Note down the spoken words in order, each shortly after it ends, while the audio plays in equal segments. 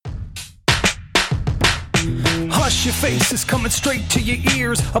Hush Your Face is coming straight to your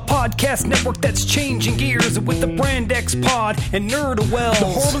ears. A podcast network that's changing gears with the Brand X Pod and Nerdowell. The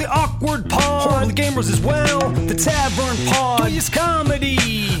Horribly Awkward Pod, Horribly Gamers as well. The Tavern Pod, Joyous Comedy.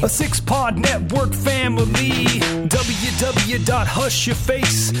 A 6-pod network family.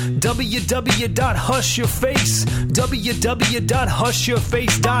 www.hushyourface. www.hushyourface.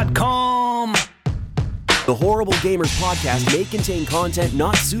 www.hushyourface.com. The Horrible Gamers podcast may contain content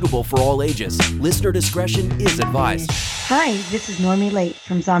not suitable for all ages. Listener discretion is advised. Hi, this is Normie Late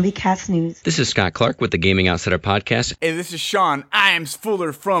from Zombie Cast News. This is Scott Clark with the Gaming Outsider podcast. Hey, this is Sean Iams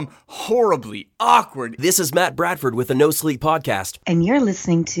Fuller from Horribly Awkward. This is Matt Bradford with the No Sleep podcast. And you're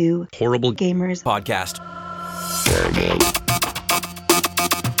listening to Horrible Gamers Podcast.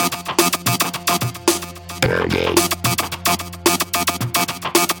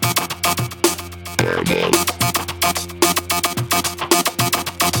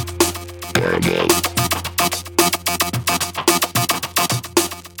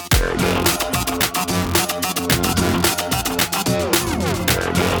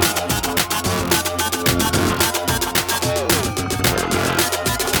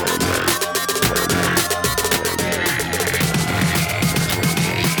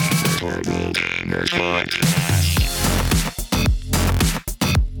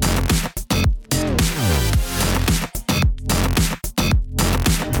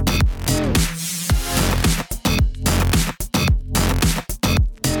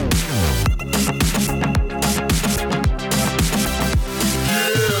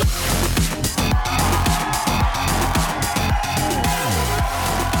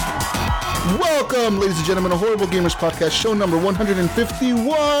 Welcome, ladies and gentlemen, to Horrible Gamers Podcast, show number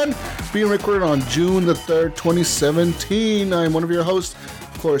 151, being recorded on June the 3rd, 2017. I'm one of your hosts.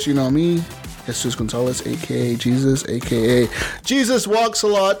 Of course, you know me, Jesus Gonzalez, a.k.a. Jesus, a.k.a. Jesus Walks a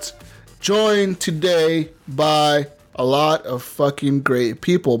Lot, joined today by a lot of fucking great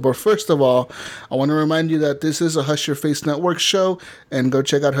people. But first of all, I want to remind you that this is a Hush Your Face Network show, and go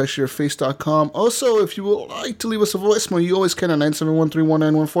check out hushyourface.com. Also, if you would like to leave us a voicemail, you always can at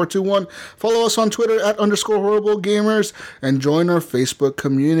 971-319-1421. Follow us on Twitter at _HorribleGamers, and join our Facebook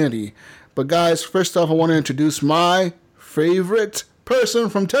community. But guys, first off, I want to introduce my favorite person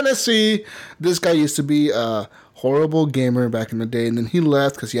from Tennessee. This guy used to be a horrible gamer back in the day, and then he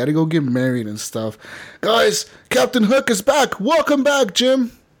left because he had to go get married and stuff. Guys, Captain Hook is back. Welcome back,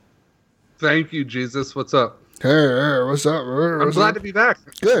 Jim. Thank you, Jesus. What's up? Hey, what's up? I'm glad to be back.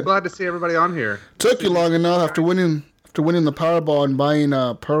 Good. I'm glad to see everybody on here. Took you long enough after winning the Powerball and buying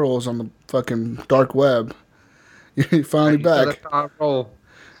pearls on the fucking dark web. You're finally back.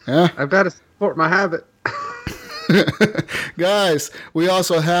 Yeah, I've got to support my habit. Guys, we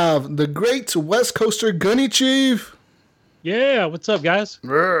also have the great West Coaster Gunny Chief. Yeah, what's up, guys?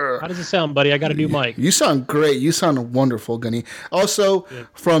 How does it sound, buddy? I got a new mic. You sound great. You sound wonderful, Gunny. Also,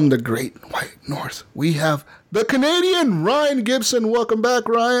 from the Great White North, we have the Canadian Ryan Gibson. Welcome back,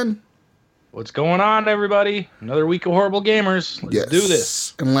 Ryan. What's going on, everybody? Another week of Horrible Gamers. Let's do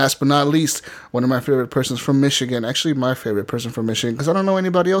this. And last but not least, one of my favorite persons from Michigan. Actually, my favorite person from Michigan, because I don't know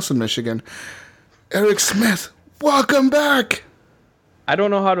anybody else in Michigan. Eric Smith. Welcome back. I don't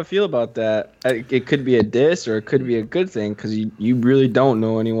know how to feel about that. It could be a diss or it could be a good thing because you really don't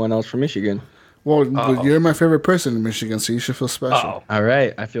know anyone else from Michigan. Well, you're my favorite person in Michigan, so you should feel special. Uh-oh. All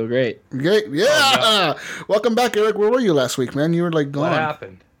right. I feel great. Great. Yeah. Oh, no. Welcome back, Eric. Where were you last week, man? You were like gone. What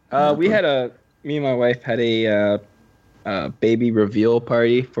happened? Me and my wife had a baby reveal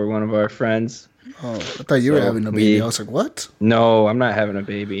party for one of our friends. Oh, I thought you were having a baby. I was like, what? No, I'm not having a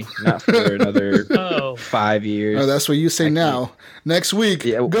baby. Not for another 5 years. Oh, that's what you say now. Next week,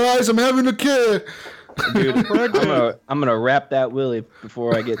 guys, I'm having a kid. Dude, I'm gonna wrap that willy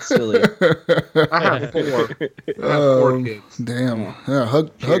before I get silly. I have four kids. Damn. Yeah,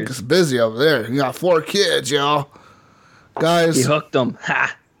 Hook is busy over there. You got 4 kids, y'all. Guys. He hooked them.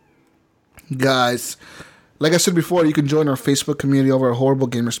 Ha! Guys. Like I said before, you can join our Facebook community over at Horrible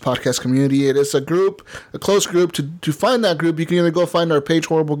Gamers Podcast community. It is a group, a close group. To find that group, you can either go find our page,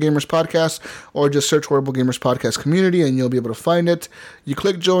 Horrible Gamers Podcast, or just search Horrible Gamers Podcast community, and you'll be able to find it. You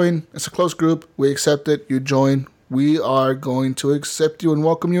click join. It's a close group. We accept it. You join. We are going to accept you and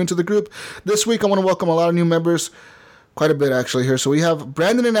welcome you into the group. This week, I want to welcome a lot of new members. Quite a bit, actually, here. So we have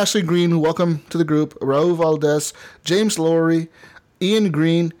Brandon and Ashley Green, who welcome to the group. Raul Valdez, James Lowry, Ian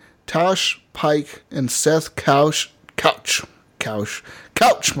Green, Tosh Pike, and Seth Couch,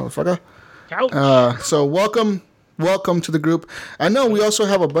 motherfucker. Couch. So welcome to the group. I know we also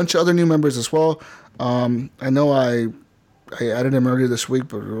have a bunch of other new members as well. I know I added him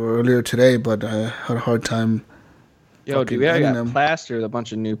earlier today, but I had a hard time Yo, dude, we got plastered a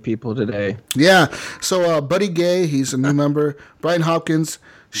bunch of new people today. Yeah. So Buddy Gay, he's a new member. Brian Hopkins,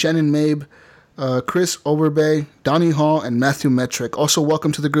 Shannon Mabe, Chris Overbay, Donnie Hall, and Matthew Metric. Also,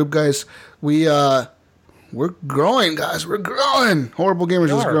 welcome to the group, guys. We're growing, guys. We're growing. Horrible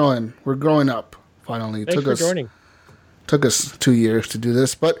Gamers is growing. We're growing up. Finally, Thanks for joining. Took us 2 years to do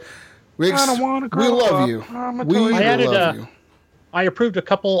this, but Riggs, we love you. We love you. I approved a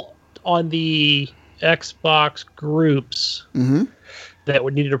couple on the Xbox groups that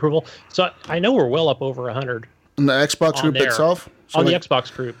would needed approval. So I know we're well up over 100. In the Xbox group itself? So on the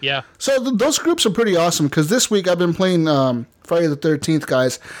Xbox group, yeah. So those groups are pretty awesome because this week I've been playing Friday the 13th,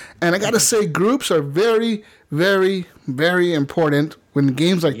 guys. And I got to say, groups are very, very, very important when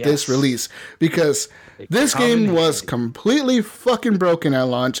games like this release because this game was completely fucking broken at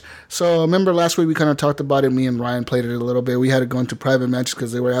launch. So remember last week we kind of talked about it. Me and Ryan played it a little bit. We had to go into private matches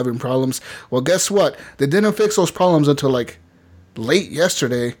because they were having problems. Well, guess what? They didn't fix those problems until like late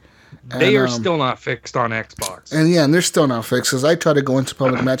yesterday. They are still not fixed on Xbox. And they're still not fixed because I try to go into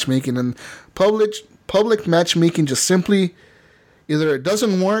public matchmaking and public matchmaking just simply either it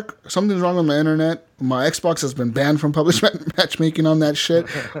doesn't work, something's wrong on the internet, my Xbox has been banned from public matchmaking on that shit,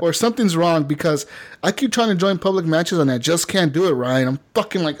 or something's wrong because I keep trying to join public matches and I just can't do it, Ryan. I'm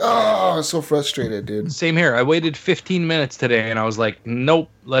fucking like, I'm so frustrated, dude. Same here. I waited 15 minutes today and I was like, nope,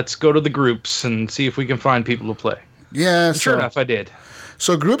 let's go to the groups and see if we can find people to play. Yeah, and sure enough, I did.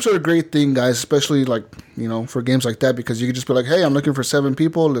 So groups are a great thing, guys, especially like, for games like that because you can just be like, hey, I'm looking for 7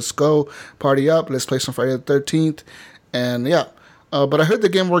 people. Let's go party up. Let's play some Friday the 13th. And yeah. But I heard the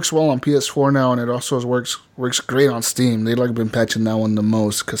game works well on PS4 now, and it also works great on Steam. They've been patching that one the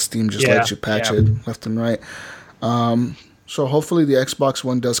most because Steam just lets you patch it left and right. So hopefully the Xbox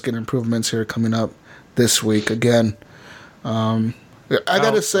One does get improvements here coming up this week again. I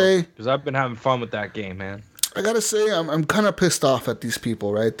gotta say, because I've been having fun with that game, man. I gotta say, I'm kind of pissed off at these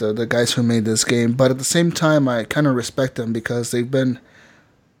people, right? The guys who made this game, but at the same time, I kind of respect them because they've been.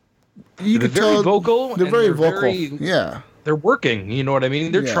 They're very vocal. They're very vocal. Yeah. They're working, you know what I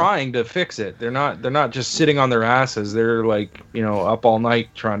mean? They're trying to fix it. They're not just sitting on their asses. They're up all night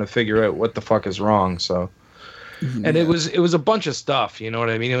trying to figure out what the fuck is wrong. So, and it was a bunch of stuff, you know what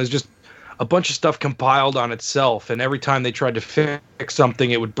I mean? It was just a bunch of stuff compiled on itself, and every time they tried to fix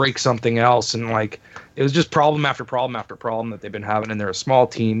something, it would break something else, and it was just problem after problem after problem that they've been having, and they're a small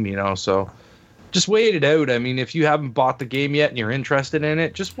team, so just wait it out. I mean, if you haven't bought the game yet and you're interested in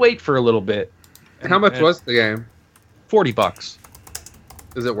it, just wait for a little bit. How much was the game? $40.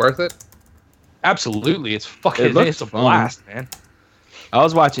 Is it worth it? Absolutely. It's a blast, man. I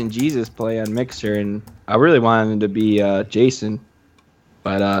was watching Jesus play on Mixer, and I really wanted him to be Jason,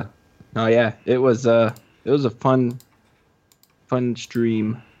 but it was a fun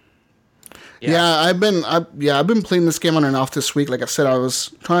stream. Yeah, I've been playing this game on and off this week. Like I said, I was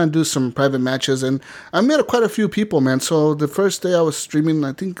trying to do some private matches, and I met quite a few people, man. So the first day I was streaming,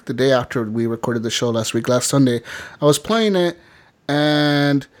 I think the day after we recorded the show last Sunday, I was playing it,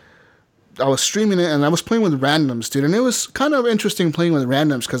 and I was streaming it, and I was playing with randoms, dude. And it was kind of interesting playing with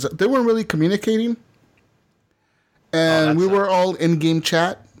randoms because they weren't really communicating, and we were all in-game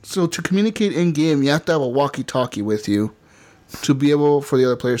chat. So to communicate in-game, you have to have a walkie-talkie with you to be able for the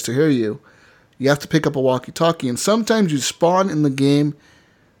other players to hear you. You have to pick up a walkie-talkie, and sometimes you spawn in the game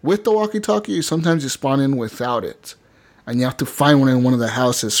with the walkie-talkie, sometimes you spawn in without it. And you have to find one in one of the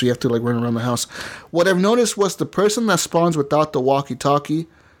houses, so you have to run around the house. What I've noticed was the person that spawns without the walkie-talkie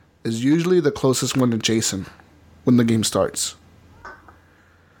is usually the closest one to Jason when the game starts.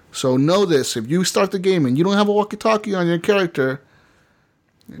 So know this, if you start the game and you don't have a walkie-talkie on your character,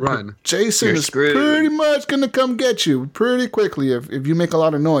 run. Jason is pretty much going to come get you pretty quickly if you make a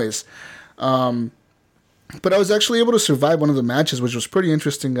lot of noise. But I was actually able to survive one of the matches, which was pretty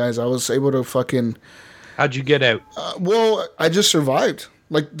interesting, guys. I was able to fucking... How'd you get out? Well, I just survived.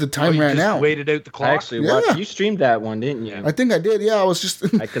 The time ran out. Waited out the clock? I actually watched. You streamed that one, didn't you? I think I did, yeah. I was just...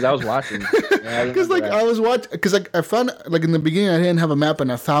 Because I was watching. Because, I was watching... Because, I found... in the beginning, I didn't have a map,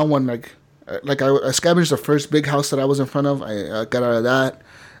 and I found one, I scavenged the first big house that I was in front of. I got out of that.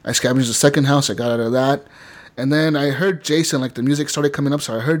 I scavenged the second house. I got out of that. And then I heard Jason, the music started coming up,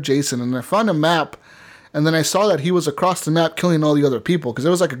 so I heard Jason, and I found a map, and then I saw that he was across the map killing all the other people, because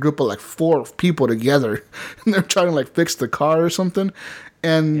there was a group of 4 people together, and they're trying to fix the car or something.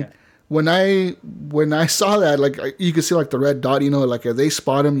 And when I saw that, you could see the red dot, if they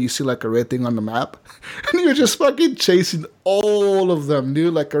spot him, you see a red thing on the map, and you're just fucking chasing all of them,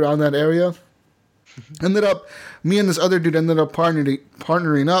 dude, around that area. Me and this other dude ended up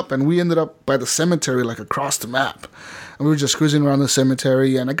partnering up, and we ended up by the cemetery, across the map. And we were just cruising around the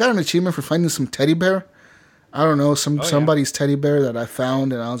cemetery, and I got an achievement for finding some teddy bear. I don't know, somebody's teddy bear that I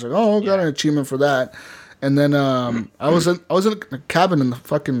found, and I was like, oh, I got an achievement for that. And then I was in a cabin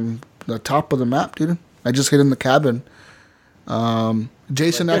in the top of the map, dude. I just hid in the cabin.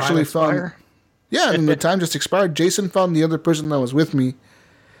 Jason actually found. Yeah, and the time just expired. Jason found the other person that was with me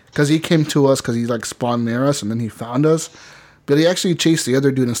because he came to us because he like spawned near us, and then he found us. But he actually chased the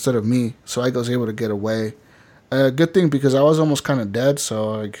other dude instead of me, so I was able to get away. Good thing because I was almost kind of dead,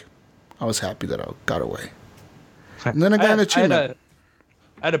 so like I was happy that I got away. And then I got an achievement.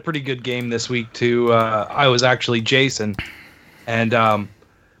 I had a pretty good game this week too. I was actually Jason, and I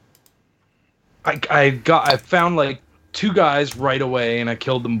found like 2 guys right away, and I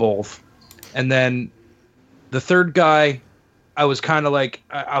killed them both. And then the third guy, I was kind of like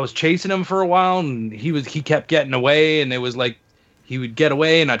I was chasing him for a while, and he kept getting away, and it was like he would get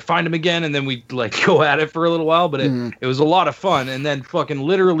away, and I'd find him again, and then we'd like go at it for a little while. But it was a lot of fun. And then fucking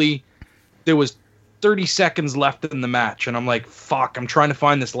literally, there was 30 seconds left in the match, and I'm like, fuck, I'm trying to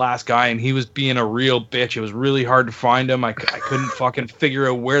find this last guy, and he was being a real bitch. It was really hard to find him. I couldn't fucking figure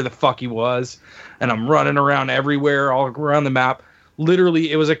out where the fuck he was, and I'm running around everywhere, all around the map.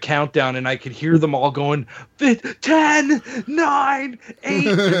 Literally, it was a countdown, and I could hear them all going, 10, 9, 8,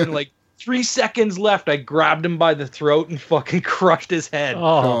 and like 3 seconds left. I grabbed him by the throat and fucking crushed his head.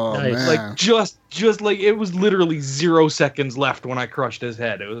 Oh, nice. Man. Like just like it was literally 0 seconds left when I crushed his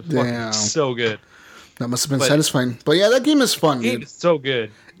head. It was fucking so good. That must have been satisfying. But yeah, that game is fun, dude. It's so good.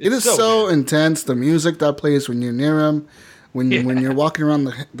 It is so intense. The music that plays when you're near him, when you're walking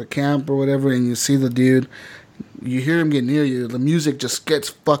around the camp or whatever, and you see the dude, you hear him get near you, the music just gets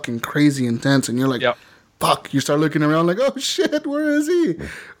fucking crazy intense, and you're like, fuck. You start looking around like, oh shit, where is he?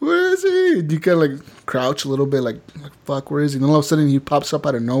 Where is he? And you kind of like crouch a little bit, like fuck, where is he? And all of a sudden he pops up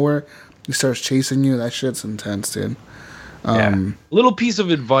out of nowhere. He starts chasing you. That shit's intense, dude. Little piece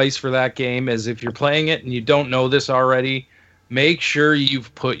of advice for that game is if you're playing it and you don't know this already, make sure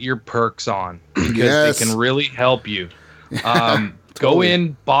you've put your perks on because they can really help you. Go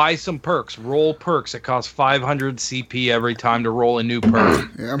in, buy some perks, roll perks. It costs 500 CP every time to roll a new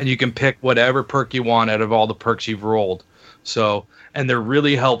perk, and you can pick whatever perk you want out of all the perks you've rolled. So, and they're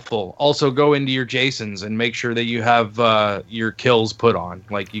really helpful. Also, go into your Jasons and make sure that you have your kills put on.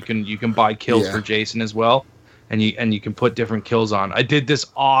 Like you can buy kills for Jason as well. And you can put different kills on. I did this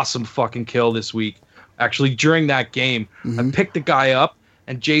awesome fucking kill this week. Actually, during that game, I picked the guy up,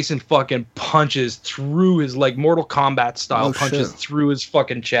 and Jason fucking punches through his, like, Mortal Kombat style, through his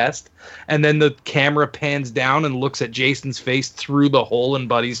fucking chest. And then the camera pans down and looks at Jason's face through the hole in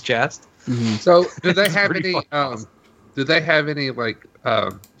Buddy's chest. So, do they have any? Do they have any like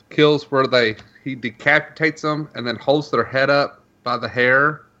kills where he decapitates them and then holds their head up by the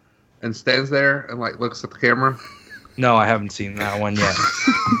hair? And stands there and like looks at the camera. No, I haven't seen that one yet.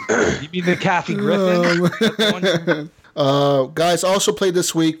 You mean the Kathy Griffin? Guys, also played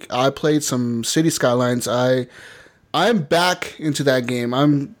this week. I played some City Skylines. I'm back into that game.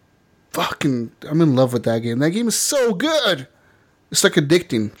 I'm in love with that game. That game is so good. It's like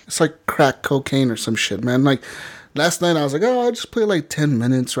addicting. It's like crack cocaine or some shit, man. Like last night I was like, oh, I'll just play like 10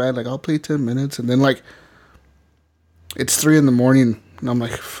 minutes, right? Like I'll play 10 minutes, and then like it's 3 a.m. and I'm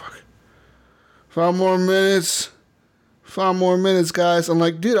like, fuck. 5 more minutes, guys. I'm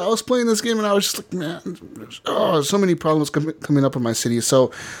like, dude, I was playing this game and I was just like, man, so many problems coming up in my city.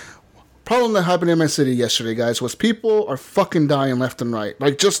 So, problem that happened in my city yesterday, guys, was people are fucking dying left and right.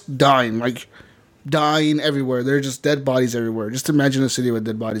 Like, just dying. Like, dying everywhere. There are just dead bodies everywhere. Just imagine a city with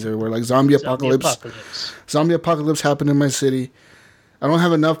dead bodies everywhere. Like, zombie apocalypse. Zombie apocalypse happened in my city. I don't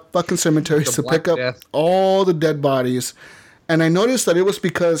have enough fucking cemeteries to pick up all the dead bodies. And I noticed that it was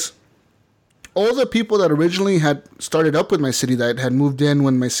because all the people that originally had started up with my city, that had moved in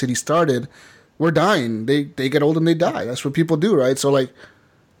when my city started, were dying. They get old and they die. That's what people do, right? So, like,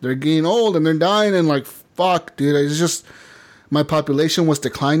 they're getting old and they're dying, and, like, fuck, dude. It's just, my population was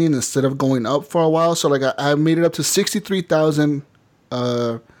declining instead of going up for a while. So, like, I made it up to 63,000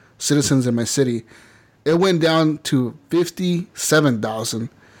 citizens in my city. It went down to 57,000.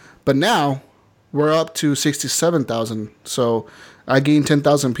 But now, we're up to 67,000. So I gained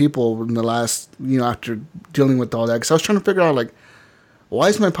 10,000 people in the last, after dealing with all that. Because I was trying to figure out, like, why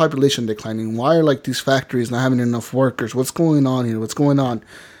is my population declining? Why are, like, these factories not having enough workers? What's going on here? What's going on?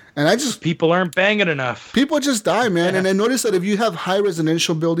 And people aren't banging enough. People just die, man. Yeah. And I noticed that if you have high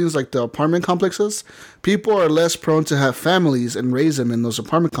residential buildings like the apartment complexes, people are less prone to have families and raise them in those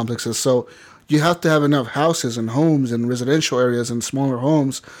apartment complexes. So you have to have enough houses and homes and residential areas and smaller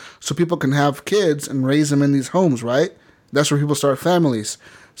homes so people can have kids and raise them in these homes, right? That's where people start families.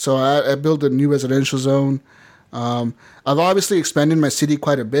 So I built a new residential zone. I've obviously expanded my city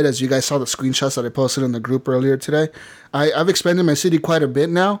quite a bit, as you guys saw the screenshots that I posted in the group earlier today. I've expanded my city quite a bit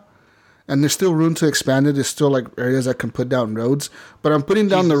now, and there's still room to expand it. There's still like areas I can put down roads, but I'm putting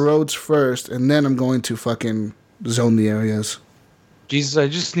down the roads first, and then I'm going to fucking zone the areas. Jesus, I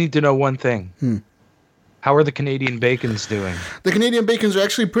just need to know one thing. How are the Canadian Bacons doing? The Canadian Bacons are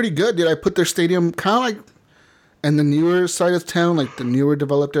actually pretty good, dude. I put their stadium kind of like in the newer side of town, like the newer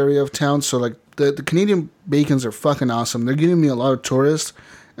developed area of town. So like the Canadian Bacons are fucking awesome. They're giving me a lot of tourists,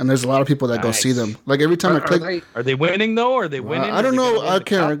 and there's a lot of people that go see them. Like every time I click, are they winning though? Or are they winning? I don't know. I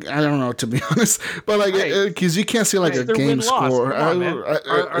don't know, to be honest. But like, because you can't see like a game score.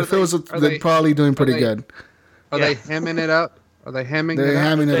 They're probably doing pretty good. Are they hamming it up? Are they hamming it up? They're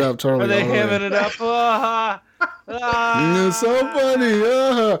hamming it up totally. Are they hamming it up? It's so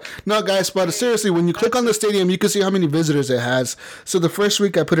funny. No, guys, but seriously, when you click on the stadium, you can see how many visitors it has. So the first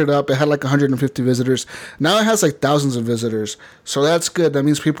week I put it up, it had like 150 visitors. Now it has like thousands of visitors. So that's good. That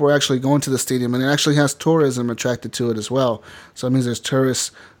means people are actually going to the stadium, and it actually has tourism attracted to it as well. So that means there's tourists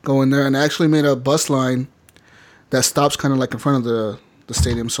going there, and I actually made a bus line that stops kind of like in front of the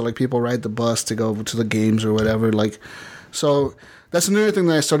stadium. So like people ride the bus to go to the games or whatever. Like, so that's another thing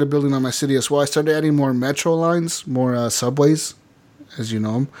that I started building on my city as well. I started adding more metro lines, more subways, as you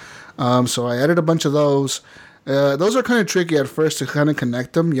know them. So I added a bunch of those. Those are kind of tricky at first to kind of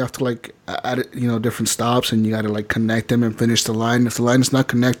connect them. You have to like add, different stops, and you got to like connect them and finish the line. If the line is not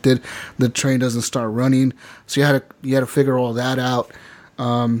connected, the train doesn't start running. So you had to figure all that out.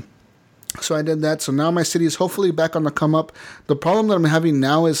 So I did that. So now my city is hopefully back on the come up. The problem that I'm having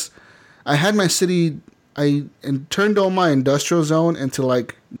now is I had my city. I turned all my industrial zone into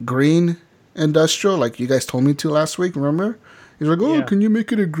like green industrial, like you guys told me to last week, remember? He's like, Can you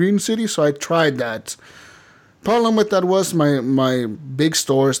make it a green city? So I tried that. Problem with that was my big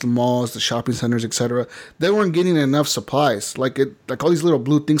stores, the malls, the shopping centers, etc. They weren't getting enough supplies. Like all these little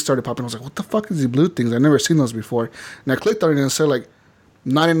blue things started popping. I was like, what the fuck is these blue things? I've never seen those before. And I clicked on it and it said like,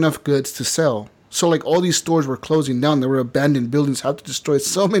 not enough goods to sell. So like all these stores were closing down. They were abandoned buildings. I had to destroy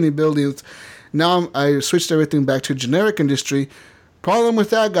so many buildings. Now I switched everything back to generic industry. Problem with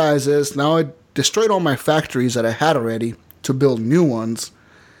that, guys, is now I destroyed all my factories that I had already to build new ones.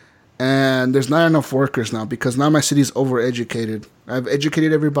 And there's not enough workers now because now my city's overeducated. I've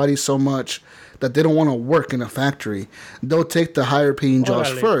educated everybody so much that they don't want to work in a factory. They'll take the higher paying jobs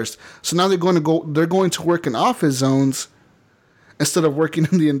first. So now they're going to work in office zones instead of working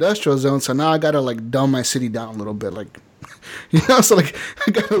in the industrial zone. So now I gotta like dumb my city down a little bit, like. So like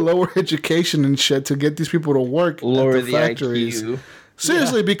I gotta lower education and shit to get these people to work lower at the factories. IQ.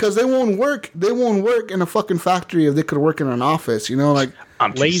 Seriously, because they won't work. They won't work in a fucking factory if they could work in an office. Like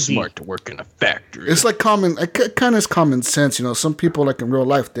I'm too smart to work in a factory. It's like kind of common sense. Some people like in real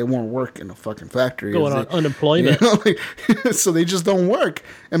life they won't work in a fucking factory. Going on unemployment. So they just don't work.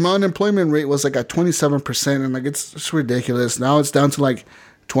 And my unemployment rate was like at 27%, and like it's ridiculous. Now it's down to like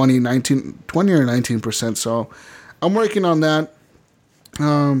 20 or 19%. So I'm working on that.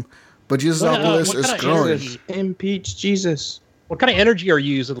 But Jesus Alvarez is growing. Impeach Jesus. What kind of energy are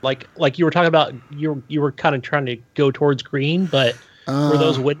you using? Like you were talking about, you were kind of trying to go towards green, but were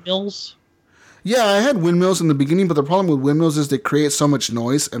those windmills? Yeah, I had windmills in the beginning, but the problem with windmills is they create so much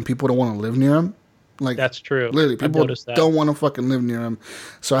noise and people don't want to live near them. Like that's true. Literally, people don't want to fucking live near them.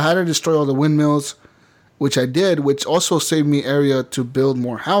 So I had to destroy all the windmills, which I did, which also saved me area to build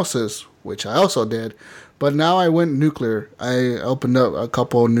more houses, which I also did. But now I went nuclear. I opened up a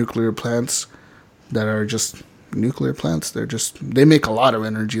couple of nuclear plants that are just nuclear plants. They make a lot of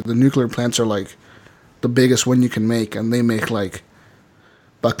energy. The nuclear plants are like the biggest one you can make, and they make like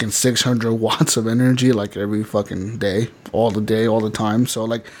fucking 600 watts of energy like every fucking day, all the time. So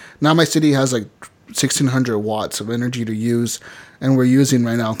like now my city has like 1600 watts of energy to use, and we're using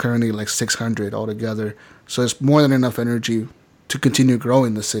right now currently like 600 altogether. So it's more than enough energy to continue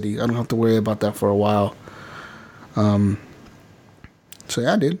growing the city. I don't have to worry about that for a while. So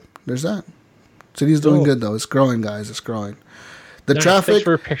yeah, dude, there's that. City's doing good though. It's growing, guys. It's growing. The traffic.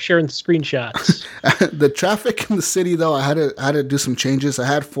 Thanks for sharing screenshots. The traffic in the city though, I had to do some changes. I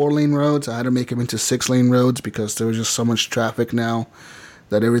had 4-lane roads. I had to make them into 6-lane roads because there was just so much traffic now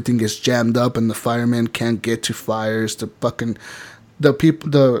that everything gets jammed up and the firemen can't get to fires. The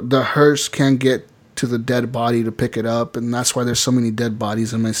hearse can't get to the dead body to pick it up, and that's why there's so many dead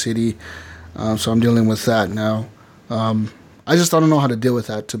bodies in my city. So I'm dealing with that now. I just don't know how to deal with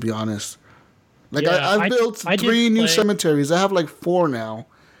that, to be honest. Like I've built 3 new cemeteries. I have like 4 now,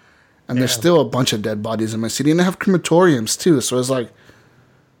 and there's still a bunch of dead bodies in my city, and I have crematoriums too. So it's like,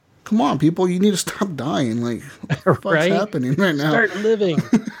 come on, people, you need to stop dying. Like, what the fuck's happening right now? Start living.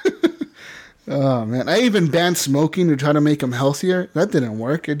 Oh man, I even banned smoking to try to make them healthier. That didn't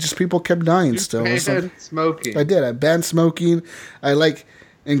work. It just people kept dying still. Banned smoking. I did. I banned smoking. I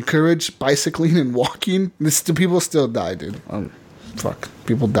encouraged bicycling and walking. The people still die, dude. Fuck,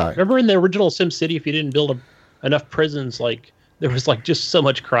 people die. Remember in the original SimCity, if you didn't build enough prisons, there was just so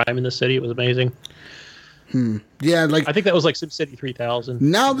much crime in the city. It was amazing. Yeah, I think that was SimCity 3000.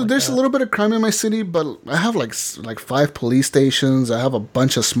 Now there's a little bit of crime in my city, but I have like 5 police stations. I have a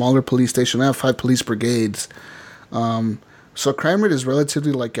bunch of smaller police stations. I have 5 police brigades. So crime rate is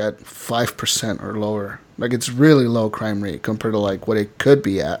relatively at 5% or lower. It's really low crime rate compared to what it could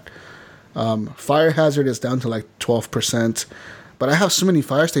be at. Fire hazard is down to 12%. But I have so many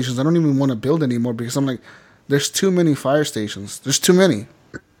fire stations, I don't even want to build anymore because I'm there's too many fire stations. There's too many.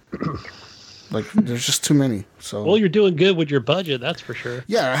 There's just too many. So well, you're doing good with your budget, that's for sure.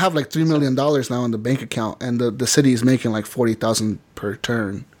 Yeah, I have $3 million now in the bank account, and the city is making $40,000 per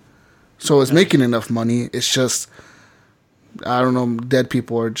turn. So it's making enough money. It's just, I don't know, dead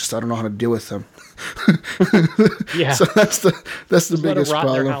people are just, I don't know how to deal with them. Yeah. So that's the just biggest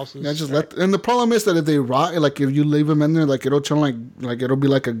problem. Yeah, just and the problem is that if they rot, if you leave them in there, it'll turn it'll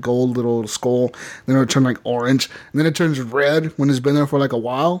be a gold little skull, then it'll turn orange, and then it turns red when it's been there for a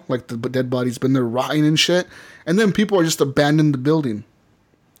while, the dead body's been there rotting and shit, and then people are just abandon the building.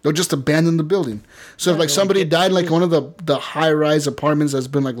 They'll just abandon the building. So if somebody died one of the high rise apartments that's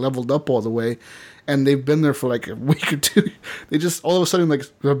been leveled up all the way, and they've been there for a week or two, they just all of a sudden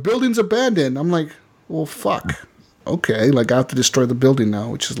the building's abandoned. I'm well, fuck. Okay, I have to destroy the building now,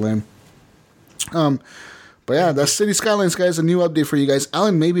 which is lame. But yeah, that's City Skylines, guys. A new update for you guys.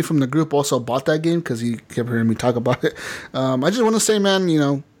 Alan, maybe from the group, also bought that game because he kept hearing me talk about it. I just want to say,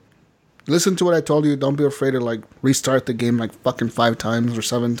 man, listen to what I told you. Don't be afraid to restart the game fucking 5 times or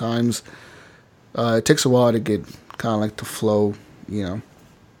 7 times. It takes a while to get kind of the flow,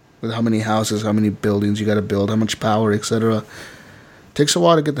 with how many houses, how many buildings you got to build, how much power, etc. Takes a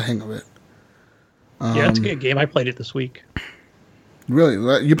while to get the hang of it. Yeah, it's a good game. I played it this week.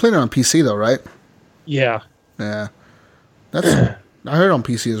 Really? You played it on PC though, right? Yeah. Yeah. I heard on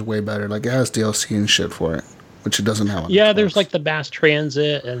PC is way better. It has DLC and shit for it, which it doesn't have on Yeah, Xbox. there's the mass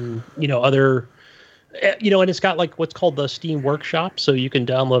transit and other and it's got what's called the Steam Workshop, so you can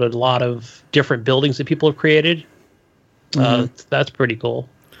download a lot of different buildings that people have created. That's pretty cool.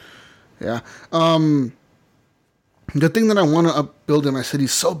 Yeah. The thing that I want to build in my city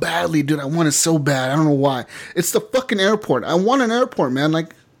so badly, dude, I want it so bad. I don't know why. It's the fucking airport. I want an airport, man.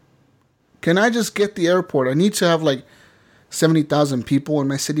 Can I just get the airport? I need to have 70,000 people in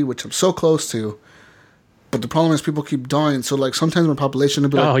my city, which I'm so close to. But the problem is people keep dying. So sometimes my population will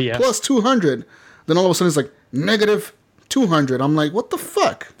be plus 200. Then all of a sudden it's negative 200. I'm what the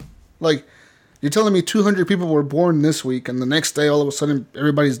fuck? You're telling me 200 people were born this week, and the next day, all of a sudden,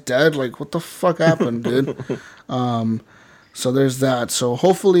 everybody's dead? What the fuck happened, dude? So there's that. So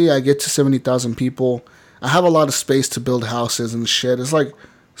hopefully I get to 70,000 people. I have a lot of space to build houses and shit. It's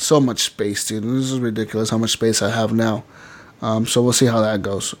so much space, dude. This is ridiculous how much space I have now. So we'll see how that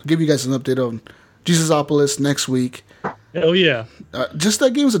goes. I'll give you guys an update on Jesusopolis next week. Oh, yeah. Just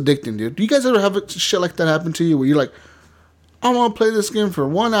that game's addicting, dude. Do you guys ever have shit like that happen to you where you're I want to play this game for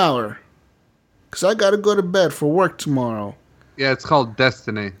 1 hour? Because I got to go to bed for work tomorrow. Yeah, it's called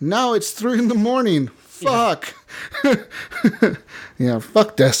Destiny. Now it's 3 in the morning. Fuck. Yeah,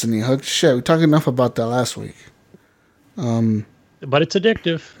 fuck Destiny. Shit, we talked enough about that last week. But it's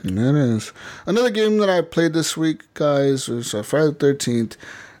addictive. It is. Another game that I played this week, guys, was Friday the 13th.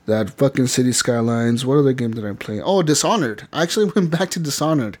 That fucking City Skylines. What other game did I play? Oh, Dishonored. I actually went back to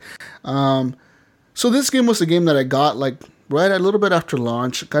Dishonored. So this game was a game that I got right a little bit after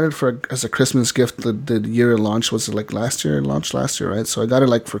launch. Got it as a Christmas gift. The year it launched was last year. It launched last year, right? So I got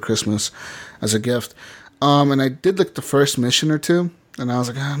it for Christmas as a gift. And I did the first mission or two, and I was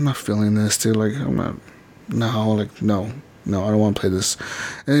I'm not feeling this, dude. I'm not. No, I don't want to play this.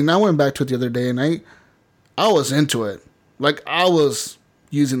 And then I went back to it the other day, and I was into it. I was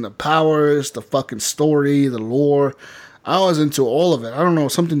using the powers, the fucking story, the lore. I was into all of it. I don't know,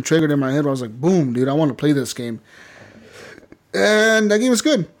 something triggered in my head. I was boom, dude, I want to play this game. And that game is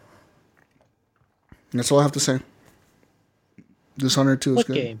good. That's all I have to say. Dishonored 2 is what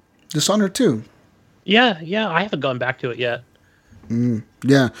good. Game? Dishonored 2. Yeah, I haven't gone back to it yet.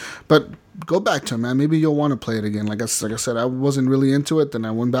 Yeah, but go back to it, man. Maybe you'll want to play it again. Like I said, I wasn't really into it. Then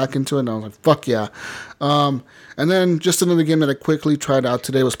I went back into it, and I was fuck yeah. And then just another game that I quickly tried out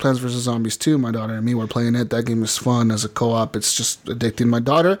today was Plants vs. Zombies 2. My daughter and me were playing it. That game is fun as a co-op. It's just addicting. My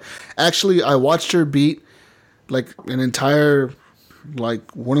daughter, actually, I watched her beat an entire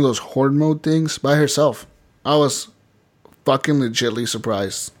one of those horde mode things by herself. I was fucking legitly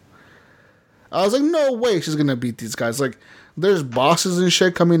surprised. I was like, no way she's gonna beat these guys. Like, there's bosses and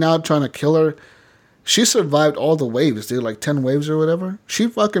shit coming out trying to kill her. She survived all the waves, dude, like 10 waves or whatever. She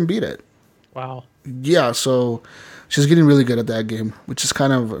fucking beat it. Wow. Yeah, so she's getting really good at that game, which is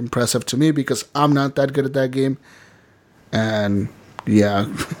kind of impressive to me because I'm not that good at that game. And yeah,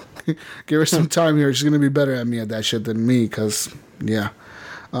 give her some time here. She's going to be better at me at that shit than me because, yeah.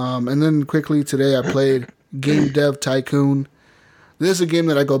 And then quickly today I played Game Dev Tycoon. This is a game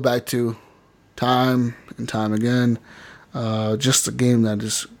that I go back to time and time again. Just a game that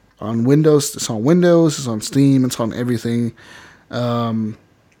is on Windows. It's on Windows. It's on Steam. It's on everything.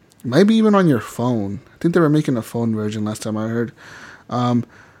 Maybe even on your phone. I think they were making a phone version last time I heard. I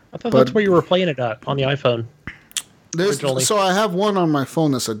thought that's where you were playing it at, on the iPhone. So I have one on my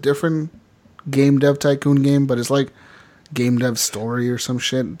phone that's a different Game Dev Tycoon game, but it's like Game Dev Story or some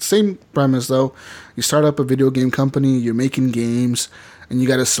shit. Same premise though. You start up a video game company, you're making games, and you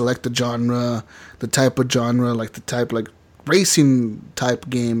got to select the genre, the type of genre, like the type, like racing type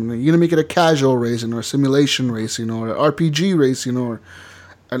game. You're going to make it a casual racing or a simulation racing or an RPG racing or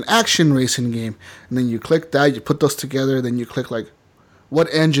an action racing game. And then you click that, you put those together, then you click like, what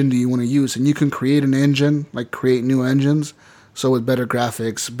engine do you want to use? And you can create an engine, like create new engines. So with better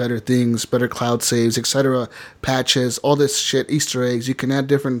graphics, better things, better cloud saves, etc., patches, all this shit, Easter eggs, you can add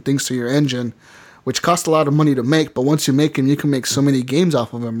different things to your engine, which cost a lot of money to make. But once you make them, you can make so many games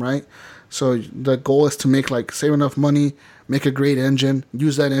off of them, right? So the goal is to make like, save enough money, make a great engine,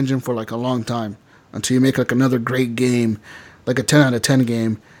 use that engine for like a long time until you make like another great game, like a 10 out of 10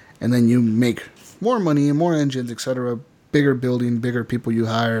 game, and then you make more money and more engines, etc., bigger building, bigger people you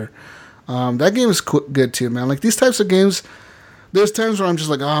hire. That game is good too, man. Like these types of games, there's times where I'm just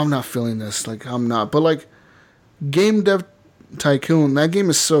like, oh, I'm not feeling this. Like I'm not. But like Game Dev Tycoon, that game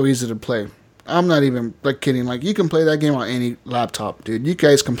is so easy to play. I'm not even like kidding. Like you can play that game on any laptop, dude. You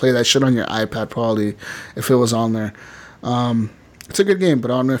guys can play that shit on your iPad probably if it was on there. It's a good game,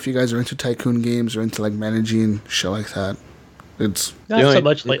 but I don't know if you guys are into tycoon games or into like managing shit like that. It's not so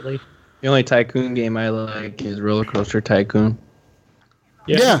much lately. The only tycoon game I like is Roller Coaster Tycoon.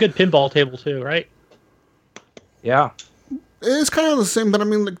 Yeah, it's a good pinball table too, right? Yeah. It's kind of the same, but I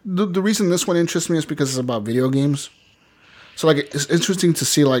mean, like, the reason this one interests me is because it's about video games. So, like, it's interesting to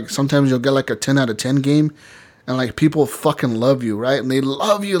see, like, sometimes you'll get, like, a 10 out of 10 game, and, like, people fucking love you, right? And they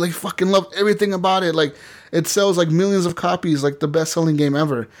love you. They fucking love everything about it. Like, it sells, like, millions of copies, like, the best-selling game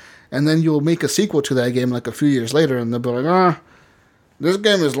ever. And then you'll make a sequel to that game, like, a few years later, and they'll be like, this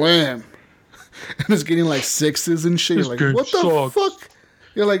game is lame. And it's getting, like, 6s and shit. You're like, what the fuck?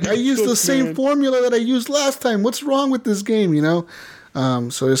 You're like, I used the same formula that I used last time. What's wrong with this game, you know?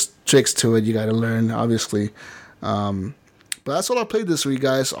 So there's tricks to it you got to learn, obviously. But that's what I played this week,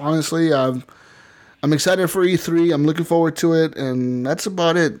 guys. Honestly, I'm excited for E3. I'm looking forward to it, and that's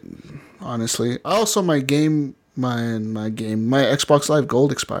about it, honestly. Also, my Xbox Live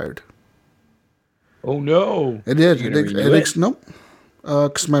Gold expired. Oh, no. It did. Nope.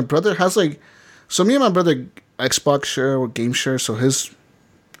 Because my brother has, like... So me and my brother Xbox share or game share, so his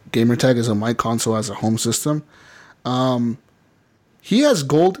gamer tag is on my console as a home system. He has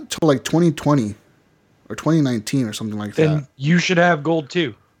gold till like 2020 or 2019 or something like that. Then you should have gold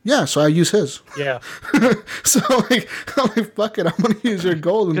too. Yeah, so I use his. Yeah. So like, I'm like, fuck it, I'm gonna use your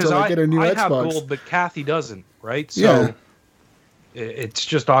gold until I get a new Xbox. I have gold, but Kathy doesn't, right? So yeah. It's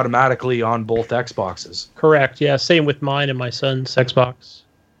just automatically on both Xboxes. Correct. Yeah. Same with mine and my son's Xbox.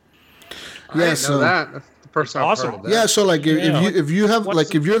 Yeah, I didn't know that. That's the first time I've heard of that. Yeah, so like if you have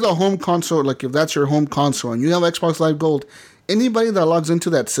like if you're the home console, like if that's your home console and you have Xbox Live Gold, anybody that logs into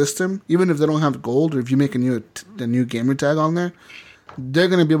that system, even if they don't have gold or if you make a new gamer tag on there, they're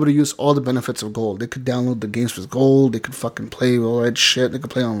gonna be able to use all the benefits of gold. They could download the games with gold. They could fucking play all that shit. They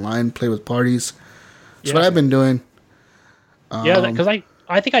could play online, play with parties. That's what I've been doing. Yeah, because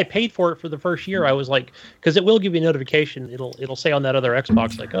I think I paid for it for the first year. I was like, because it will give you a notification. It'll say on that other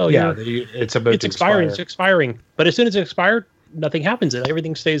Xbox like, oh yeah, it's expiring. It's expiring. But as soon as it expired, nothing happens.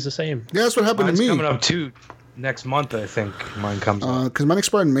 Everything stays the same. Yeah, that's what happened to me. Coming up too next month, I think mine comes up. Because mine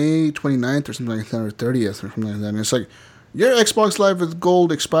expired May 29th or something like that, or 30th or something like that. And it's like, your Xbox Live with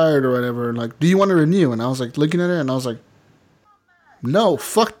Gold expired or whatever. Like, do you want to renew? And I was like looking at it and I was like, no,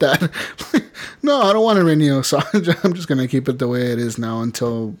 fuck that. No, I don't want to renew. So I'm just going to keep it the way it is now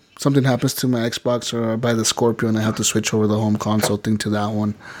until something happens to my Xbox or I buy the Scorpio and I have to switch over the home console thing to that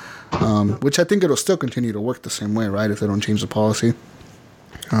one. Which I think it'll still continue to work the same way, right? If they don't change the policy.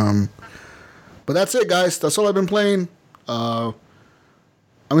 But that's it, guys. That's all I've been playing. I'm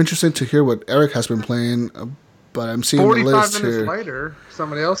interested to hear what Eric has been playing. But I'm seeing the list here. 45 minutes later,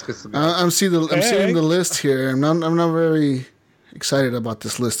 somebody else gets to go. I'm seeing the list here. I'm not very excited about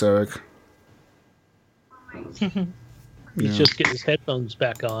this list, Eric. He's just getting his headphones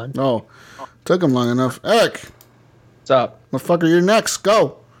back on. Oh, took him long enough. Eric, What's up? motherfucker, you're next.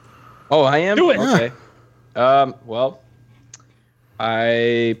 Go. Oh, I am? Do it. Okay. Well,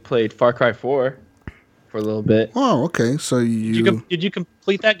 I played Far Cry 4 for a little bit. Oh, okay. So Did you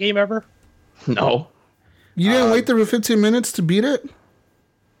complete that game ever? No. you didn't wait there for 15 minutes to beat it?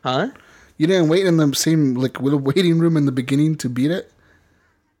 Huh? You didn't wait in the same little waiting room in the beginning to beat it?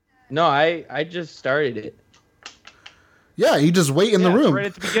 No, I just started it. Yeah, you just wait in the room. Right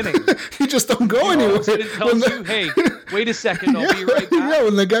at the beginning. You just don't go anywhere. It tells you, hey, wait a second, I'll be right back. Yeah,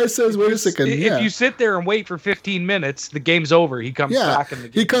 when the guy says, wait a second. If you sit there and wait for 15 minutes, the game's over. He comes back in the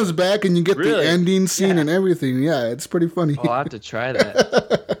game. He comes back and you get the Really? ending scene and everything. Yeah, it's pretty funny. Oh, I'll have to try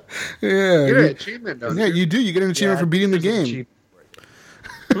that. Yeah. You get an achievement, don't Yeah, you? you do. You get an achievement for beating the There's an game.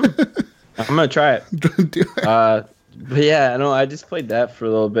 I'm going to try it. Do it. But yeah, no, I just played that for a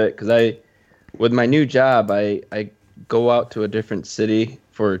little bit because with my new job, I go out to a different city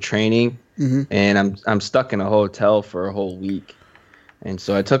for training, and I'm stuck in a hotel for a whole week, and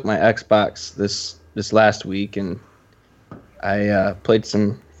so I took my Xbox this last week and I played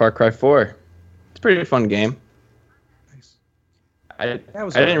some Far Cry 4. It's a pretty fun game. I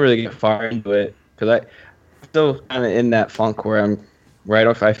didn't really get far into it because I'm still kind of in that funk where I'm right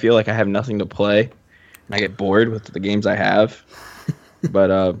off. I feel like I have nothing to play. I get bored with the games I have, but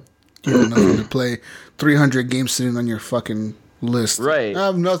You have nothing to play. 300 games sitting on your fucking list. Right, I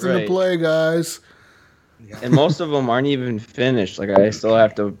have nothing to right. play, guys. and most of them aren't even finished. Like I still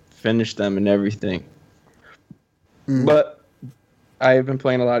have to finish them and everything. But I've been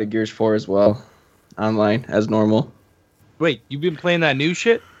playing a lot of Gears 4 as well, online as normal. Wait, you've been playing that new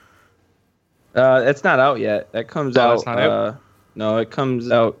shit? It's not out yet. That comes Oh, out. it's not out? No, it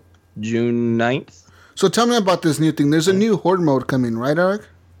comes out June 9th. So tell me about this new thing. There's a new horde mode coming, right, Eric?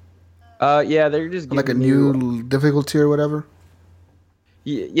 Yeah, they're just Like a giving new difficulty or whatever?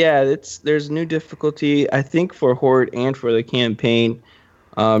 Yeah, there's new difficulty. I think for Horde and for the campaign,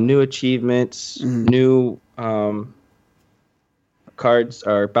 new achievements, new cards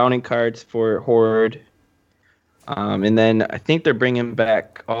or bounty cards for Horde, and then I think they're bringing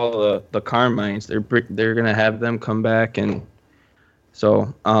back all the Carmines. They're gonna have them come back, and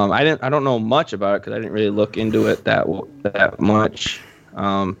so I don't know much about it because I didn't really look into it that much.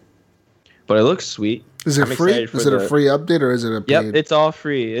 But it looks sweet. Is it I'm free? excited for Is it a free update or is it a paid? Yep, it's all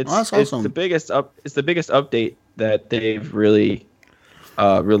free. It's that's awesome. It's the biggest update that they've really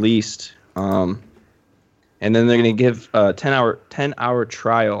released. And then they're gonna give a 10-hour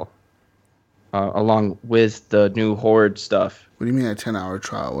trial along with the new Horde stuff. What do you mean a 10-hour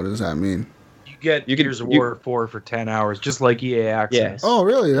trial? What does that mean? You get Gears of War 4 for 10 hours, just like EA Access. Oh,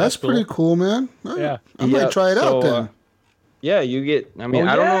 really? That's cool. pretty cool, man. Yeah. I might try it out then. Yeah, you get. I mean,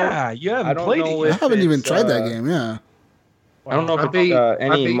 I don't know. You haven't I don't played know it I if haven't even it's, tried that game, yeah. I don't know I if beat- it's I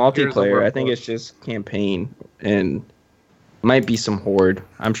any beat Gears of multiplayer. War I think 4. it's just campaign and might be some Horde.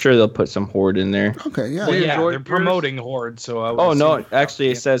 I'm sure they'll put some Horde in there. Okay, yeah. Well, Gears yeah, of War- they're promoting Horde, so I would Oh no, assume- actually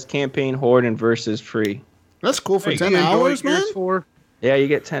it says campaign, Horde, and versus free. That's cool for Hey, 10 You enjoy hours, man. Gears 4? Yeah, you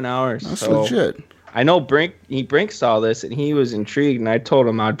get 10 hours. That's so legit. I know Brink saw this and he was intrigued, and I told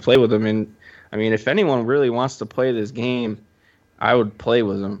him I'd play with him. And I mean, if anyone really wants to play this game, I would play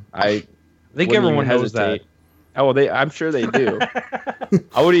with him. I think wouldn't everyone even knows that. hesitate. Oh, I'm sure they do.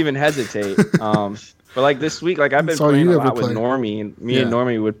 I wouldn't even hesitate. But like this week, like I've been That's all playing you a ever lot with play. Normie, and me Yeah. and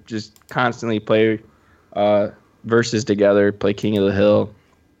Normie would just constantly play versus together, play King of the Hill.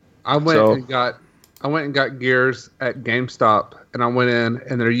 I went and got Gears at GameStop, and I went in,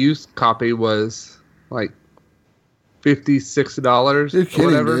 and their used copy was like $56 You're or kidding,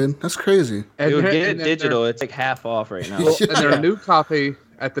 whatever. dude. That's crazy. And Dude, their- get it and then digital. It's like half off right now. Their, and their new copy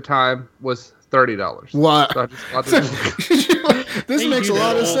at the time was $30. What? So I just bought this. This makes a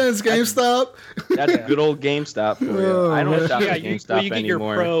lot of sense, GameStop. That's good old GameStop for you. Oh, I don't shop Yeah, at you GameStop get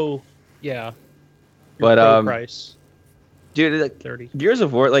anymore. your pro. Yeah. Your But, pro price Dude, like, 30. Gears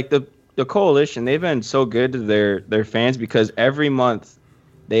of War, like the Coalition, they've been so good to their fans because every month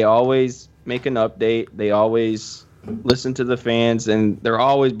they always make an update. They always listen to the fans, and they're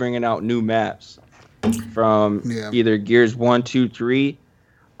always bringing out new maps from either Gears 1, 2, 3,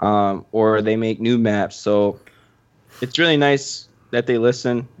 or they make new maps. So it's really nice that they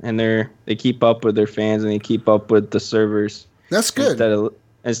listen and they keep up with their fans and they keep up with the servers. That's good.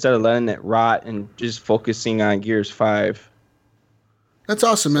 Instead of letting it rot and just focusing on Gears 5. That's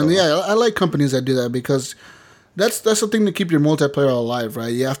awesome, man. Yeah, I like companies that do that because that's the thing to keep your multiplayer alive,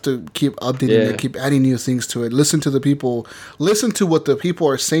 right? You have to keep updating it, keep adding new things to it. Listen to the people. Listen to what the people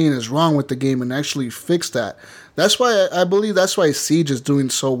are saying is wrong with the game and actually fix that. That's why I believe that's why Siege is doing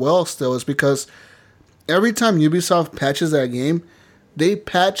so well still, is because every time Ubisoft patches that game, they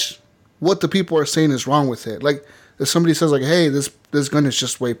patch what the people are saying is wrong with it. Like, if somebody says, like, hey, this gun is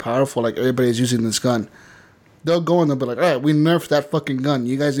just way powerful, like, everybody's using this gun, they'll go and they'll be like, all right, we nerfed that fucking gun.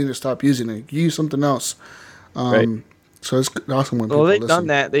 You guys need to stop using it. Use something else. Right. So it's awesome when well, people they've listen. done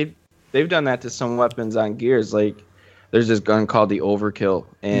that. They've done that to some weapons on Gears. Like, there's this gun called the Overkill,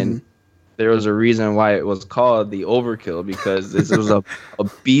 and there was a reason why it was called the Overkill, because this was a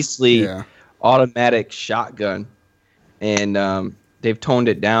beastly automatic shotgun, and they've toned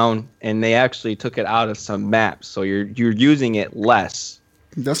it down, and they actually took it out of some maps, so you're using it less.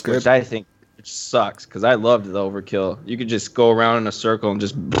 That's good. Which I think sucks, because I loved the Overkill. You could just go around in a circle and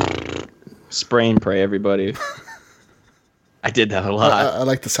just spray and pray everybody. I did that a lot. I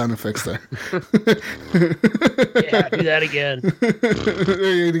like the sound effects there. Yeah, do that again.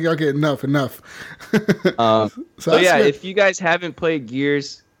 Okay, enough. So yeah, if you guys haven't played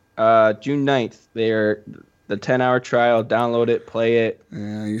Gears, June 9th, they're the 10-hour trial. Download it, play it.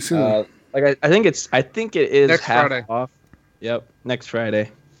 Yeah, you see. Like I think it is Next half Friday. off. Yep, next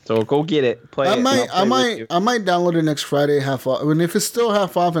Friday. So go get it. Play I it. might download it next Friday, half off. I mean, if it's still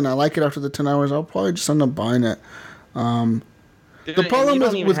half off and I like it after the 10 hours, I'll probably just end up buying it. The problem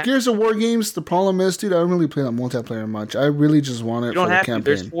is with Gears of War games, the problem is, dude, I don't really play that multiplayer much. I really just want it You don't for the have campaign. to.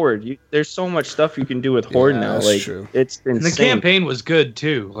 There's Horde. There's so much stuff you can do with Horde now. that's Like true. it's insane. And the campaign was good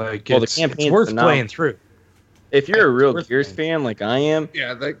too. Like, Well, the it's campaign's worth phenomenal. playing through. If you're a real worth Gears playing. fan like I am,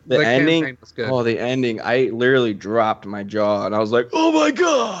 Yeah, the ending. campaign was good. Oh, the ending! I literally dropped my jaw, and I was like, "Oh my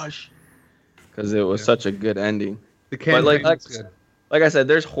gosh!" Because it was such a good ending. the campaign like- was good. Like I said,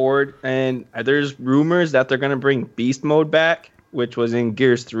 there's Horde, and there's rumors that they're gonna bring Beast Mode back, which was in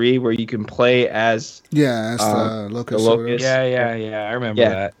Gears 3, where you can play as. Yeah, it's the Locust. the Locust. Yeah. I remember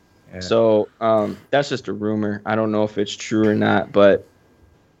that. Yeah. So that's just a rumor. I don't know if it's true or not, but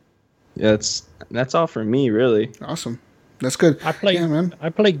yeah, that's all for me, really. Awesome. That's good. I play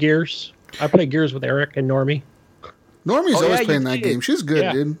Gears. I play Gears with Eric and Normie. Normie's Oh, always yeah, playing you that did. game. She's good,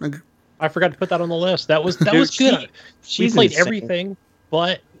 Yeah. dude. Like, I forgot to put that on the list. That was Dude, good. We she's played insane. everything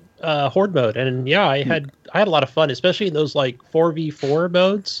but Horde mode, and yeah, I had a lot of fun, especially in those like 4v4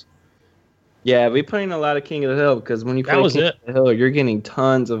 modes. Yeah, we playing a lot of King of the Hill because when you That play was King it. of the Hill, you're getting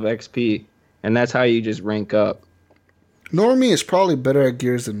tons of XP, and that's how you just rank up. Normie is probably better at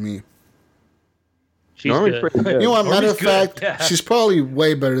Gears than me. She's Normie's good. pretty good. You know what? Matter Normie's of good, fact, yeah. she's probably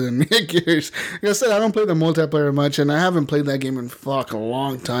way better than me at Gears. Like I said, I don't play the multiplayer much, and I haven't played that game in a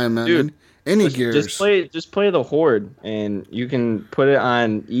long time, man. Dude, Any Gears. Just play the Horde, and you can put it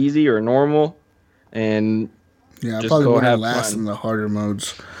on easy or normal, and Yeah, I just probably go wouldn't have last fun. in the harder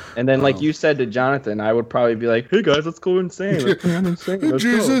modes. And then, like you said to Jonathan, I would probably be like, "Hey guys, let's go insane. Let's play on insane. Let's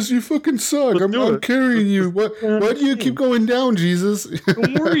Jesus, you fucking suck. I'm do it. carrying you. Why do you keep going down, Jesus?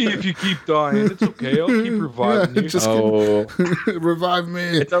 Don't worry if you keep dying. It's okay. I'll keep reviving you. just go." revive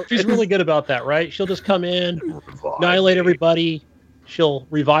me. She's really good about that, right? She'll just come in, annihilate everybody. She'll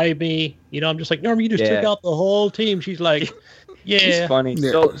revive me. You know, I'm just like, Norm, you just took Yeah. out the whole team. She's like, She's yeah. funny.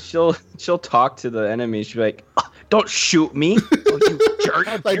 Yeah. She'll talk to the enemy. She'll be like, "Don't shoot me, oh, you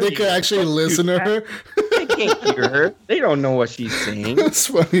jerk!" Like they could actually listen to her. They can't hear her. They don't know what she's saying. That's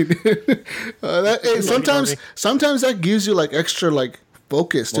funny, dude. Sometimes that gives you like extra like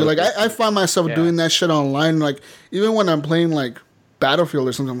focus, dude. Like I find myself doing that shit online. Like even when I'm playing like Battlefield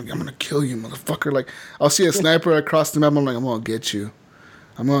or something, I'm like, I'm gonna kill you, motherfucker. Like I'll see a sniper across the map. I'm like, I'm gonna get you.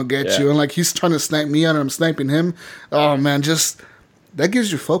 I'm gonna get you. And like he's trying to snipe me out, and I'm sniping him. Oh man, just that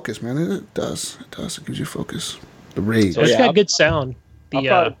gives you focus, man. It does. It does. It gives you focus. The rage. So it's yeah, got I'll- good sound. I'll The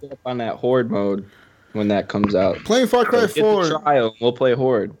probably get up on that Horde mode when that comes out. Playing Far Cry Get the 4 trial. We'll play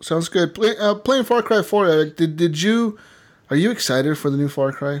Horde. sounds good. Playing Far Cry 4. Eric, did you? Are you excited for the new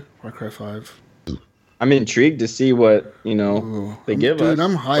Far Cry? Far Cry 5. I'm intrigued to see what they give us. Dude,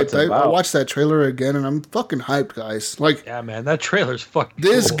 I'm hyped. what's I about. watched that trailer again, and I'm fucking hyped, guys. Like Yeah, man, that trailer's fucking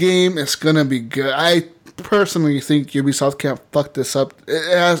this cool. game is gonna be good. I personally think Ubisoft can't fuck this up.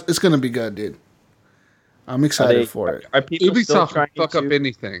 It's gonna be good, dude. I'm excited for it. Are people still Ubisoft trying can fuck to? up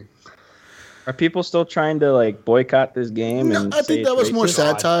anything. Are people still trying to like boycott this game? No, And I say think that it's was more racist?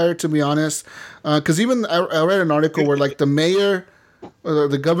 satire, to be honest. Because even I read an article where like the mayor, or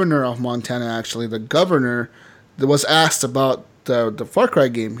the governor of Montana, actually, the governor that was asked about the Far Cry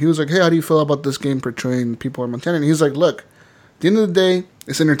game. He was like, "Hey, how do you feel about this game portraying people in Montana?" And he's like, "Look, at the end of the day,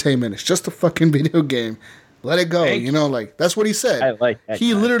 it's entertainment. It's just a fucking video game. Let it go." You know, like that's what he said. I like that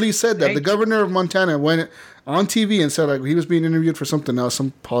He guy. literally said that. The governor of Montana went on TV and said like he was being interviewed for something else,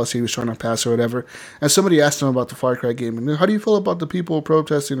 some policy he was trying to pass or whatever. And somebody asked him about the Far Cry game and how do you feel about the people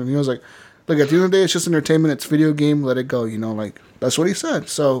protesting? And he was like, "Look, at the end of the day, it's just entertainment. It's a video game. Let it go." You know, like that's what he said.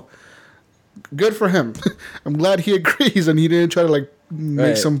 So good for him. I'm glad he agrees and he didn't try to like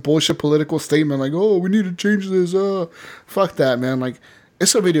make some bullshit political statement like, oh, we need to change this. Fuck that, man. Like,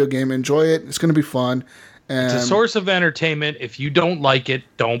 it's a video game. Enjoy it. It's gonna be fun. And it's a source of entertainment. If you don't like it,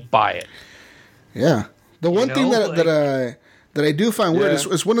 don't buy it. Yeah. The one thing that I do find weird is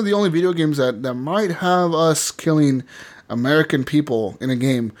it's one of the only video games that might have us killing American people in a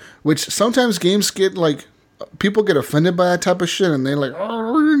game, which sometimes games get like, people get offended by that type of shit and they're like,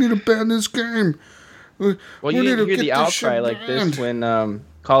 oh, we need to ban this game. Well, you didn't hear the outcry like this when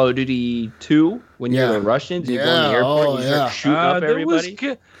Call of Duty 2, when you're the Russians, you go in the airport and you start shooting up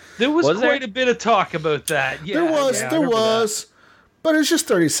everybody. There was quite a bit of talk about that. Yeah, there was. But it's just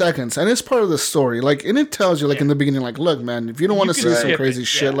 30 seconds, and it's part of the story. Like, and it tells you, like, in the beginning, like, look, man, if you don't want to see some crazy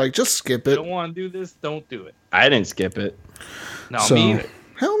shit, like, just skip it. If you don't want to do this, don't do it. I didn't skip it. No, me either.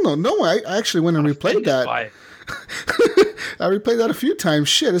 Hell no. No, I actually went and replayed that. I replayed that a few times.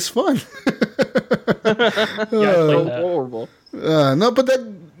 Shit, it's fun. Horrible. No, but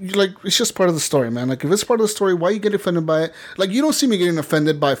that, like, it's just part of the story, man. Like, if it's part of the story, why you get offended by it? Like, you don't see me getting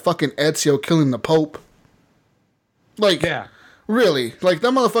offended by fucking Ezio killing the Pope. Like, really? Like,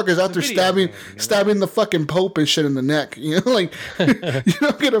 that motherfucker's out there stabbing the fucking Pope and shit in the neck. You know, like, you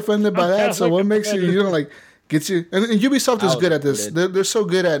don't get offended by that. So what makes you know, like, gets you? And Ubisoft is good at this. They're so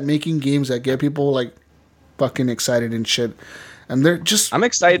good at making games that get people, like, fucking excited and shit. And they're just I'm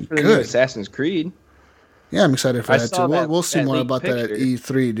excited for the new Assassin's Creed. Yeah, I'm excited for that too. We'll see more about that at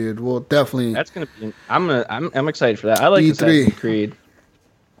E3, dude. We'll definitely. That's gonna be. I'm excited for that. I like E3. Assassin's Creed.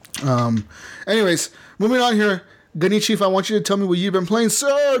 Anyways, moving on here. Gunny Chief, I want you to tell me what you've been playing,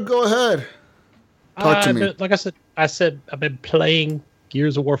 sir. Go ahead. Talk to me. Like I said I've been playing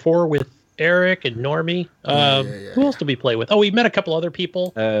Gears of War 4 with Eric and Normie. Who else did we play with? Oh, we met a couple other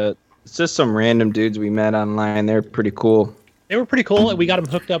people. It's just some random dudes we met online. They're pretty cool. They were pretty cool, and we got them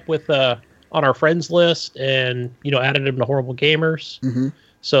hooked up with on our friends list, and added them to Horrible Gamers. Mm-hmm.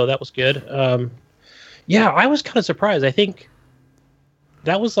 So that was good. Yeah, I was kind of surprised. I think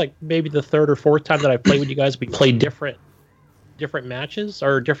that was like maybe the third or fourth time that I played with you guys. We played different matches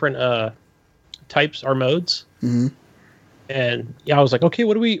or different types or modes. Mm-hmm. And yeah, I was like, okay,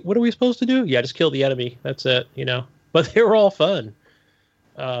 what are we supposed to do? Yeah, just kill the enemy. That's it. But they were all fun.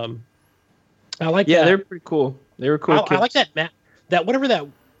 I like that. Yeah, they're pretty cool. They were cool. I like that map. That whatever that.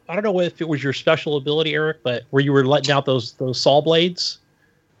 I don't know if it was your special ability, Eric, but where you were letting out those saw blades.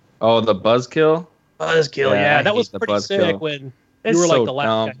 Oh, the buzzkill. Buzzkill, yeah, that was pretty sick when you were like the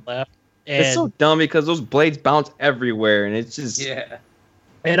last guy left. And it's so dumb because those blades bounce everywhere, and it's just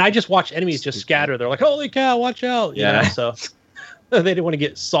And I just watch enemies just scatter. They're like, "Holy cow, watch out!" You know, so they didn't want to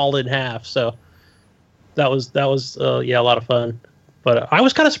get sawed in half. So that was a lot of fun. But I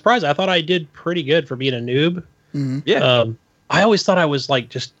was kind of surprised. I thought I did pretty good for being a noob. Mm-hmm. Yeah. I always thought I was like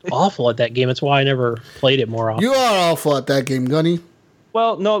just awful at that game. That's why I never played it more often. You are awful at that game, Gunny.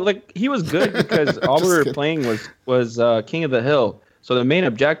 Well, no, like he was good because all we were playing was King of the Hill. So the main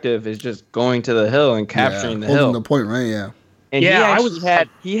objective is just going to the hill and capturing the hill. Holding the point, right? Yeah. And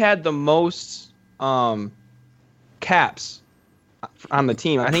he had the most caps on the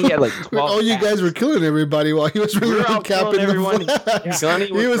team. I think he had like 12. Oh, you guys were killing everybody while he was really capping everyone. He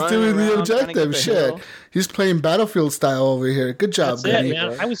was doing the objective. Shit. He's playing Battlefield style over here. Good job, Gunny.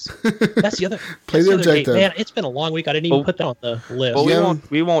 Man. That's the other. Play the objective. Man, it's been a long week. I didn't even put that on the list. But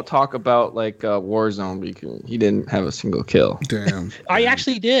we won't talk about like Warzone because he didn't have a single kill. Damn. I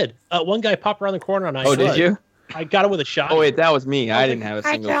actually did. One guy popped around the corner and did you? I got him with a shot. Oh wait, that was me. I didn't have a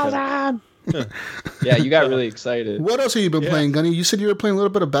single kill. Yeah, you got really excited. What else have you been playing, Gunny? You said you were playing a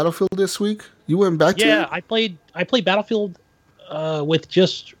little bit of Battlefield this week. You went back to it? Yeah, I played Battlefield with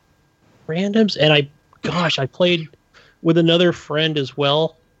just randoms, and I played with another friend as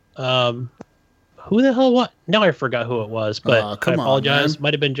well. Who the hell? What? Now I forgot who it was, but I apologize.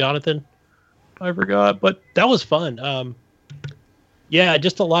 Might have been Jonathan. I forgot, but that was fun. Yeah,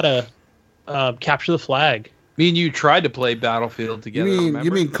 just a lot of capture the flag. Me and you tried to play Battlefield together.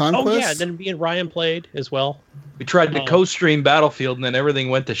 You mean Conquest? Oh yeah, then me and Ryan played as well. We tried to co-stream Battlefield, and then everything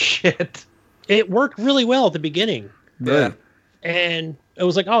went to shit. It worked really well at the beginning. Yeah. And it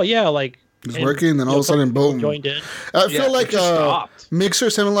was like, oh yeah, like it's working, then all of a sudden, boom. Joined in. I feel like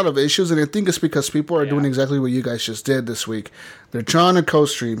Mixer's having a lot of issues, and I think it's because people are doing exactly what you guys just did this week. They're trying to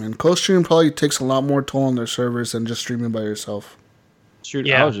co-stream, and co-stream probably takes a lot more toll on their servers than just streaming by yourself. Shoot,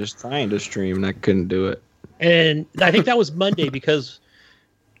 I was just trying to stream, and I couldn't do it. And I think that was Monday because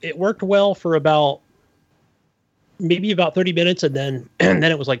it worked well for maybe about 30 minutes, and then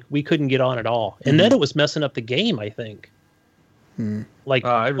it was like we couldn't get on at all. And then it was messing up the game, I think. Like,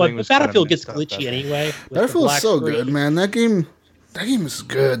 but Battlefield gets glitchy anyway. Battlefield's so good, man. That game, That game is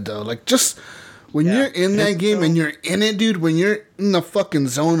good though. Like just when you're in that game and you're in it, dude. When you're in the fucking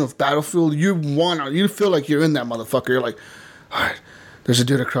zone of Battlefield, you feel like you're in that motherfucker. You're like, all right, there's a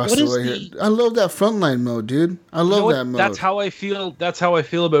dude across the way here. I love that frontline mode, dude. I love that mode. That's how I feel. That's how I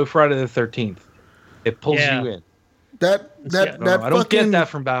feel about Friday the 13th. It pulls you in. I don't get that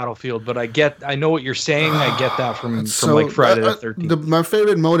from Battlefield, but I know what you're saying. I get that from like Friday the 13th. My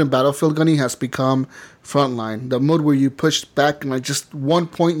favorite mode in Battlefield, Gunny, has become Frontline. The mode where you push back and like just 1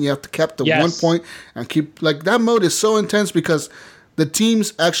 point, and you have to cap the 1 point and keep like that mode is so intense because the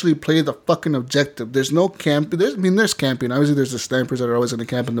teams actually play the fucking objective. There's no camp. There's camping. Obviously, there's the snipers that are always going to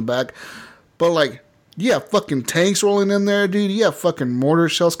camp in the back, but like. You have fucking tanks rolling in there, dude. You have fucking mortar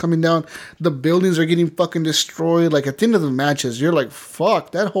shells coming down. The buildings are getting fucking destroyed. Like, at the end of the matches, you're like,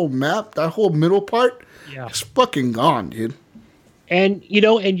 fuck, that whole map, that whole middle part is fucking gone, dude. And,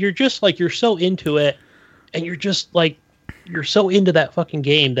 and you're just, like, you're so into it, and you're just, like, you're so into that fucking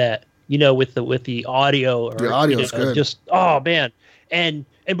game that, with the audio. Or, the audio's good. Just, oh, man. And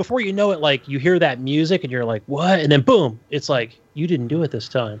before you know it, like, you hear that music, and you're like, what? And then, boom, it's like, you didn't do it this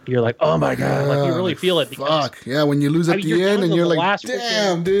time. You're like, oh my God. Like, you really feel it. Fuck. Yeah, when you lose at the end and you're like,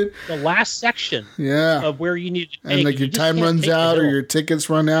 damn, dude. The last section of where you need to take. And like your time runs out or your tickets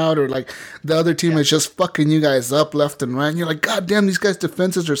run out or like the other team is just fucking you guys up left and right. And you're like, God damn, these guys'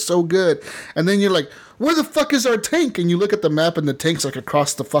 defenses are so good. And then you're like, where the fuck is our tank? And you look at the map and the tank's like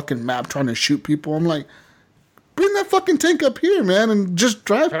across the fucking map trying to shoot people. I'm like, bring that fucking tank up here, man, and just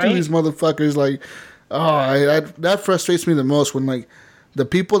drive through these motherfuckers. Like, that frustrates me the most when, like, the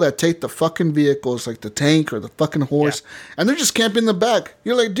people that take the fucking vehicles, like the tank or the fucking horse, and they're just camping in the back.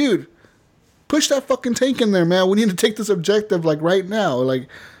 You're like, dude, push that fucking tank in there, man. We need to take this objective, like, right now. Like,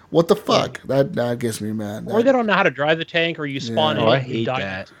 what the fuck? That gets me mad. Or they don't know how to drive the tank, or you spawn in and you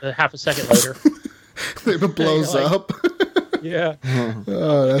die half a second later. It blows up. Yeah.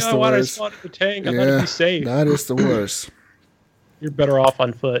 Oh, that's the worst. Why did I spawn in the tank? I'm going to be safe. That is the worst. You're better off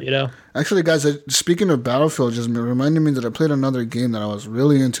on foot, Actually, guys, speaking of Battlefield, just reminded me that I played another game that I was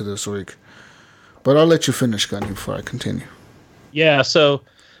really into this week. But I'll let you finish, Gunny, before I continue. Yeah, so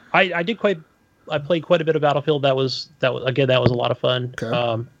I played quite a bit of Battlefield. That was a lot of fun.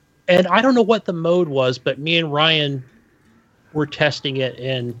 Okay. And I don't know what the mode was, but me and Ryan were testing it,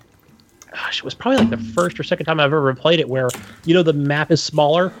 and gosh, it was probably like the first or second time I've ever played it where, the map is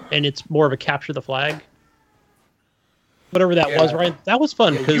smaller and it's more of a capture the flag. Whatever that was, Ryan. That was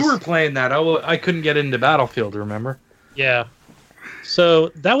fun. You were playing that. I couldn't get into Battlefield, remember? Yeah. So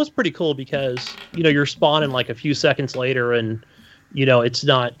that was pretty cool because, you're spawning like a few seconds later and, it's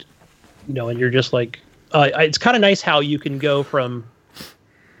not, and you're just like, it's kind of nice how you can go from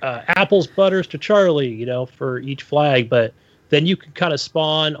apples, butters to Charlie, for each flag. But then you can kind of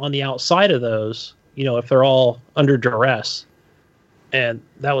spawn on the outside of those, if they're all under duress. And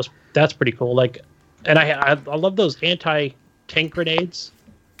that's pretty cool. Like, and I love those anti-tank grenades.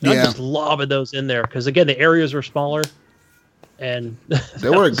 I'm just lobbing those in there because, again, the areas are smaller. And they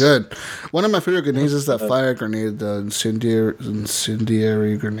were good. One of my favorite grenades is that fire grenade, the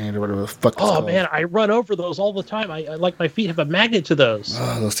incendiary grenade, or whatever the fuck it's called. Man, I run over those all the time. I like my feet have a magnet to those.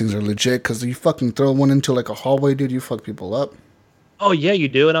 Oh, those things are legit because you fucking throw one into like a hallway, dude. You fuck people up. Oh, yeah, you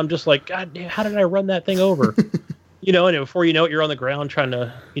do. And I'm just like, God damn, how did I run that thing over? And before you know it, you're on the ground trying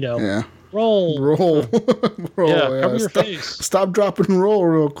to, roll. Roll. Cover your face. Stop, drop, and roll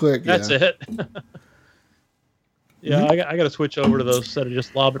real quick. That's it. Yeah, I got to switch over to those instead of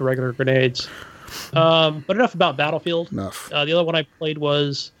just lobbing regular grenades. But enough about Battlefield. Enough. The other one I played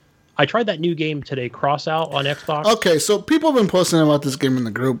was, I tried that new game today, Crossout on Xbox. Okay, so people have been posting about this game in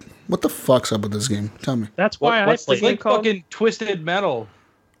the group. What the fuck's up with this game? Tell me. That's why I played it. Like fucking Twisted Metal.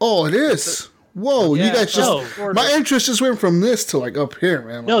 Oh, it is. Whoa, you guys just... my interest just went from this to like up here,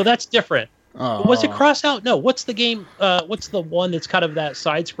 man. No, that's different. Was it Crossout? No, what's the game? What's the one that's kind of that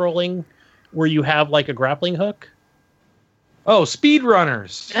side-scrolling where you have like a grappling hook? Oh,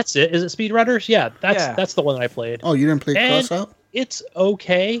 Speedrunners. That's it. Is it Speedrunners? Yeah, that's the one that I played. Oh, you didn't play Crossout? It's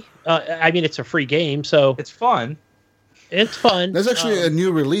okay. I mean, it's a free game, so it's fun. It's fun. There's actually a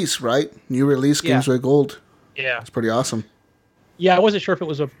new release, right? New release Games with Gold. Yeah, it's pretty awesome. Yeah, I wasn't sure if it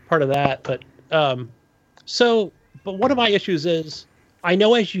was a part of that, but but one of my issues is I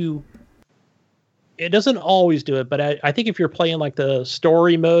know it doesn't always do it, but I think if you're playing like the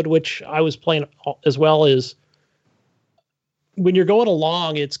story mode, which I was playing as well, is when you're going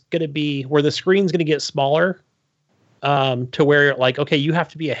along, it's going to be where the screen's going to get smaller, to where like, okay, you have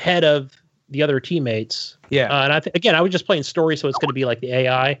to be ahead of the other teammates. Yeah. And I was just playing story, so it's going to be like the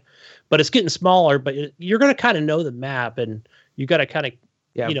AI, but it's getting smaller, but you're going to kind of know the map and you got to kind of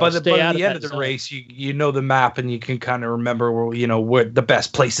Yeah, you know, but stay at out the of end that of the zone. race, you know the map and you can kind of remember where the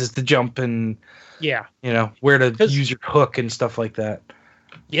best places to jump and Yeah. Where to use your hook and stuff like that.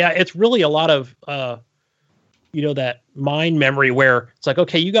 Yeah, it's really a lot of that mind memory where it's like,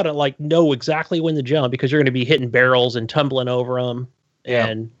 okay, you got to like know exactly when to jump because you're going to be hitting barrels and tumbling over them. Yeah.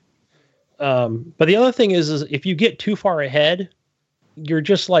 And but the other thing is if you get too far ahead, you're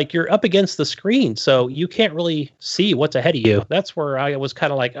just like you're up against the screen, so you can't really see what's ahead of you. That's where I was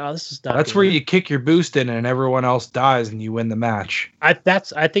kind of like, oh, this is not. That's good. where you kick your boost in and everyone else dies and you win the match. I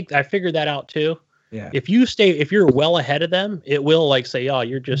think I figured that out too. Yeah. If you're well ahead of them, it will like say, oh,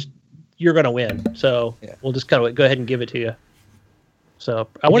 you're going to win. So we'll just kind of go ahead and give it to you. So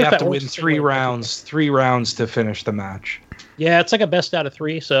I wonder you if have to win 3 rounds to finish the match. Yeah, it's like a best out of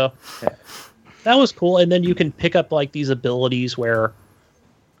 3. So that was cool. And then you can pick up like these abilities where,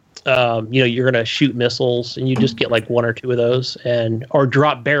 you're going to shoot missiles and you just get like 1 or 2 of those or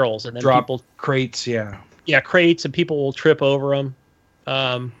drop barrels and then people crates. Yeah. Yeah. Crates and people will trip over them.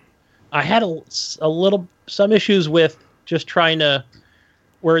 I had some issues with just trying to,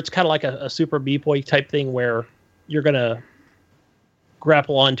 where it's kind of like a Super Meat Boy type thing where you're going to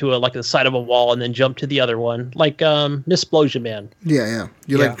grapple onto like the side of a wall and then jump to the other one, like Missplosion Man. Yeah.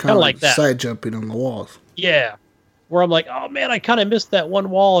 You like kind of like that. Side jumping on the walls. Yeah. Where I'm like, oh man, I kind of missed that one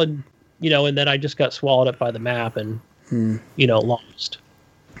wall and then I just got swallowed up by the map and, lost.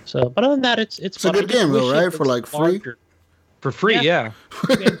 So, but other than that, it's a good game though, right? For like free? Larger. For free, yeah.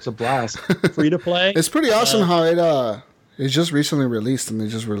 It's a blast. Free to play. It's pretty awesome how it's just recently released and they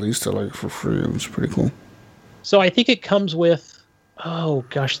just released it like for free. It was pretty cool. So I think it comes with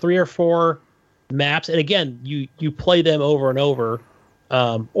 3 or 4 maps, and again, you play them over and over,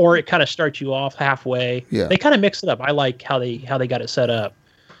 or it kind of starts you off halfway. Yeah. They kind of mix it up. I like how they got it set up.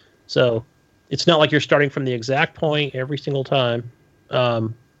 So it's not like you're starting from the exact point every single time.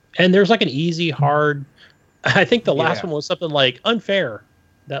 And there's like an easy, hard. I think the last one was something like unfair.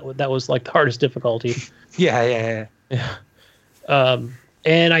 That was like the hardest difficulty. Yeah.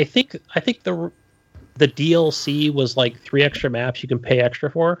 And I think the DLC was like 3 extra maps you can pay extra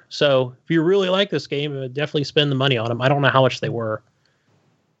for. So if you really like this game, definitely spend the money on them. I don't know how much they were,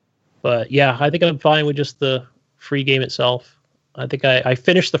 but yeah, I think I'm fine with just the free game itself. I think I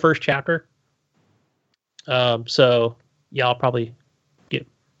finished the first chapter. So yeah, I'll probably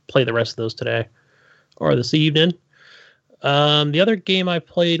play the rest of those today or this evening. The other game I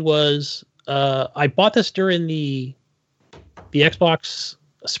played was I bought this during the Xbox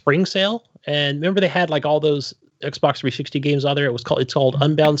spring sale, and remember they had like all those Xbox 360 games on there. It's called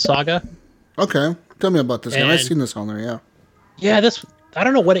Unbound Saga. Okay, tell me about this game. I've seen this on there. Yeah, I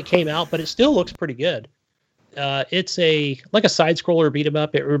don't know when it came out, but it still looks pretty good. It's like a side scroller beat 'em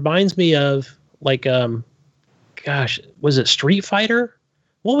up. It reminds me of like was it Street Fighter?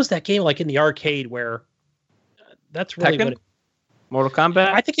 What was that game like in the arcade where? That's really Tekken? what Mortal Kombat?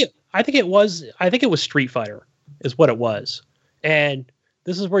 I think it was Street Fighter is what it was. And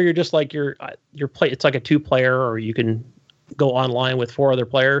this is where you're just like you're it's like a 2-player, or you can go online with 4 other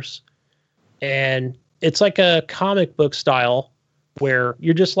players. And it's like a comic book style where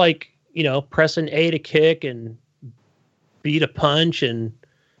you're just like, pressing A to kick and B to punch, and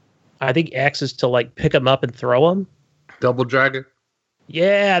I think X is to like pick them up and throw them. Double Dragon.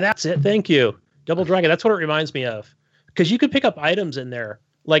 Yeah, that's it. Thank you. Double Dragon. That's what it reminds me of. Because you could pick up items in there,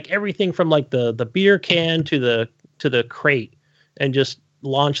 like everything from like the beer can to the crate, and just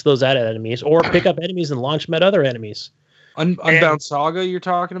launch those at enemies, or pick up enemies and launch them at other enemies. Unbound Saga you're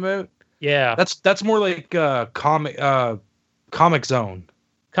talking about? Yeah. That's more like Comic Zone.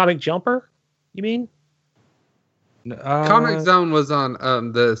 Comic Jumper, you mean? Comic Zone was on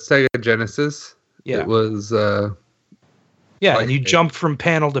the Sega Genesis. Yeah. It was and you jump from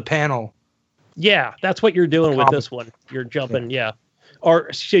panel to panel. Yeah, that's what you're doing with this one. You're jumping, yeah.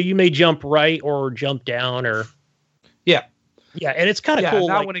 Or so you may jump right or jump down, or yeah, and it's kind of cool.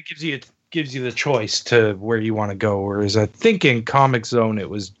 That one, it gives you the choice to where you want to go. Whereas I think in Comic Zone, it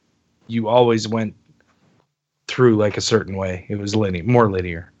was you always went through like a certain way. It was more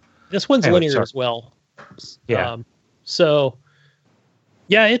linear. This one's linear as well. Yeah. So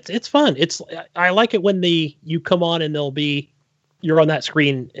yeah, it's fun. I like it when you come on and you're on that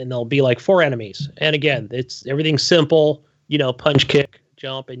screen and there'll be like 4 enemies. And again, everything's simple, punch, kick,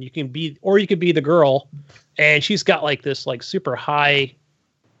 jump, and you can be the girl, and she's got like this like super high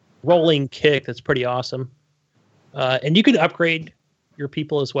rolling kick that's pretty awesome. And you can upgrade your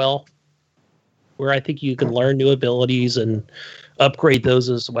people as well, where I think you can learn new abilities and upgrade those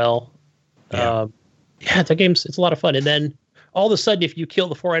as well. Yeah. It's a lot of fun. And then all of a sudden, if you kill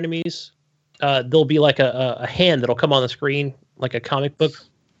the 4 enemies, there'll be like a hand that'll come on the screen like a comic book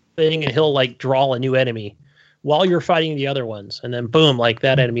thing, and he'll like draw a new enemy while you're fighting the other ones, and then boom, like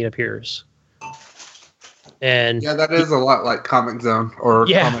that enemy appears. And yeah, that is a lot like Comic Zone or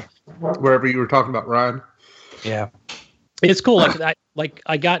Comic, wherever you were talking about, Ryan. Yeah, it's cool. Like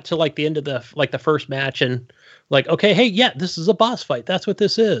I got to like the end of the first match, and like, okay, hey, yeah, this is a boss fight. That's what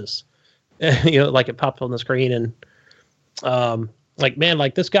this is. You know, like it popped on the screen, and like, man,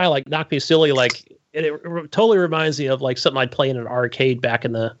 like this guy like knocked me silly. Like it totally reminds me of like something I'd play in an arcade back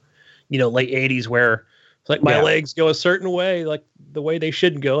in the, you know, late 80s, where it's like my legs go a certain way, like the way they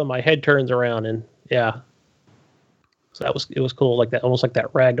shouldn't go, and my head turns around, and yeah. So it was cool, like that, almost like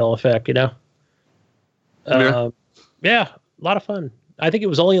that ragdoll effect, you know. Yeah, a lot of fun. I think it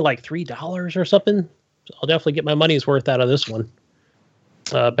was only like $3 or something. So I'll definitely get my money's worth out of this one.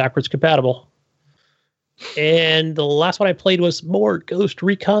 Backwards compatible. And the last one I played was more Ghost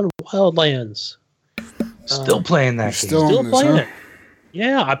Recon Wildlands. Still playing that game. Still playing it.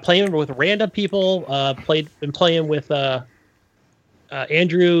 Yeah, I'm playing with random people. Been playing with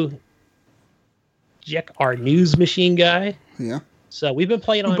Andrew Jack, our news machine guy. Yeah. So we've been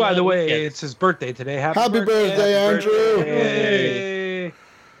playing on. By the way, it's his birthday today. Happy birthday, Andrew! Hey.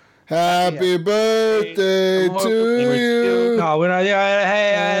 Happy birthday to you! No, we're not.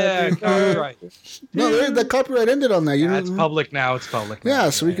 Hey, copyright. No, the copyright ended on that. It's public now. It's public. Yeah,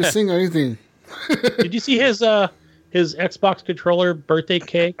 so we can sing anything. Did you see his Xbox controller birthday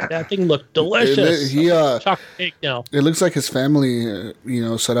cake? That thing looked delicious. Chocolate cake now. It looks like his family,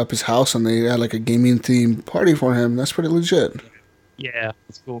 set up his house and they had like a gaming themed party for him. That's pretty legit. Yeah,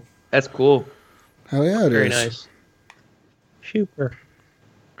 that's cool. That's cool. Hell yeah, it Very is. nice. Super.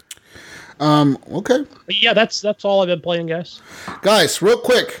 Okay. But yeah, that's all I've been playing, guys. Guys, real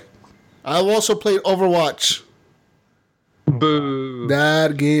quick, I've also played Overwatch. Boo.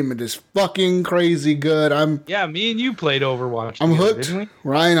 That game, it is fucking crazy good. Yeah, me and you played Overwatch. I'm together, hooked. didn't we?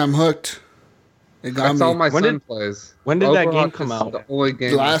 Ryan, I'm hooked. It got That's me. all my son plays. When did that game Overwatch come is out? The only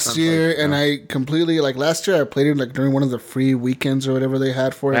game my Last son year, plays and now. I completely last year I played it like during one of the free weekends or whatever they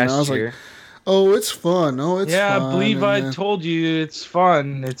had for it, and I was like, "Oh, it's fun! Oh, it's fun!" I believe I and told you it's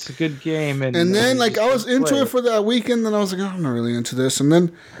fun. It's a good game, and then like I was into play it for that weekend, and I was like, "Oh, I'm not really into this," and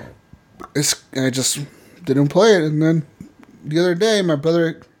then I just didn't play it, and then the other day, my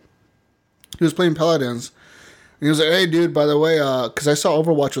brother, he was playing Paladins, and he was like, "Hey, dude, by the way, because I saw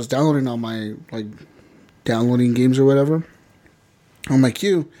Overwatch was downloading on my downloading games or whatever on my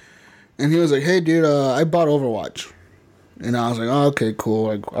queue," and he was like, "Hey, dude, I bought Overwatch," and I was like, "Oh, okay, cool."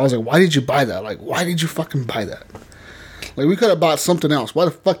 Like, I was like, "Why did you buy that? Like, why did you fucking buy that? Like, we could have bought something else. Why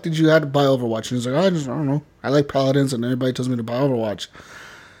the fuck did you have to buy Overwatch?" And he's like, "I don't know. I like Paladins, and everybody tells me to buy Overwatch."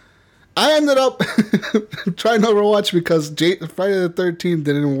 I ended up trying Overwatch because Friday the 13th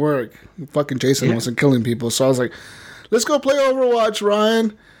didn't work. Fucking Jason wasn't killing people. So I was like, let's go play Overwatch,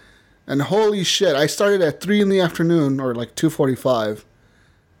 Ryan. And holy shit, I started at 3 in the afternoon, or like 2:45.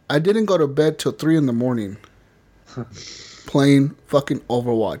 I didn't go to bed till 3 in the morning playing fucking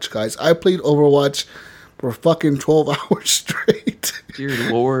Overwatch, guys. I played Overwatch for fucking 12 hours straight. Dear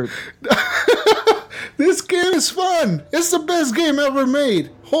Lord. This game is fun. It's the best game ever made.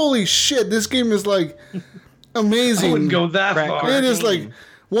 Holy shit, this game is like amazing. I wouldn't go that far. It is like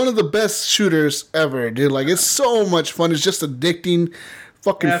one of the best shooters ever, dude. Like, it's so much fun. It's just addicting,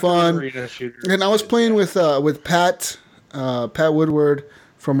 fucking fun. And I was playing with Pat Woodward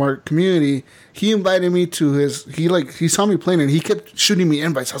from our community. He invited me to he saw me playing and he kept shooting me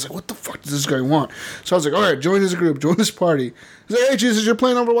invites. I was like, what the fuck does this guy want? So I was like, all right, join his group, join his party. He's like, hey, Jesus, you're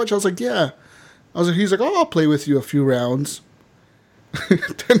playing Overwatch? I was like, yeah. He's like, oh, I'll play with you a few rounds.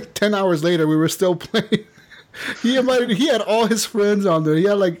 10 hours later, we were still playing. He had all his friends on there. He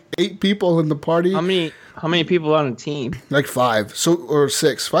had like 8 people in the party. How many people on a team? Like 5. 5 or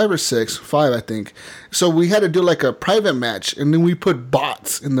 6. 5, I think. So we had to do like a private match, and then we put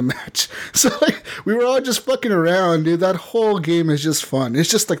bots in the match. So like we were all just fucking around, dude. That whole game is just fun. It's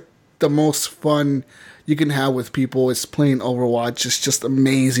just like the most fun you can have with people. It's playing Overwatch. It's just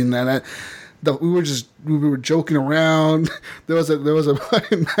amazing we were joking around. There was a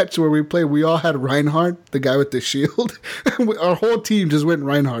match where we played. We all had Reinhardt, the guy with the shield. Our whole team just went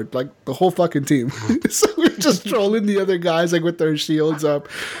Reinhardt, like the whole fucking team. So we're just trolling the other guys, like with their shields up.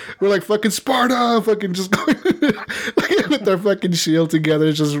 We're like fucking Sparta, fucking just going like, with their fucking shield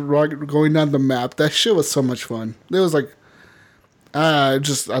together, just going down the map. That shit was so much fun. It was like, I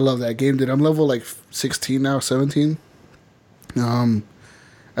love that game, dude. I'm level like 16 now, 17.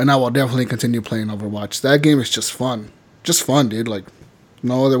 And I will definitely continue playing Overwatch. That game is just fun. Just fun, dude. Like,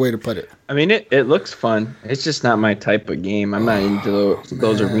 no other way to put it. I mean, it looks fun. It's just not my type of game. I'm not into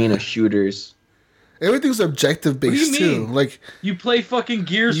those arena shooters. Everything's objective based too. Like you play fucking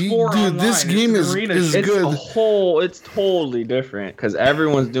Gears 4 dude, online. this game is it's good. It's totally different because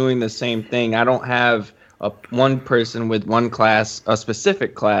everyone's doing the same thing. I don't have one person with one class, a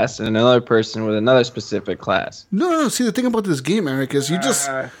specific class, and another person with another specific class. No. See, the thing about this game, Eric, is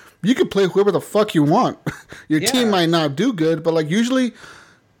you can play whoever the fuck you want. Your team might not do good, but like usually,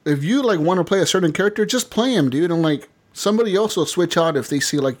 if you like want to play a certain character, just play him, dude. And like somebody else will switch out if they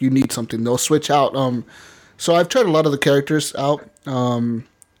see like you need something. They'll switch out. So I've tried a lot of the characters out,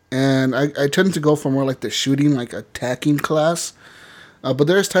 and I tend to go for more like the shooting, like attacking class. But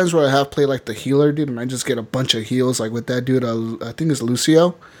there's times where I have played like the healer, dude, and I just get a bunch of heals. Like with that dude, I think it's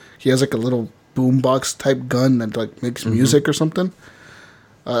Lucio. He has like a little boombox type gun that like makes music or something.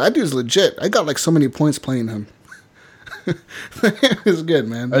 That dude's legit. I got like so many points playing him. It's good,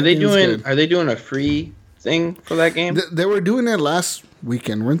 man. Are they doing a free thing for that game? They were doing it last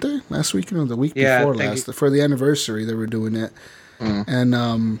weekend, weren't they? Last weekend or the week before last for the anniversary. They were doing it,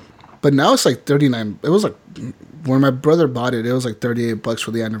 and but now it's like $39. It was like when my brother bought it, it was like $38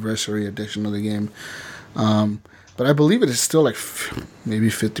 for the anniversary edition of the game. But I believe it is still like maybe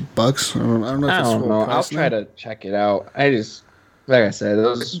 $50. I don't know. I don't know. I'll try to check it out. Like I said,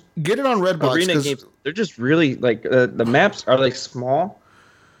 those get it on Redbox. Arena games, they're just really like the maps are like small.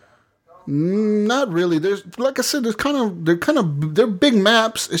 Not really. There's like I said, they're big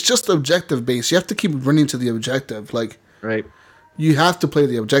maps. It's just objective based. You have to keep running to the objective. Like right. You have to play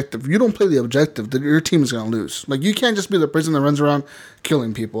the objective. If you don't play the objective, then your team is gonna lose. Like you can't just be the person that runs around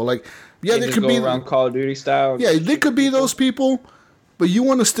killing people. Like they could be around Call of Duty style. Yeah, they could be those people. But you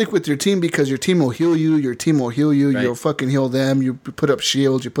want to stick with your team because your team will heal you. Your team will heal you. Right. You'll fucking heal them. You put up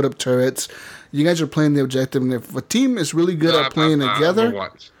shields. You put up turrets. You guys are playing the objective. And if a team is really good at playing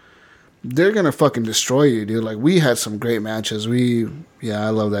together, they're going to fucking destroy you, dude. Like, we had some great matches. I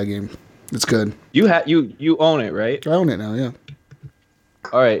love that game. It's good. You own it, right? I own it now, yeah.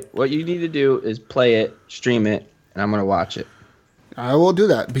 All right. What you need to do is play it, stream it, and I'm going to watch it. I will do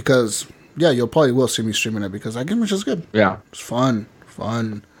that because, you'll probably will see me streaming it because that game is just good. Yeah. It's fun.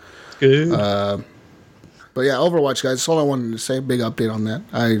 Good. But yeah, Overwatch, guys. That's all I wanted to say. Big update on that.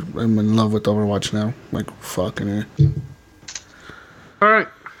 I'm in love with Overwatch now. Like, fucking here. All right.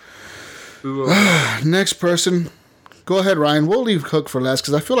 Next person. Go ahead, Ryan. We'll leave Cook for last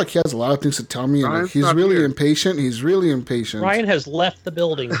because I feel like he has a lot of things to tell me. And he's really impatient. He's really impatient. Ryan has left the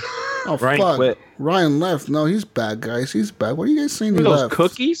building. Oh, Ryan fuck. quit. Ryan left. No, he's bad, guys. He's bad. What are you guys saying? He those left?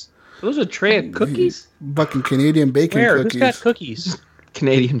 Cookies? Those are a tray of cookies? Fucking Canadian bacon Where? cookies. Who's got cookies?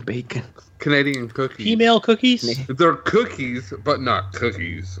 Canadian bacon. Canadian cookies. Female cookies? They're cookies, but not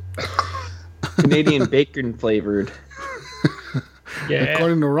cookies. Canadian bacon flavored. Yeah.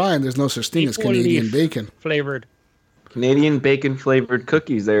 According to Ryan, there's no such thing as Canadian bacon. Flavored. Canadian bacon flavored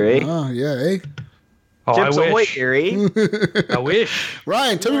cookies there, eh? Oh, yeah, eh? Oh, Chips I Ahoy wish. here, eh? I wish.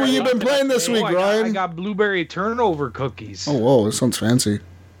 Ryan, tell me what you've been playing this week, Ryan. I got blueberry turnover cookies. Oh, whoa, this sounds fancy.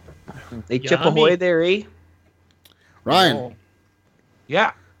 They Chip Ahoy there, eh? Ryan, Oh.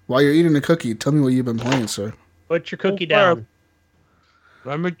 Yeah. while you're eating the cookie, tell me what you've been playing, sir. Put your cookie down.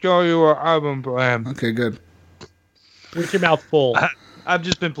 Let me tell you what I've been playing. Okay, good. With your mouth full. I've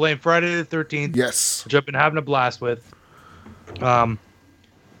just been playing Friday the 13th. Yes. Which I've been having a blast with.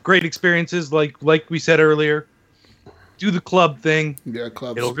 Great experiences, like we said earlier. Do the club thing. Yeah,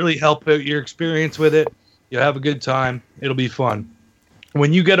 clubs. It'll really help out your experience with it. You'll have a good time. It'll be fun.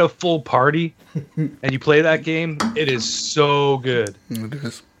 When you get a full party and you play that game, it is so good. It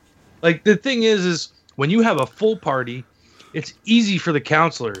is. Like, the thing is when you have a full party, it's easy for the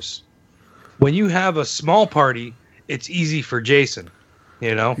counselors. When you have a small party, it's easy for Jason.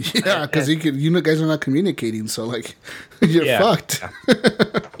 You know? Yeah, because you guys are not communicating, so like you're fucked.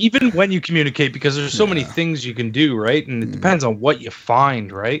 Even when you communicate, because there's so many things you can do, right? And it depends on what you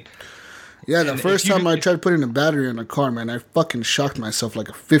find, right? Yeah, the first time I tried putting a battery in a car, man, I fucking shocked myself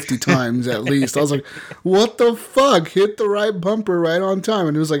like 50 times at least. I was like, what the fuck? Hit the right bumper right on time.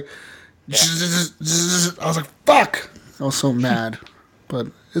 And it was like, I was like, fuck. I was so mad. But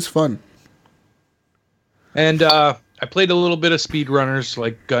it's fun. And I played a little bit of Speedrunners,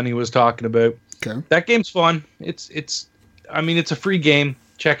 like Gunny was talking about. Okay. That game's fun. It's a free game.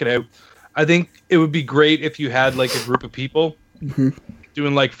 Check it out. I think it would be great if you had like a group of people. Mm-hmm.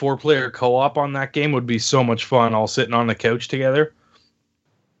 Doing like 4-player co-op on that game would be so much fun, all sitting on the couch together.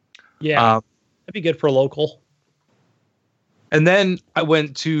 Yeah, that'd be good for a local. And then I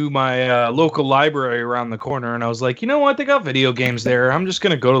went to my local library around the corner, and I was like, you know what? They got video games there. I'm just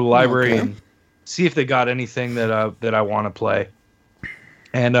going to go to the library and see if they got anything that I want to play.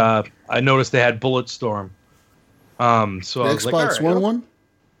 And I noticed they had Bulletstorm. So I was Xbox like, One one?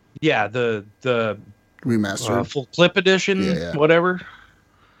 Yeah, the remastered, full clip edition, whatever.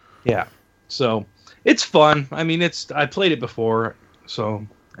 Yeah. So it's fun. I mean, I played it before, so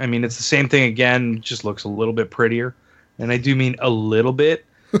I mean, it's the same thing again. Just looks a little bit prettier, and I do mean a little bit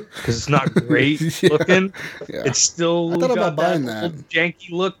because it's not great looking. Yeah. It's still got that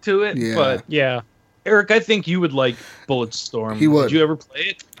janky look to it. Yeah. But yeah, Eric, I think you would like Bulletstorm. He would. Did you ever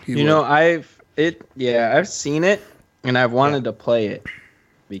play it? I've seen it, and I've wanted to play it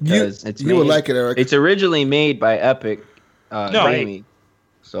because you would like it, Eric. It's originally made by Epic Gaming.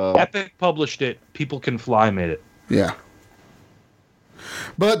 So Epic published it. People Can Fly made it. Yeah.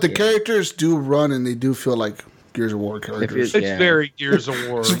 But the characters do run, and they do feel like Gears of War characters. It's very Gears of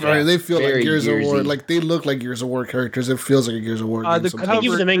War. They feel like Gears of War. Like, they look like Gears of War characters. It feels like a Gears of War game. I think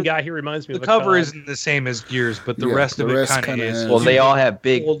even the main guy, he remes me of the cover isn't the same as Gears, but the rest of it kind of is. Well, they all have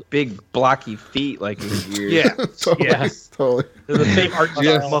big, blocky feet like in Gears. Yeah. Totally. The same art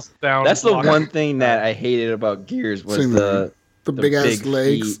style. That's the one thing that I hated about Gears was the big-ass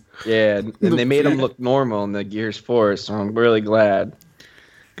legs. Feet. Yeah, and they made them look normal in the Gears 4, so I'm really glad.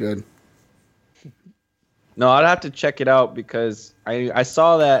 Good. No, I'd have to check it out because I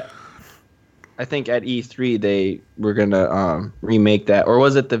saw that. I think at E3 they were gonna remake that, or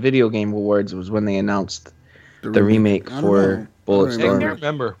was it the Video Game Awards? Was when they announced the remake for Bulletstorm. I can't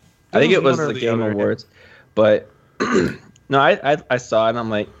remember. I think it was the Game Awards, but no, I saw it and I'm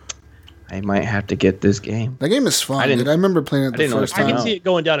like, I might have to get this game. That game is fun. I remember playing it the first time. I can see it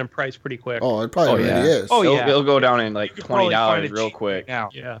going down in price pretty quick. Oh, it probably already is. Oh yeah, it'll go down in like $20 real quick. Now.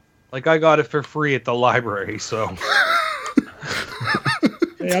 Yeah. Like, I got it for free at the library, so.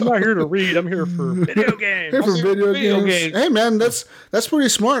 Hey, I'm not here to read. I'm here for video games. Here for video games. Hey, man, that's pretty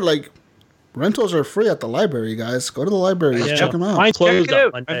smart. Like, rentals are free at the library, guys. Go to the library. Check them out. Mine's closed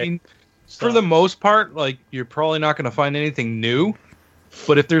up one day. I mean, for the most part, like, you're probably not going to find anything new.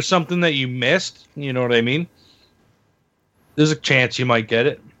 But if there's something that you missed, you know what I mean? There's a chance you might get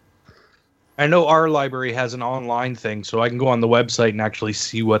it. I know our library has an online thing, so I can go on the website and actually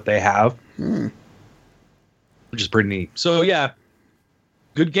see what they have, which is pretty neat. So, yeah,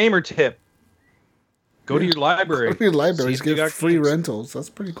 good gamer tip. Go to your library. Go to your libraries, get free rentals. That's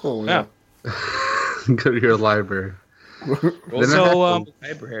pretty cool. Yeah. Go to your library.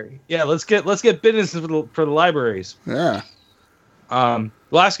 Library. Yeah, let's get business for the libraries. Yeah.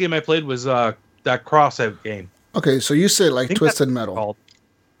 Last game I played was that Crossout game. Okay, so you say like Twisted Metal. Called.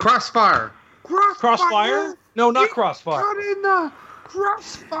 Crossfire. Crossfire? No, not Crossfire. Got in the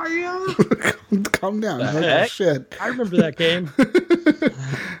Crossfire. Calm down. Oh, shit. I remember that game.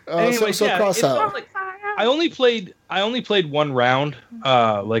 Anyway, so Crossout. I only played one round.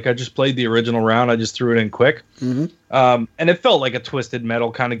 Like, I just played the original round. I just threw it in quick. Mm-hmm. And it felt like a Twisted Metal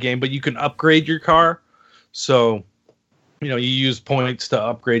kind of game, but you can upgrade your car. So, you use points to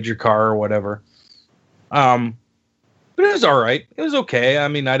upgrade your car or whatever. But it was all right. It was okay. I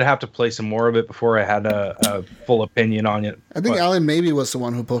mean, I'd have to play some more of it before I had a full opinion on it. I think Alan maybe was the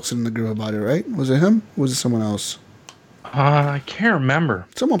one who posted in the group about it, right? Was it him? Or was it someone else? I can't remember.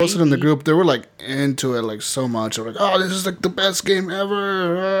 Someone posted in the group. They were like into it like so much. They were like, "Oh, this is like the best game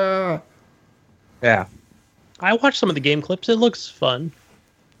ever." Yeah. I watched some of the game clips. It looks fun.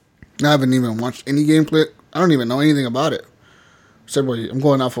 I haven't even watched any game clip. I don't even know anything about it. I'm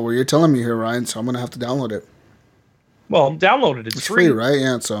going off of what you're telling me here, Ryan. So I'm gonna have to download it. Well, download it. It's free, right?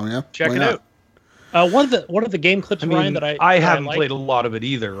 Yeah. So yeah, check it out. One of the game clips, Ryan, that I haven't played a lot of it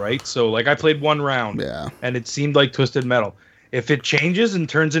either, right? So like I played one round, and it seemed like Twisted Metal. If it changes and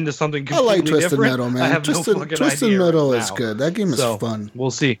turns into something completely different, I like Twisted Metal, man. I have Twisted Metal is good. That game is fun.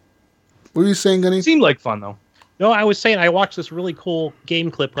 We'll see. What were you saying, Gunny? It seemed like fun though. No, I was saying I watched this really cool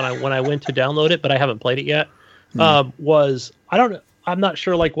game clip when I went to download it, but I haven't played it yet. I'm not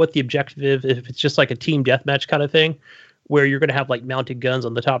sure like what the objective is, if it's just like a team deathmatch kind of thing, where you're going to have like mounted guns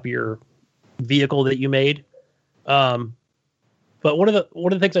on the top of your vehicle that you made. But one of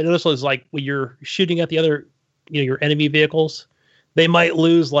the things I noticed was like when you're shooting at the other, your enemy vehicles, they might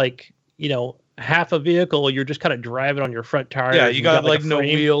lose like, half a vehicle. You're just kind of driving on your front tire. Yeah, you got like no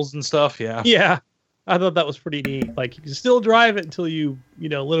wheels and stuff. Yeah. Yeah. I thought that was pretty neat. Like you can still drive it until you,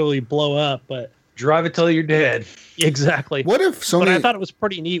 literally blow up, but drive it till you're dead. Exactly. What if Sony... But I thought it was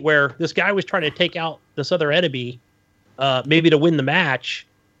pretty neat where this guy was trying to take out this other enemy, maybe to win the match,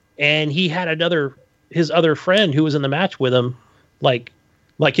 and he had his other friend who was in the match with him, like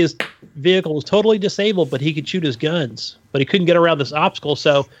his vehicle was totally disabled, but he could shoot his guns, but he couldn't get around this obstacle.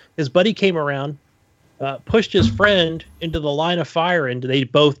 So his buddy came around, pushed his friend into the line of fire, and they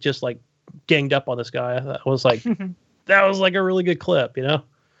both just like ganged up on this guy. That was like a really good clip,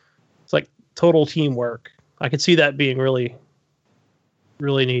 It's like total teamwork. I could see that being really,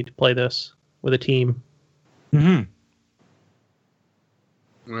 really neat to play this with a team. Mm-hmm.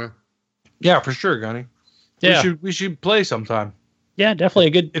 Yeah. Yeah, for sure, Gunny. Yeah. We should play sometime. Yeah, definitely a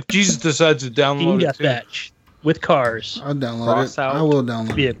good If Jesus decides to download team it too. deathmatch with cars. I'll download Cross it. out. I will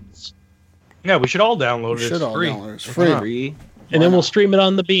download it. Vehicles. Yeah, we should all download We it. should It's all free. download it. It's Why free. not? Free. And then we'll stream it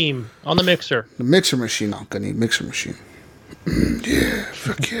on the Beam, on the mixer. The mixer machine. I'm gonna need mixer machine. Yeah,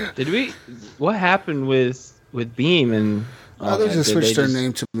 fuck yeah. Did we? What happened with Beam and? They just did switched their just-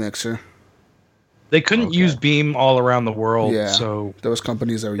 name to Mixer. They couldn't use Beam all around the world, Yeah. so There was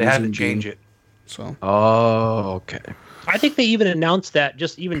companies that were they using had to change Beam, it. So Oh, okay. I think they even announced that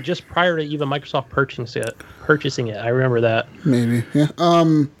just prior to even Microsoft purchasing it. I remember that. maybe, yeah.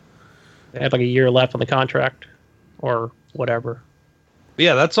 They had like a year left on the contract or whatever. But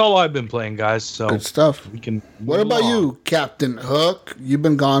yeah, that's all I've been playing, guys. So Good stuff. we can. What move about on. you, Captain Hook? You've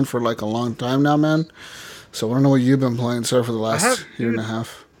been gone for like a long time now, man. So I don't know what you've been playing, sir, for the last year and a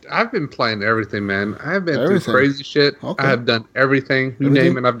half. I've been playing everything, man. I have been Everything. through crazy shit. Okay. I have done everything. You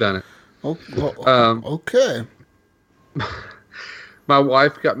Everything? name it, I've done it. Oh, Okay. My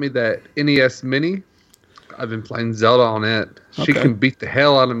wife got me that NES Mini. I've been playing Zelda on it. She Okay. can beat the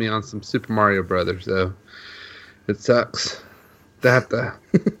hell out of me on some Super Mario Brothers, though. It sucks. To have to.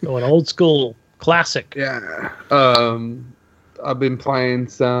 Going old school, classic. Yeah. I've been playing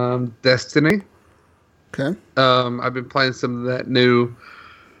some Destiny. Okay. I've been playing some of that new.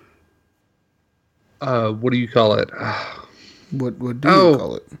 What do you call it? What do you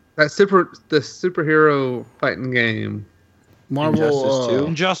call it? The superhero fighting game. Marvel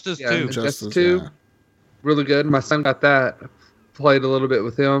Injustice 2. Injustice 2. Really good. My son got that. Played a little bit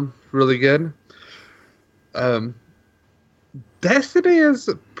with him. Really good. Destiny is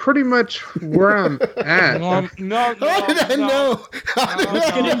pretty much where I'm at. How did I know? How did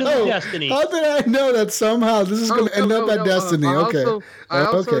Let's get I into the know? Destiny. How did I know that somehow this is going to end up at Destiny? Okay. I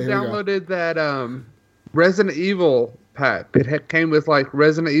also Okay, here we go. downloaded that Resident Evil pack. It came with like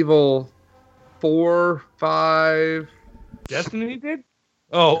Resident Evil 4, 5. Destiny did?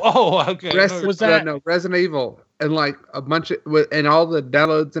 Oh, okay. Resident Evil and like a bunch of and all the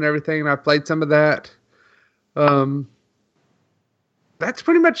downloads and everything. And I played some of that. That's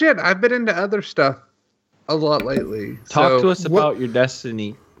pretty much it. I've been into other stuff a lot lately. Talk to us about your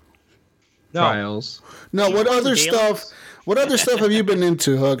Destiny trials. No, what other stuff? What other stuff have you been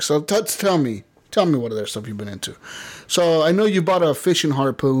into, Hook? So tell me what other stuff you've been into. So I know you bought a fishing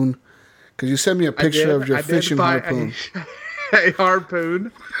harpoon because you sent me a picture of your fishing harpoon. A harpoon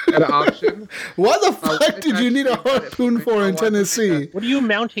at an auction. What the fuck did you need a harpoon for in Tennessee? What are you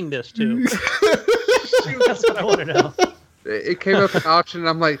mounting this to? That's what I want to know. It came up at auction, and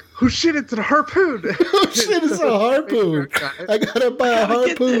I'm like, "Oh shit! It's a harpoon! Oh shit! It's a harpoon! I gotta buy a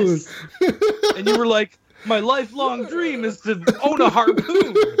harpoon." And you were like, "My lifelong dream is to own a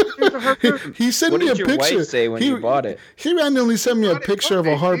harpoon." Here's a harpoon. He sent What me a did your picture. wife say when you bought it? He randomly sent me a picture of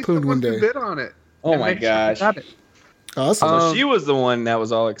a harpoon one day. Bid on it. Oh And my make sure I gosh. got it. Awesome. So she was the one that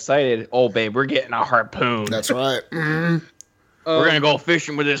was all excited. Oh, babe, we're getting a harpoon. That's right. We're gonna go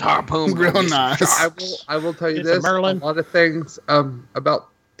fishing with this harpoon. We're gonna Real get some nice. I will tell you It's a this. Merlin. A lot of things. About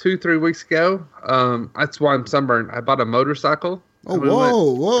 2-3 weeks ago. That's why I'm sunburned. I bought a motorcycle. Oh, And we went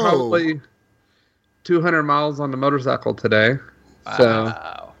whoa. Probably 200 miles on the motorcycle today. So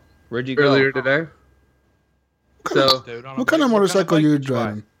Wow. Where'd you go? earlier today. So Dude, on a What kind of bike- motorcycle bike you did you buy?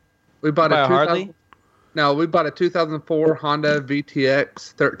 driving? we bought Buy a a Harley? We bought a 2004 Honda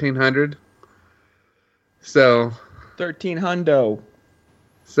VTX 1300. So 13 hundo.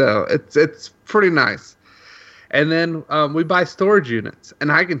 it's pretty nice. And then we buy storage units,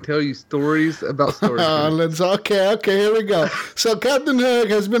 and I can tell you stories about storage units. Okay, here we go. So Captain Hook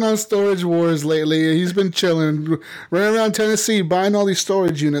has been on Storage Wars lately. He's been chilling, running around Tennessee, buying all these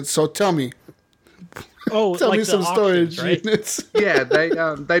storage units. So tell me. Oh, Tell like me the some storage auctions, right? units. Yeah,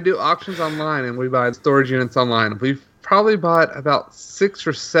 they do auctions online, and we buy storage units online. We've probably bought about 6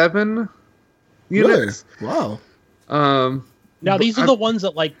 or 7 units. Really? Wow. Now these are the ones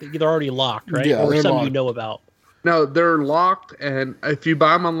that like they're already locked, right? Yeah, or they're some you locked. know about. No, they're locked, and if you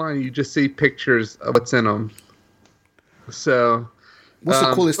buy them online, you just see pictures of what's in them. So, What's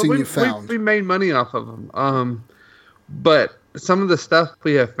the coolest but thing we- you found? We made money off of them. But some of the stuff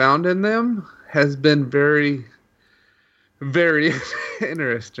we have found in them has been very, very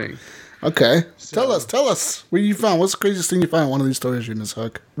interesting. Okay. Tell us. What you found? What's the craziest thing you found in one of these storage units,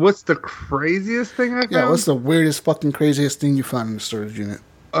 Huck? What's the craziest thing I found? Yeah, what's the weirdest fucking craziest thing you found in a storage unit?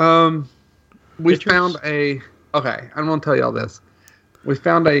 We Pictures? found okay, I'm going to tell you all this. We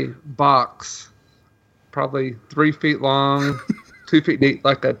found a box, probably 3 feet long, 2 feet deep,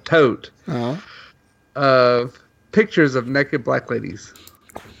 like a tote, Oh. of pictures of naked black ladies.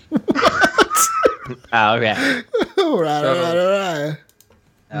 Oh, okay. all right.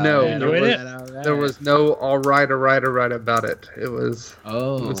 No, Enjoyed there was no all right about it. It was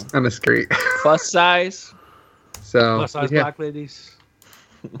kind of scary. Plus size. So Plus size yeah, black ladies.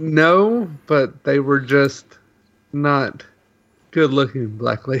 no, but they were just not good looking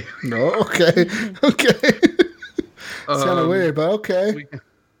black ladies. No, okay. It's kind of weird, but okay.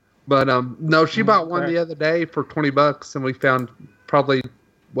 But no, she bought one the other day for $20, and we found probably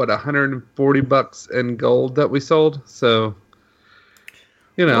 $140 in gold that we sold. So,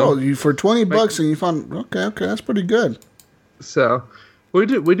 you for $20 and you found okay, that's pretty good. So, we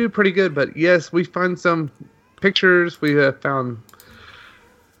do pretty good. But yes, we find some pictures. We have found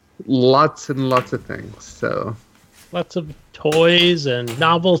lots and lots of things. So, lots of toys and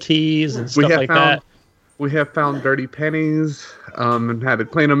novelties and stuff like that. We have found dirty pennies and had to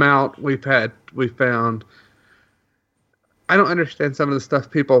clean them out. We found. I don't understand some of the stuff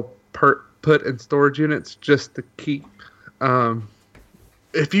people put in storage units just to keep.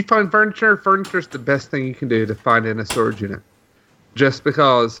 If you find furniture is the best thing you can do to find in a storage unit. Just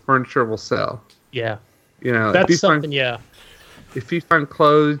because furniture will sell. Yeah. That's something. If you find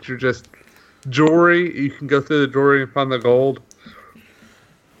clothes, you're just jewelry. You can go through the jewelry and find the gold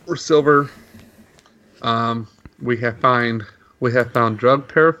or silver. We have found drug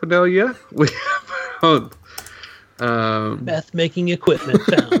paraphernalia. We have found meth making equipment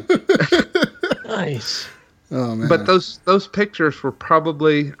found. Nice. Oh man! But those pictures were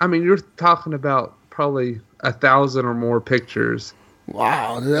probably. I mean, you're talking about probably 1,000 or more pictures.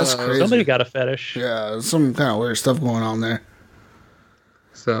 Wow, dude, that's crazy. Somebody got a fetish. Yeah, some kind of weird stuff going on there.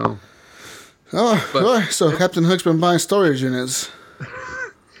 So. So Captain Hook's been buying storage units.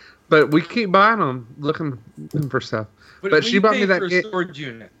 But we keep buying them, looking for stuff. But she bought me that storage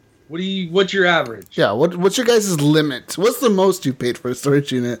unit. What's your average? Yeah, what's your guys' limit? What's the most you paid for a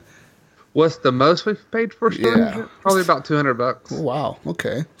storage unit? What's the most we've paid for a storage unit? Probably about $200. Oh, wow.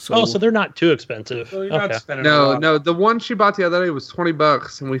 Okay. So they're not too expensive. So you're not spending No. The one she bought the other day was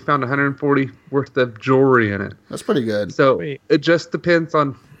 $20, and we found $140 worth of jewelry in it. That's pretty good. So it just depends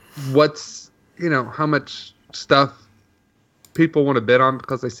on what's how much stuff people want to bid on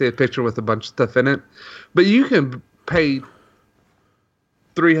because they see a picture with a bunch of stuff in it. But you can pay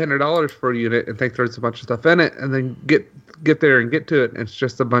 $300 for a unit and think there's a bunch of stuff in it, and then get there and get to it, and it's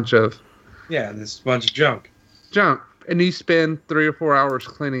just a bunch of this bunch of junk. And you spend 3 or 4 hours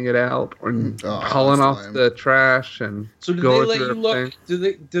cleaning it out and hauling off the trash and so do they let you look?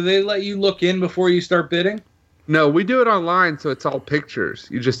 Do they let you look in before you start bidding? No, we do it online, so it's all pictures.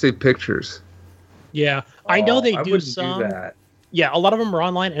 You just see pictures. Yeah, I know they do some. Do that. Yeah, a lot of them are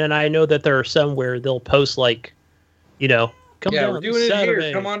online, and I know that there are some where they'll post come down. We're doing it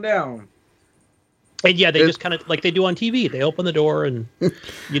here. Come on down. And yeah, they just kind of like they do on TV. They open the door, and you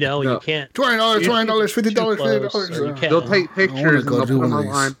can't. $20, $50. They'll take pictures and they'll put them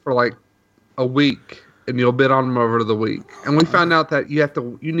online for like a week, and you'll bid on them over the week. And we found out that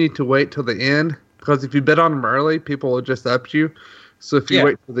you need to wait till the end because if you bid on them early, people will just up you. So if you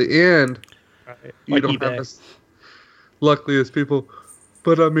wait till the end, you don't have as luckily as people.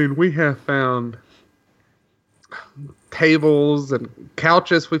 But I mean, we have found tables and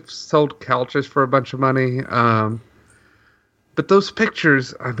couches. We've sold couches for a bunch of money. But those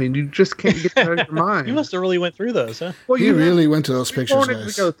pictures, I mean, you just can't get out of your mind. You must have really went through those, huh? Well, you really went to those pictures. We wanted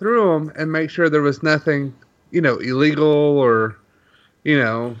to go through them and make sure there was nothing, illegal or,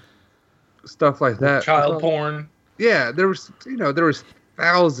 stuff like that. Child porn. Yeah, there was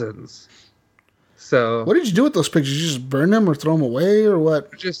thousands. So what did you do with those pictures? You just burn them or throw them away or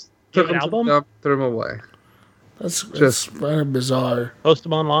what? Just took them to the dump, threw them away. That's just very bizarre. Post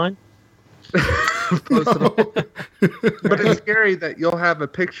them online. But it's scary that you'll have a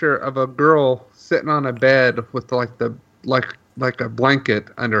picture of a girl sitting on a bed with like a blanket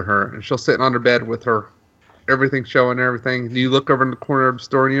under her, and she'll sit on her bed with her everything showing everything. And you look over in the corner of the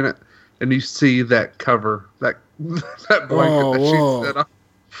storage unit, and you see that cover, that blanket that she sit on.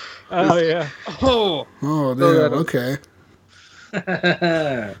 Oh yeah. Oh, damn. Okay.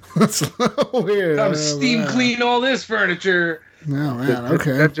 That's weird. Come steam clean all this furniture. No, man.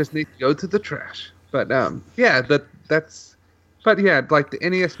 Okay. That just needs to go to the trash. But that's. But yeah, like the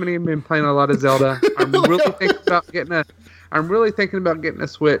NES Mini, I've been playing a lot of Zelda. I'm really thinking about getting a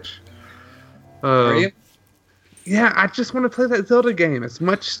Switch. Are you? Yeah, I just want to play that Zelda game. As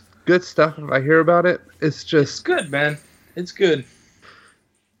much good stuff as I hear about it, it's good, man. It's good.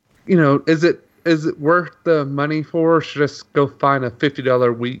 Is it worth the money for? Or should I just go find a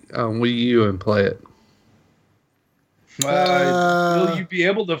 $50 Wii U and play it? Will you be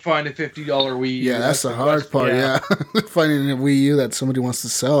able to find a $50 Wii U? Yeah, that's the hard part. Yeah, finding a Wii U that somebody wants to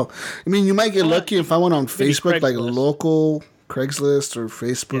sell. I mean, you might get lucky if I went on Facebook, like local Craigslist or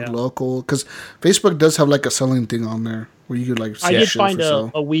Facebook local, because Facebook does have like a selling thing on there where you could like. I did find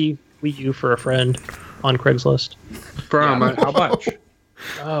a Wii U for a friend on Craigslist. For how much?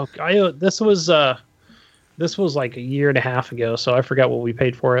 Oh, this was like a year and a half ago, so I forgot what we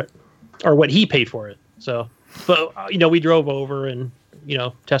paid for it, or what he paid for it. So, but we drove over and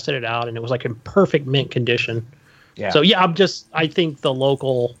tested it out, and it was like in perfect mint condition. Yeah. So I think the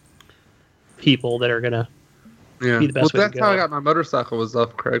local people that are gonna be the best way to go. That's how I got my motorcycle, was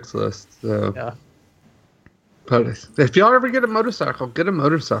off Craigslist. So. Yeah. But if y'all ever get a motorcycle, get a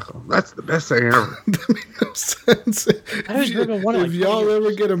motorcycle. That's the best thing ever. That makes no sense. If y'all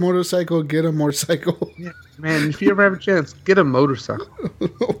ever get a motorcycle, get a motorcycle. Yeah, man, if you ever have a chance, get a motorcycle.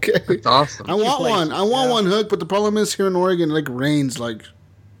 Okay. That's awesome. I want one. I want one, Hook, but the problem is here in Oregon, it like rains like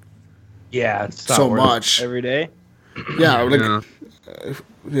it's so much. Every day? Yeah,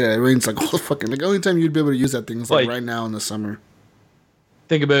 it rains like all the fucking the only time you'd be able to use that thing is like right now in the summer.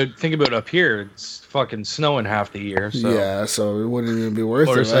 Think about up here. It's fucking snowing half the year. So. Yeah, so it wouldn't even be worth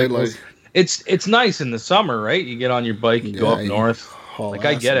it, right? Like, it's nice in the summer, right? You get on your bike, you go up north. Like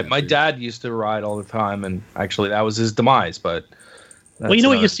I get it. My dad used to ride all the time, and actually that was his demise. But well, you know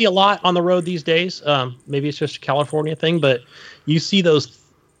what you see a lot on the road these days? Maybe it's just a California thing, but you see those.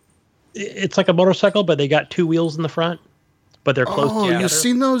 It's like a motorcycle, but they got two wheels in the front, but they're close together. Oh, you've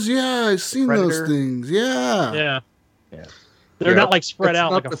seen those? Yeah, I've seen those things. Yeah. They're not like spread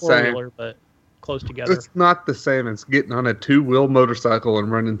out like a four-wheeler, but close together. It's not the same as getting on a two-wheel motorcycle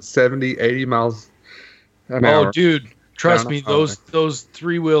and running 70, 80 miles an hour. Oh, dude, trust me, those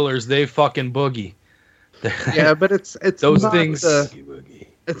three-wheelers, they fucking boogie. Yeah, but it's those things.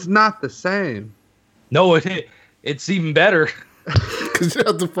 It's not the same. No, it's even better. Because you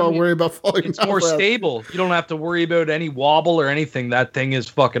don't have to worry about falling. It's more stable. You don't have to worry about any wobble or anything. That thing is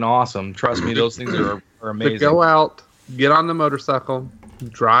fucking awesome. Trust me, those things are amazing. To go out, get on the motorcycle,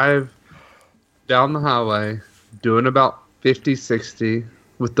 drive down the highway, doing about 50, 60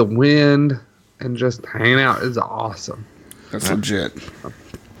 with the wind and just hanging out is awesome. That's legit.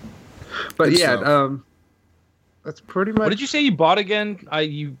 But that's pretty much. What did you say you bought again?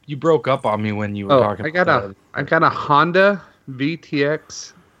 You broke up on me when you were talking. I got a Honda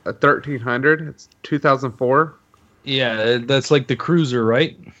VTX 1300. It's 2004. Yeah, that's like the cruiser,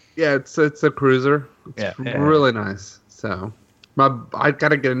 right? Yeah, it's a cruiser. It's really nice. So, I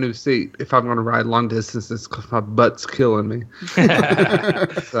gotta get a new seat if I'm gonna ride long distances because my butt's killing me.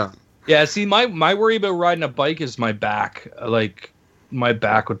 So. Yeah, see, my worry about riding a bike is my back. Like, my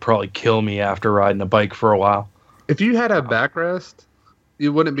back would probably kill me after riding a bike for a while. If you had a backrest,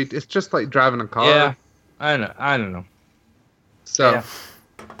 you wouldn't be. It's just like driving a car. Yeah, I don't know. So,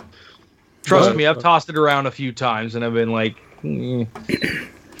 trust me, I've tossed it around a few times, and I've been like,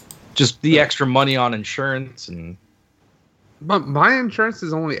 just the extra money on insurance and. But my insurance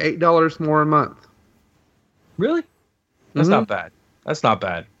is only $8 more a month. Really? That's not bad. That's not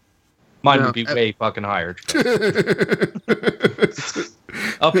bad. Mine would be way fucking higher.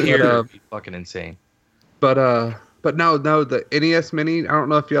 Up here, it would be fucking insane. But no, the NES Mini. I don't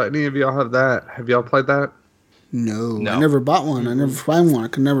know if any of y'all have that. Have y'all played that? No, I never bought one. I never find one. I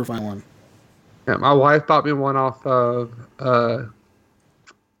could never find one. Yeah, my wife bought me one off of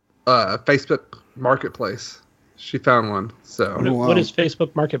Facebook Marketplace. She found one. So what is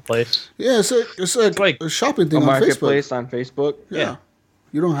Facebook Marketplace? Yeah, it's like a shopping thing on marketplace Facebook. On Facebook. Yeah.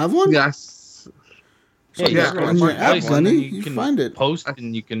 You don't have one? Yes. Yeah, on your app, honey, you can find it. Post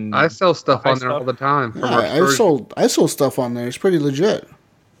and you can. I sell stuff on there all the time. Yeah, I sold stuff on there. It's pretty legit.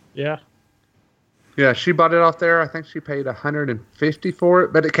 Yeah. Yeah, she bought it off there. I think she paid $150 for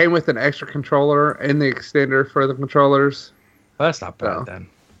it, but it came with an extra controller and the extender for the controllers. Well, that's not bad then.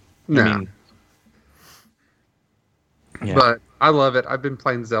 No. I mean, yeah. But I love it. I've been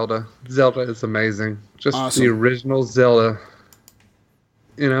playing Zelda. Zelda is amazing. Just the original Zelda.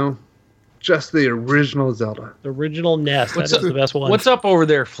 You know, just the original Zelda. The original NES. That's the best one. What's up over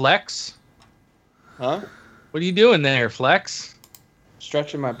there, Flex? Huh? What are you doing there, Flex?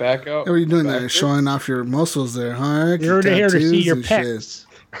 Stretching my back out. What are you doing there? Showing off your muscles there, huh? You're here to see your pecs.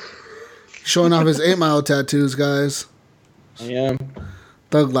 Showing off his 8 Mile tattoos, guys. I am.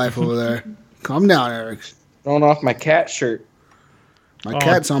 Thug life over there. Calm down, Eric. Throwing off my cat shirt. My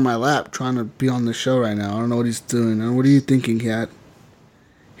cat's on my lap trying to be on the show right now. I don't know what he's doing. What are you thinking, cat?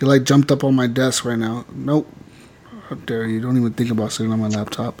 He like jumped up on my desk right now. Nope. How dare you? Don't even think about sitting on my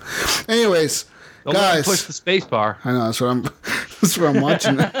laptop. Anyways, guys. Push the space bar. I know. That's what I'm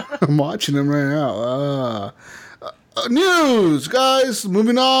watching. I'm watching him right now. News, guys.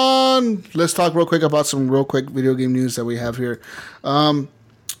 Moving on. Let's talk real quick about some real quick video game news that we have here.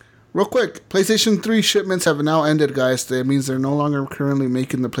 Real quick, PlayStation 3 shipments have now ended, guys. That means they're no longer currently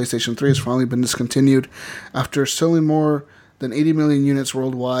making the PlayStation 3. It's finally been discontinued after selling more than 80 million units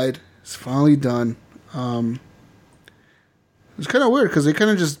worldwide. It's finally done. It's kind of weird because they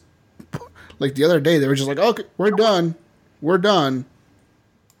kind of just, like the other day, they were just like, okay, we're done. We're done.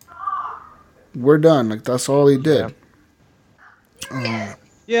 We're done. Like, that's all they did.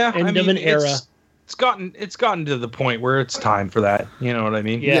 Yeah, End of an era. It's gotten to the point where it's time for that. You know what I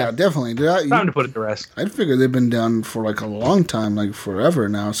mean? Yeah, definitely. Time to put it to rest. I figure they've been down for like a long time, like forever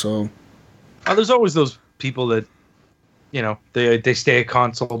now. So there's always those people that, they stay a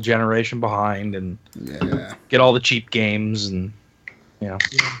console generation behind and get all the cheap games and I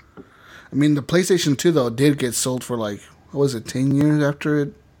mean, the PlayStation 2 though did get sold for like, what was it, 10 years after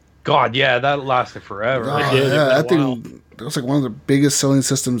it? God, yeah, that lasted forever. I think that was like one of the biggest selling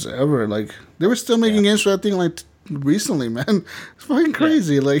systems ever. Like, they were still making games for that thing like recently, man. It's fucking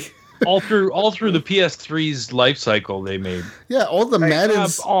crazy. Like all through the PS3's life cycle, they made. Yeah, all the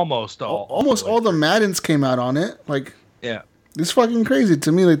Maddens, almost all the Maddens came out on it. Like, yeah, it's fucking crazy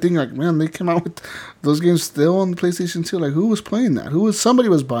to me. They think like, man, they came out with those games still on the PlayStation 2. Like, who was playing that? Somebody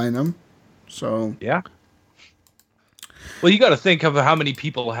was buying them. So yeah. Well, you got to think of how many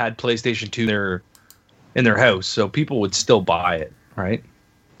people had PlayStation 2 in their house, so people would still buy it, right?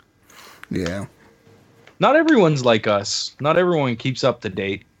 Yeah. Not everyone's like us. Not everyone keeps up to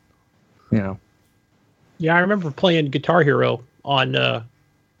date. Yeah, I remember playing Guitar Hero on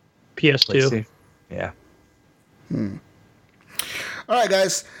PS2. Yeah. All right,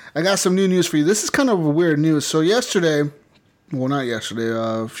 guys. I got some new news for you. This is kind of a weird news. So a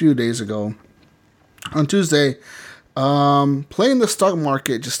few days ago, on Tuesday, playing the stock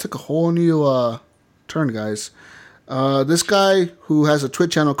market just took a whole new turn, guys. This guy who has a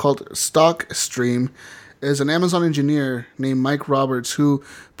Twitch channel called StockStream is an Amazon engineer named Mike Roberts who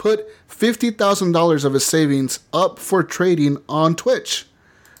put $50,000 of his savings up for trading on Twitch.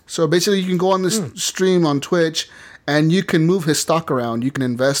 So basically, you can go on this stream on Twitch and you can move his stock around. You can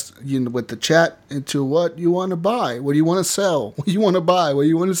invest with the chat into what you want to buy, what do you want to sell, what you want to buy, what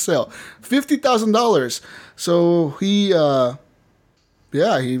you want to sell. $50,000. So he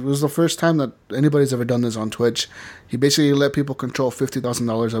was the first time that anybody's ever done this on Twitch. He basically let people control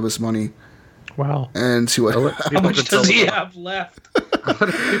 $50,000 of his money. Wow. And see what how much does he have left?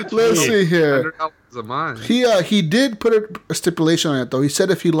 Let's see here. $100 a month. He did put a stipulation on it though. He said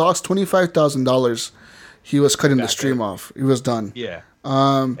if he lost $25,000, he was cutting the stream off. He was done. Yeah.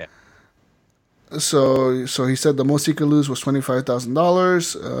 So he said the most he could lose was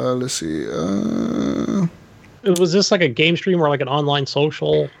 $25,000. Let's see. Was this like a game stream or like an online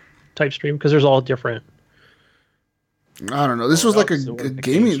social type stream? Because there's all different. I don't know. This was like a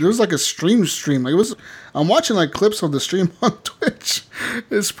gaming. It was like a stream. Like it was. I'm watching like clips of the stream on Twitch.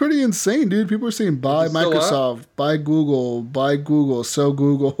 It's pretty insane, dude. People are saying buy Microsoft, buy Google, sell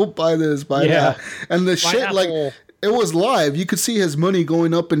Google, buy this, buy that, and the shit Apple. Like it was live. You could see his money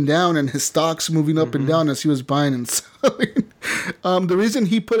going up and down and his stocks moving up and down as he was buying and selling. The reason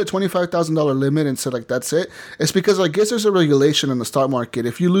he put a $25,000 limit and said like that's it is because I guess there's a regulation in the stock market.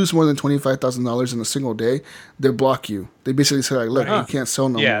 If you lose more than $25,000 in a single day, they block you. They basically say like, look, you can't sell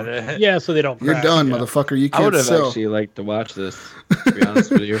no more. So they don't. You're done, motherfucker. You can't sell. I would have actually liked to watch this. To be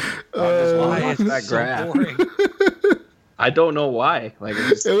honest with you, why is that graph? I don't know why. Like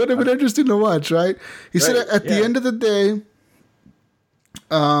it would have been interesting to watch, right? He said at the end of the day,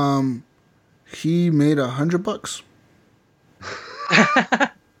 he made $100.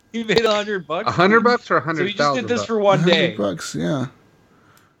 He made $100. $100 or 100,000? So he just did this for one day. $100, yeah.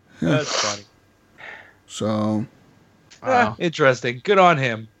 That's funny. So, wow, interesting. Good on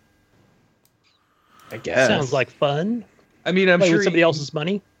him. I guess sounds like fun. I mean, I'm sure with somebody else's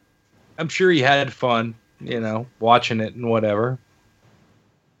money. I'm sure he had fun, watching it and whatever.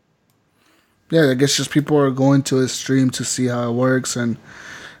 Yeah, I guess just people are going to his stream to see how it works, and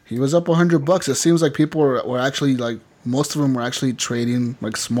he was up $100. It seems like people were actually like most of them were actually trading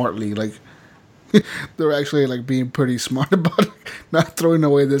like smartly, like they were actually like being pretty smart about it, not throwing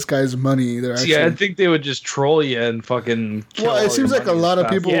away this guy's money. They're actually. I think they would just troll you and fucking. Well, it seems like a lot of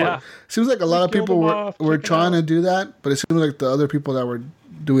people. Seems like a lot of people were trying to do that, but it seems like the other people that were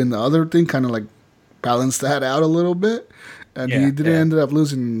doing the other thing kind of like balanced that out a little bit, and he didn't end up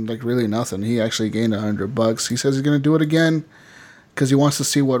losing like really nothing. He actually gained $100. He says he's gonna do it again because he wants to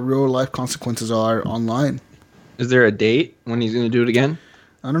see what real life consequences are online. Is there a date when he's gonna do it again?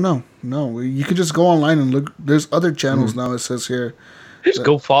 I don't know. No, you can just go online and look. There's other channels now. It says here. Just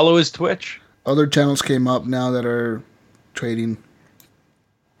go follow his Twitch. other channels came up now that are trading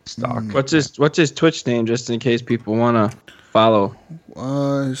stock. What's his Twitch name, just in case people want to follow?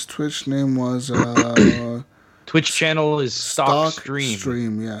 His Twitch name was Twitch channel is Stock Stream.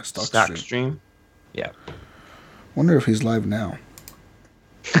 Stream, yeah, Stock Stream. Yeah. Wonder if he's live now.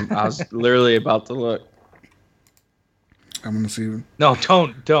 I was literally about to look. I'm gonna see. No,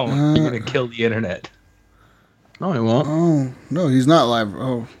 don't. You're gonna kill the internet. No, he won't. Oh no, he's not live.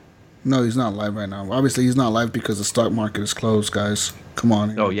 Oh no, he's not live right now. Obviously, he's not live because the stock market is closed, guys. Come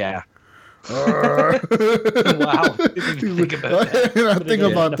on. Oh yeah. Wow. Didn't even think about that. I think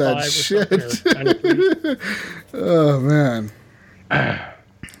about that shit. Oh man.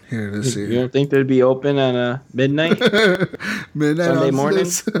 Here, let's see. You don't think they'd be open at midnight? Midnight Sunday on morning?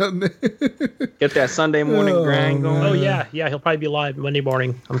 Sunday. Get that Sunday morning grind going. Oh yeah, he'll probably be live Monday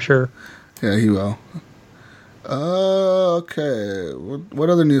morning, I'm sure. Yeah, he will. Okay. What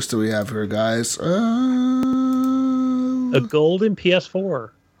other news do we have here, guys? A golden PS4.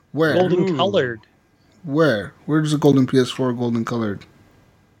 Where? Golden colored. Where? Where's the golden PS4 golden colored?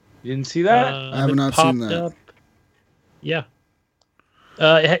 You didn't see that? I have not seen that. Up. Yeah.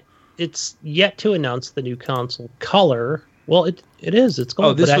 It's yet to announce the new console color. Well, it is. It's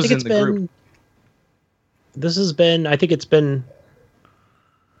gold. Oh, this but was I think in the group. This has been. I think it's been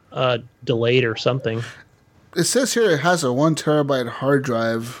delayed or something. It says here it has a 1 terabyte hard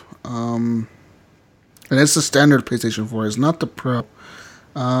drive, and it's the standard PlayStation 4. It's not the Pro.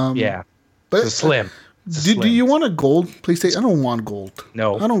 Yeah, but it's a slim. Do you want a gold PlayStation? I don't want gold.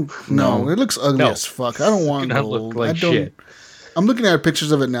 No, I don't. No, it looks ugly as fuck. I don't want gold. gold. Look like I don't. Shit. I'm looking at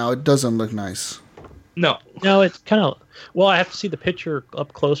pictures of it now. It doesn't look nice. No, it's kind of. Well, I have to see the picture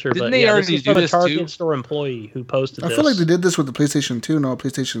up closer. Didn't but they already this is do from this a Target too? store employee who posted this. I feel like they did this with the PlayStation 2, no,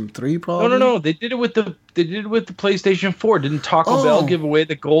 PlayStation 3 probably. No. They did it with the PlayStation 4. Didn't Taco Bell give away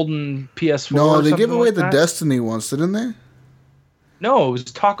the golden PS4? No, or they something gave away like the that? Destiny ones, didn't they? No, it was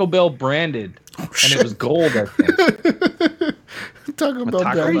Taco Bell branded, and it was gold. I think. Taco Bell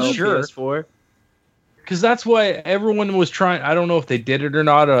Taco Bell Sure. PS4. Because that's why everyone was trying. I don't know if they did it or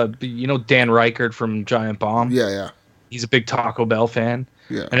not. Dan Reichert from Giant Bomb. Yeah. He's a big Taco Bell fan.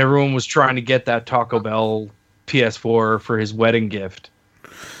 Yeah. And everyone was trying to get that Taco Bell PS4 for his wedding gift.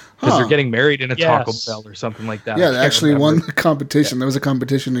 Because they're getting married in a Taco Bell or something like that. Yeah, they actually won the competition. There was a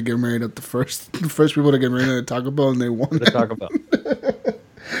competition to get married at the first people to get married at a Taco Bell, and they won the Taco Bell.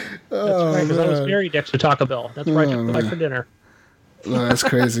 That's right, because I was married next to Taco Bell. That's right, right for dinner. Oh, that's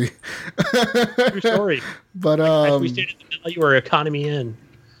crazy. True story. But we stayed at the Value or Economy Inn.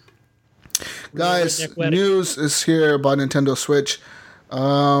 Guys, news is here about Nintendo Switch.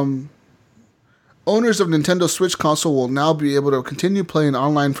 Owners of Nintendo Switch console will now be able to continue playing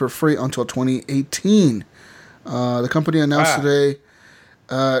online for free until 2018. The company announced today.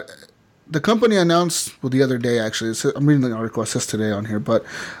 The company announced, the other day actually. I'm reading the article. It says today on here, but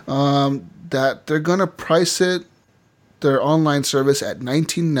that they're gonna price their online service at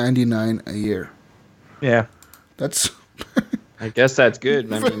 $19.99 a year. Yeah, that's. I guess that's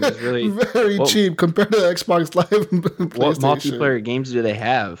good. I mean, it's really very cheap compared to the Xbox Live. And what multiplayer games do they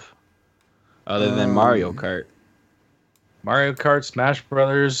have other than Mario Kart? Mario Kart, Smash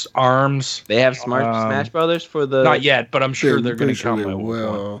Brothers, ARMS. They have Smash Brothers for the. Not yet, but I'm sure they're going to come.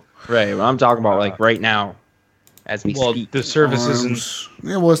 Well, right. Well, I'm talking about like right now, as we speak. The service isn't.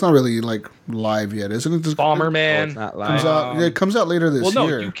 Yeah, well, it's not really like live yet, isn't it? Bomberman. It's not live. It comes out later this year. Well,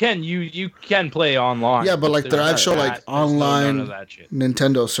 no, you can play online. Yeah, but like their actual like online none of that shit.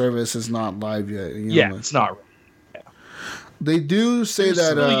 Nintendo service is not live yet. It's not. Yeah. They do say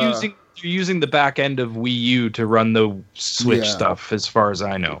that you're using the back end of Wii U to run the Switch stuff, as far as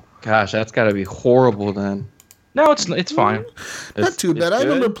I know. Gosh, that's got to be horrible then. No, it's fine. Not too bad. I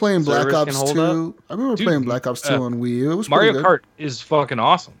remember playing Black Ops 2. I remember playing Black Ops 2 on Wii U. It was Mario Kart is fucking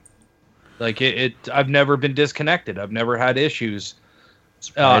awesome. Like it I've never been disconnected. I've never had issues.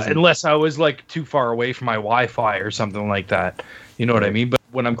 Unless I was like too far away from my Wi-Fi or something like that. You know what I mean? But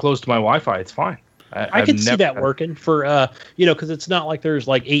when I'm close to my Wi-Fi, it's fine. I can see that working for, because it's not like there's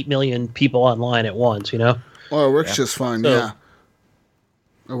like 8 million people online at once, Well, it works just fine, yeah.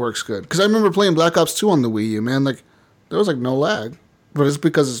 It works good. Because I remember playing Black Ops 2 on the Wii U, man. Like, there was like no lag. But it's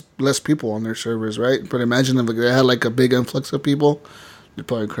because it's less people on their servers, right? But imagine if they had like a big influx of people, they'd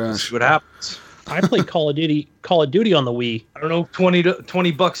probably crash. See what happens. I played Call of Duty on the Wii. I don't know if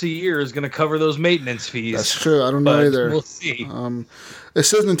 $20 a year is going to cover those maintenance fees. That's true. I don't know either. We'll see. It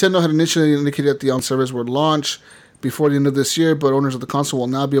says Nintendo had initially indicated that the on-service would launch before the end of this year, but owners of the console will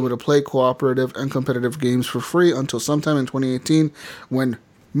now be able to play cooperative and competitive games for free until sometime in 2018, when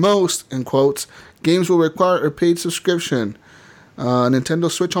most, in quotes, games will require a paid subscription. Nintendo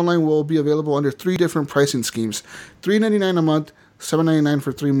Switch Online will be available under 3 different pricing schemes: $3.99 a month, $7.99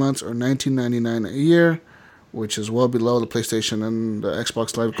 for 3 months, or $19.99 a year, which is well below the PlayStation and the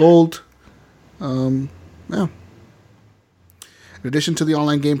Xbox Live Gold. Yeah. In addition to the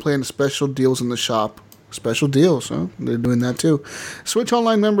online gameplay and special deals in the shop. Special deals, huh? They're doing that too. Switch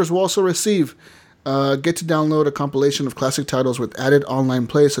Online members will also receive get to download a compilation of classic titles with added online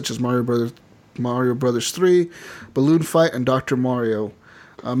play, such as Mario Brothers 3, Balloon Fight, and Dr. Mario.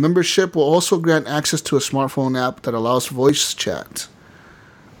 Membership will also grant access to a smartphone app that allows voice chat.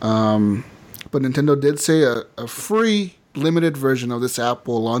 But Nintendo did say a free limited version of this app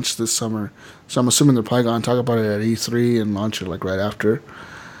will launch this summer. So I'm assuming they're probably going to talk about it at E3 and launch it like right after.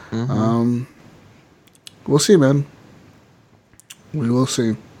 Mm-hmm. We'll see, man. We will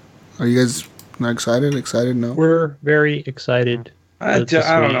see. Are you guys not excited? Excited? No? We're very excited. I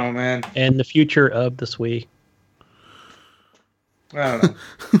don't know, man. And the future of the Swii. I don't know.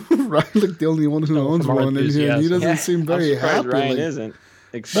 Ryan, like the only one who owns one in here. He doesn't seem very happy. Ryan isn't.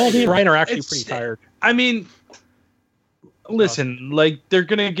 Well, he and Ryan are actually pretty tired. I mean, listen, like they're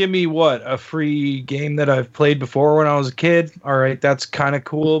gonna give me a free game that I've played before when I was a kid. All right, that's kind of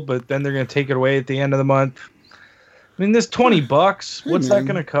cool, but then they're gonna take it away at the end of the month. I mean, this $20. What's that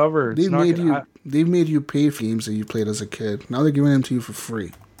gonna cover? They've made you pay for games that you played as a kid. Now they're giving them to you for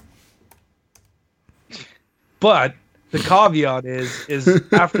free. But the caveat is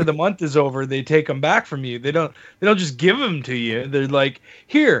after the month is over, they take them back from you. They don't just give them to you. They're like,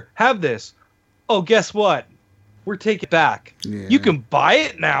 here, have this. Oh, guess what? We're taking it back. Yeah. You can buy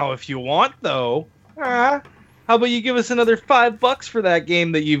it now if you want, though. How about you give us another $5 for that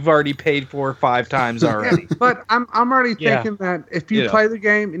game that you've already paid for 5 times already? But I'm already thinking that if you play the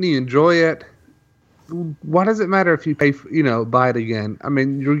game and you enjoy it, why does it matter if you pay buy it again? I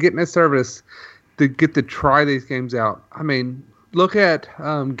mean, you're getting a service to get to try these games out. I mean, look at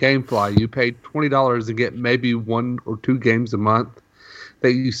GameFly. You pay $20 to get maybe 1 or 2 games a month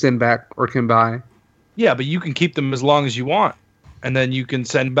that you send back or can buy. Yeah, but you can keep them as long as you want, and then you can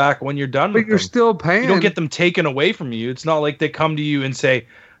send back when you're done with them. But you're still paying. You don't get them taken away from you. It's not like they come to you and say,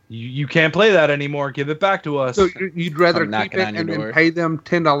 you can't play that anymore. Give it back to us. So you'd rather keep it and then pay them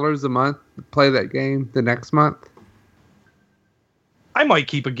 $10 a month to play that game the next month? I might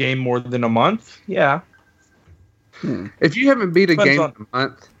keep a game more than a month. Yeah. If you haven't beat a game in a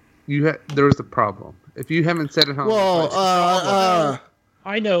month, there's a problem. If you haven't set it home. Well,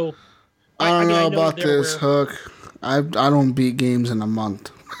 I know. I don't know about this, Hook. I don't beat games in a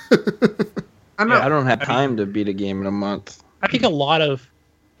month. I don't have time to beat a game in a month. I think a lot of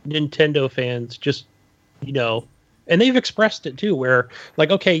Nintendo fans just, and they've expressed it too, where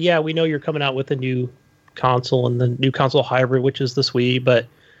like, okay, yeah, we know you're coming out with a new console and the new console hybrid, which is the Swii, but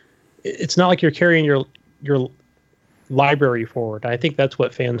it's not like you're carrying your library forward. I think that's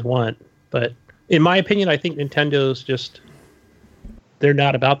what fans want. But in my opinion, I think Nintendo's they're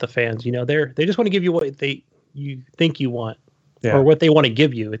not about the fans. They just want to give you what you think you want, or what they want to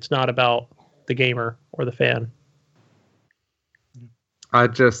give you. It's not about the gamer or the fan. I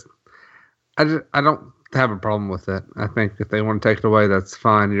don't have a problem with it. I think if they want to take it away, that's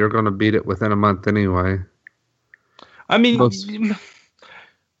fine. You're going to beat it within a month anyway. I mean,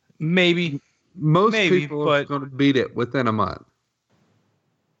 maybe most people are going to beat it within a month.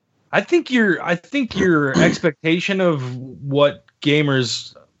 I think your expectation of what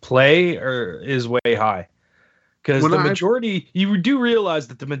gamers play is way high, because you do realize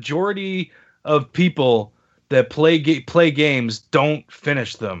that the majority of people that play games don't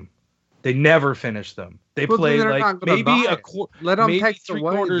finish them. They never finish them. They play like maybe let them take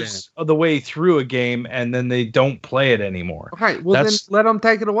 3/4 of the way through a game, and then they don't play it anymore. Okay, well then let them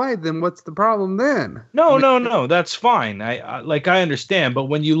take it away. Then what's the problem then? No, that's fine. I understand, but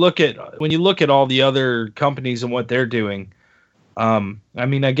when you look at all the other companies and what they're doing, I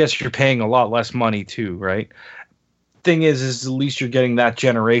mean, I guess you're paying a lot less money too, right? Thing is at least you're getting that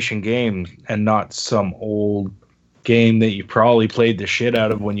generation game and not some old game that you probably played the shit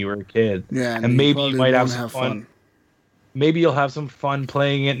out of when you were a kid. Yeah, and maybe you might have some fun. Maybe you'll have some fun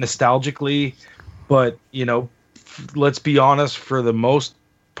playing it nostalgically, but let's be honest, for the most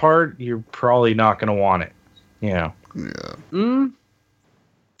part, you're probably not going to want it. Yeah.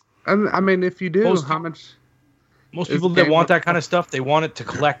 I mean, if you do, most people that want that kind of stuff, they want it to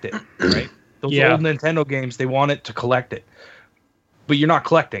collect it, right? Those old Nintendo games, they want it to collect it, but you're not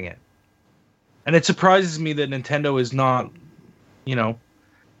collecting it. And it surprises me that Nintendo is not,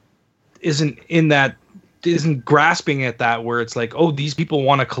 isn't grasping at that, where it's like, oh, these people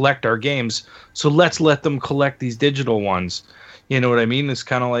want to collect our games, so let's let them collect these digital ones. You know what I mean? It's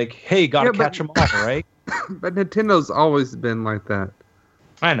kind of like, hey, gotta catch them all, right? But Nintendo's always been like that.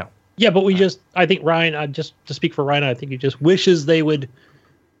 I know. Yeah, but I think Ryan, just to speak for Ryan, I think he just wishes they would.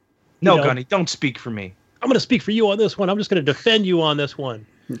 No, Gunny, don't speak for me. I'm going to speak for you on this one. I'm just going to defend you on this one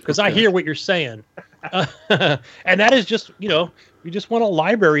because I hear what you're saying. And that is just, you just want a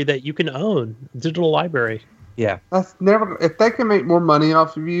library that you can own, digital library. Yeah. That's never. If they can make more money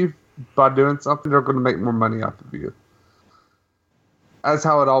off of you by doing something, they're going to make more money off of you. That's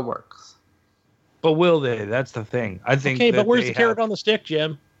how it all works. But will they? That's the thing. I think. Okay, but where's the carrot on the stick,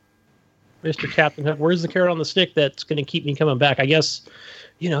 Jim? Mr. Captain Hook, where's the carrot on the stick that's going to keep me coming back? I guess,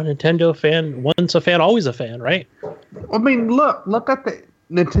 Nintendo fan, once a fan, always a fan, right? I mean, look at the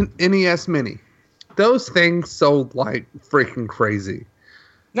NES Mini. Those things sold like freaking crazy.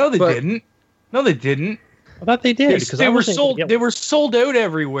 No, they didn't. I thought they did. They were sold. They were sold out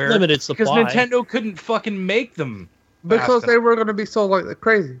everywhere. Limited supply. Because Nintendo couldn't fucking make them. Because they were going to be sold like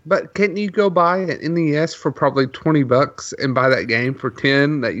crazy. But can't you go buy an NES for probably $20 and buy that game for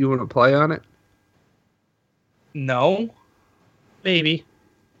 $10 that you want to play on it? No. Maybe.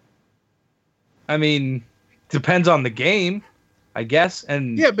 I mean, depends on the game, I guess.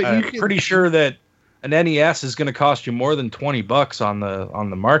 And yeah, but I'm pretty sure that an NES is going to cost you more than $20 on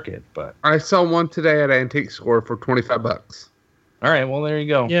the market. But I saw one today at Antique Store for $25. All right, well there you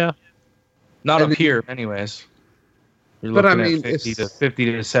go. Yeah. Not up here, anyways. You're looking at 50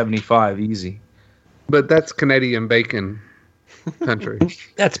 to 75 easy. But that's Canadian bacon country.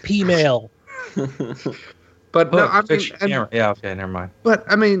 That's P-mail. But no, I mean, yeah, okay, never mind. But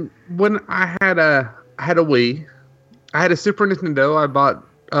I mean, when I had a Wii, I had a Super Nintendo. I bought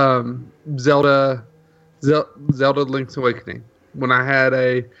Zelda Link's Awakening. When I had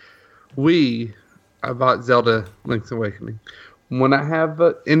a Wii, I bought Zelda Link's Awakening. When I have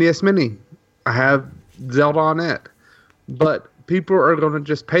a NES Mini, I have Zelda on it. But people are going to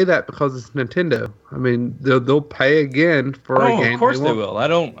just pay that because it's Nintendo. I mean, they'll pay again for a game. Of course they will. I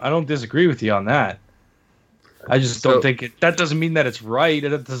don't disagree with you on that. I just don't think that doesn't mean that it's right.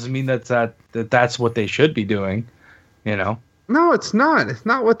 It doesn't mean that's what they should be doing. No, it's not. It's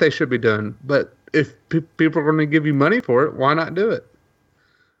not what they should be doing. But if people are going to give you money for it, why not do it?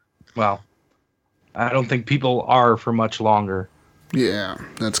 Well, I don't think people are for much longer. Yeah,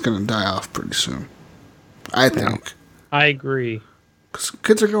 that's going to die off pretty soon. I think. I agree. Because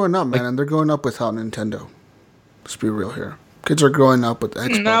kids are growing up, man, and they're growing up without Nintendo. Let's be real here. Kids are growing up with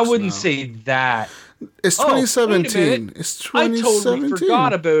Xbox. I wouldn't say that. It's 2017. It's 2017. I totally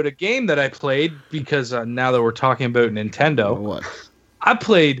forgot about a game that I played because now that we're talking about Nintendo. What? I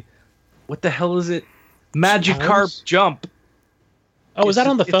played, what the hell is it? Magikarp Jump. Oh, is that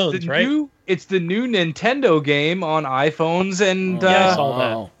on the phones, right? It's the new Nintendo game on iPhones and I saw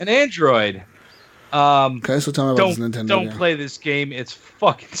that. and Android. Okay, so tell me about this Nintendo Don't game. play this game. It's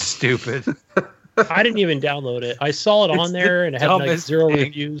fucking stupid. I didn't even download it. I saw it on there and it had like 0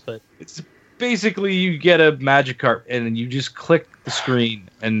 reviews. But it's basically you get a Magikarp and you just click the screen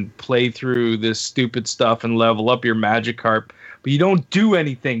and play through this stupid stuff and level up your Magikarp. But you don't do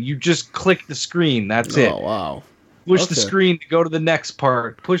anything. You just click the screen. That's it. Oh, wow. Push the screen to go to the next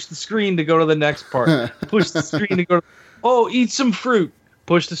part. Push the screen to go to the next part. Push the screen to go to... Oh, eat some fruit.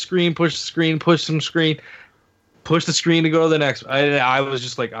 Push the screen, push the screen, push some screen. Push the screen to go to the next. I was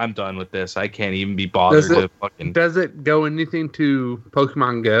just like, I'm done with this. I can't even be bothered to fucking... Does it go anything to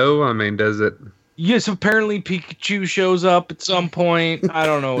Pokemon Go? I mean, does it... Yes, apparently Pikachu shows up at some point. I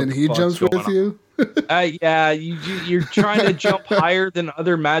don't know. And he jumps with you? Yeah, you're trying to jump higher than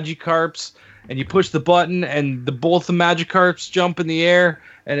other Magikarps, and you push the button, and both the Magikarps jump in the air,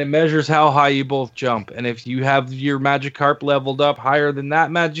 and it measures how high you both jump. And if you have your Magikarp leveled up higher than that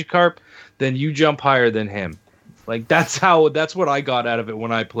Magikarp, then you jump higher than him. Like that's what I got out of it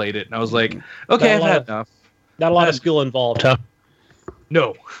when I played it, and I was like, okay, I've had enough. Not a lot of skill involved, huh?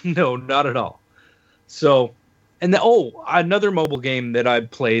 No, not at all. So, and another mobile game that I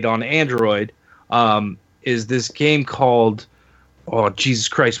played on Android is this game called, oh Jesus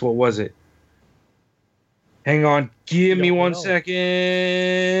Christ, what was it? Hang on, give me 1 second.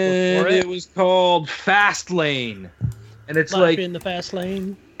 It was called Fast Lane, and it's Life like in the fast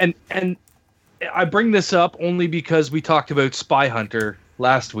lane. And I bring this up only because we talked about Spy Hunter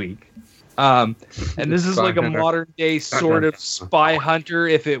last week, and this is like a modern day sort of Spy Hunter.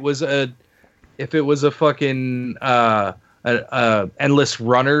 If it was a fucking endless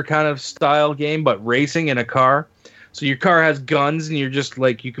runner kind of style game, but racing in a car. So your car has guns, and you're just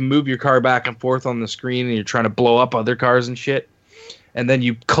like, you can move your car back and forth on the screen, and you're trying to blow up other cars and shit. And then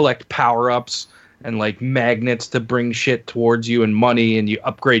you collect power-ups and like magnets to bring shit towards you and money, and you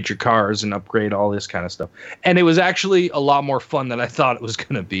upgrade your cars and upgrade all this kind of stuff. And it was actually a lot more fun than I thought it was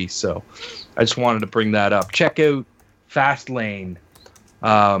going to be. So I just wanted to bring that up. Check out Fastlane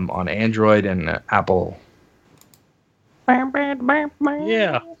on Android and Apple.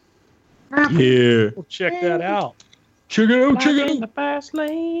 Yeah. Yeah. We'll check that out. Check it out. Check it In out. the fast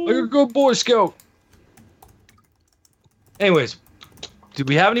lane. Like a good Boy Scout. Anyways, do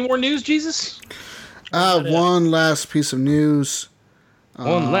we have any more news, Jesus? One last piece of news.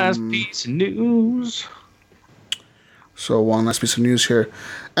 One last piece of news. So one last piece of news here.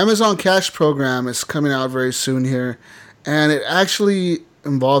 Amazon Cash program is coming out very soon here, and it actually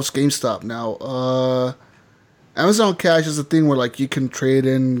involves GameStop. Now, Amazon Cash is a thing where like you can trade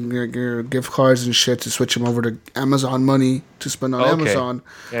in your gift cards and shit to switch them over to Amazon money to spend on Amazon.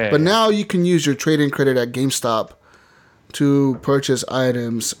 But now you can use your trade-in credit at GameStop to purchase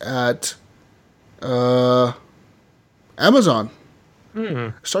items at Amazon.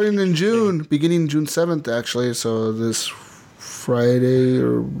 Starting in June, beginning June 7th, actually. So this Friday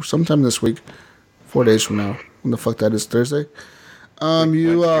or sometime this week, 4 days from now. When the fuck that is, Thursday?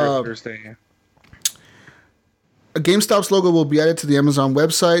 Thursday. A GameStop's logo will be added to the Amazon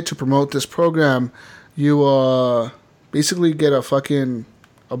website to promote this program. You basically get a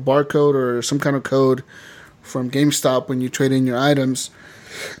barcode or some kind of code from GameStop when you trade in your items.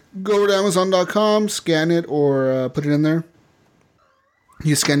 Go over to Amazon.com, scan it, or put it in there.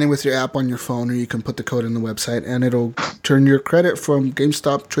 You scan it with your app on your phone, or you can put the code in the website, and it'll turn your credit from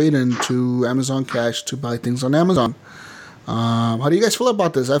GameStop trade-in to Amazon Cash to buy things on Amazon. How do you guys feel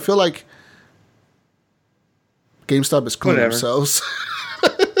about this? I feel like GameStop is cleaning themselves.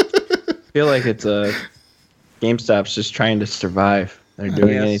 I feel like it's GameStop's just trying to survive. They're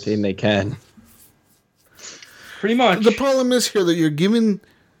doing anything they can. Pretty much. The problem is here that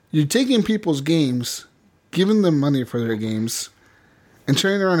you're taking people's games, giving them money for their games, and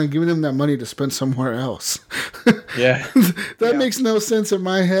turning around and giving them that money to spend somewhere else. Yeah. That makes no sense in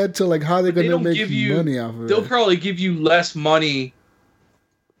my head to like how they're going to make money off of it. They'll probably give you less money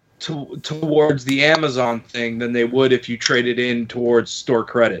towards the Amazon thing than they would if you traded in towards store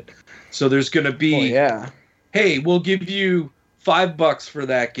credit. So there's going to be, hey, we'll give you $5 for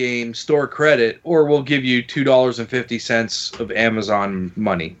that game, store credit, or we'll give you $2.50 of Amazon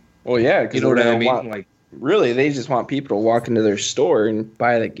money. Well, yeah, you know what I mean? Really, they just want people to walk into their store and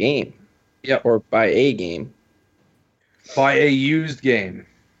buy the game. Yeah. Or buy a game. Buy a used game.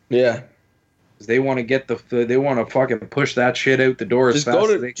 Yeah. They want to get they want to fucking push that shit out the door as fast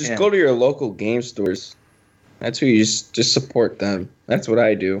as they can. Just go to your local game stores. That's who you just support them. That's what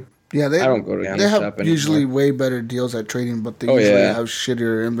I do. Yeah, I don't go to GameStop They have anymore. usually way better deals at trading, but they usually have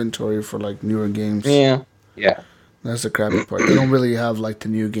shittier inventory for like newer games. Yeah. That's the crappy part. They don't really have like the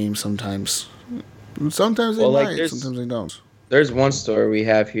new games sometimes. Sometimes they might, sometimes they don't. There's one store we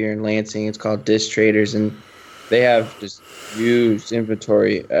have here in Lansing. It's called Disc Traders, and they have just huge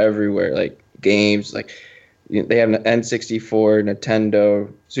inventory everywhere, like games. Like they have an N64,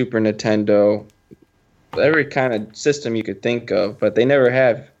 Nintendo, Super Nintendo, every kind of system you could think of, but they never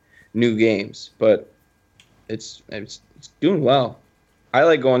have new games. But it's doing well. I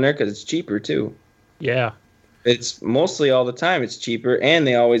like going there because it's cheaper too. Yeah. It's mostly all the time it's cheaper, and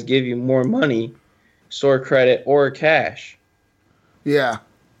they always give you more money, store credit or cash. Yeah,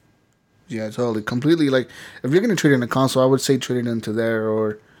 totally. Completely. Like, if you're going to trade in a console, I would say trade it into there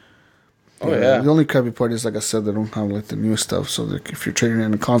or... The only crappy part is, like I said, they don't have, like, the new stuff. So, like, if you're trading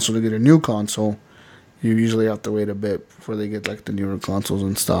in a console to get a new console, you usually have to wait a bit before they get, like, the newer consoles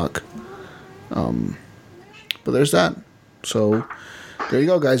in stock. But there's that. So, there you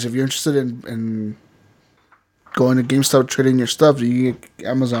go, guys. If you're interested in going to GameStop trading your stuff, you get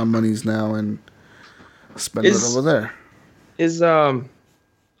Amazon monies now and spend it over there.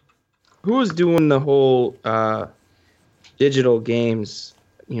 Who was doing the whole digital games?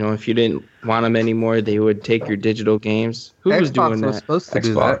 You know, if you didn't want them anymore, they would take your digital games. Who was doing that? Supposed to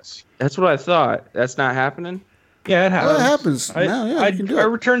do that. That's what I thought. That's not happening. Yeah, it happens. Well, it happens now. Yeah, you can do it.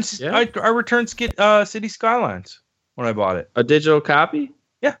 I returned City Skylines when I bought it. A digital copy?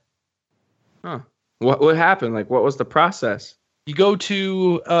 Yeah. Huh. What happened? Like, what was the process? You go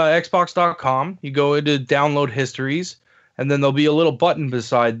to Xbox.com. You go into download histories. And then there'll be a little button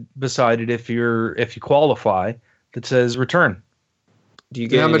beside it if you qualify that says return. Do you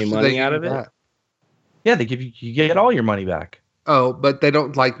get any money out of it? Yeah, they give you get all your money back. Oh, but they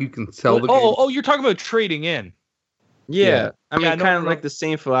don't you can sell the game. Oh, you're talking about trading in. Yeah. I mean, kind of like the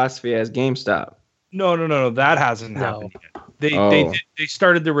same philosophy as GameStop. No. That hasn't happened yet. They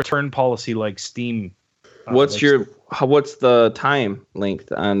started the return policy like Steam. What's the time length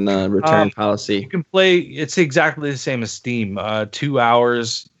on the return policy? You can play. It's exactly the same as Steam. 2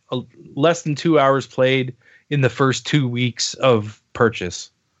 hours, less than 2 hours played in the first 2 weeks of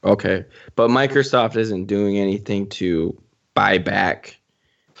purchase. Okay, but Microsoft isn't doing anything to buy back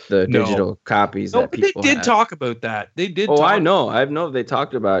the digital copies that people they did have. talk about that. They did. Oh, I know they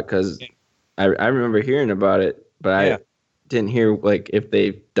talked about it because I remember hearing about it, but I didn't hear like if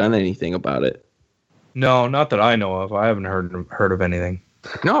they've done anything about it. No, not that I know of. I haven't heard of anything.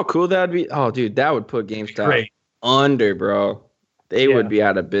 No, cool. That'd be. Oh, dude, that would put GameStop under, bro. They would be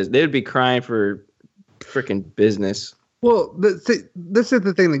out of business. They would be crying for freaking business. Well, this is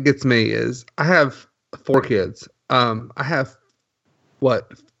the thing that gets me is I have 4 kids. I have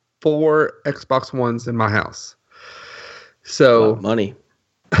 4 Xbox Ones in my house. So money.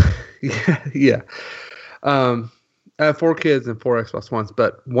 yeah. I have 4 kids and 4 Xbox Ones,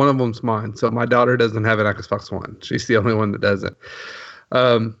 but one of them's mine. So my daughter doesn't have an Xbox One. She's the only one that doesn't.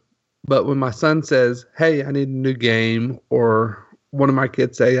 But when my son says, "Hey, I need a new game," or one of my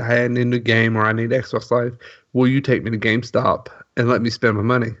kids say, "Hey, I need a new game," or "I need Xbox Live," will you take me to GameStop and let me spend my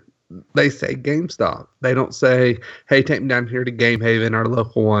money? They say GameStop. They don't say, "Hey, take me down here to Game Haven, our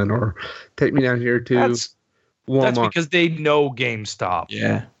local one," or "Take me down here to Walmart." That's because they know GameStop.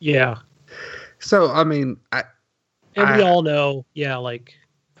 Yeah. Yeah. So, I mean, we all know,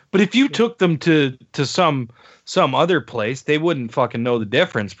 But if you took them to some other place, they wouldn't fucking know the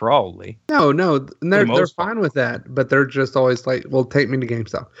difference, probably. No, and they're fine with that, but they're just always like, "Well, take me to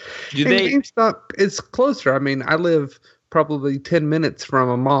GameStop." GameStop is closer. I mean, I live probably 10 minutes from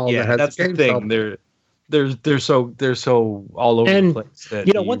a mall that has that's GameStop. The thing. They're so all over the place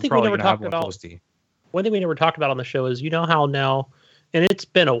that one thing we never talked about. One thing we never talked about on the show is how now, and it's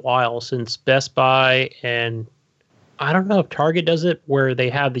been a while since Best Buy, and I don't know if Target does it, where they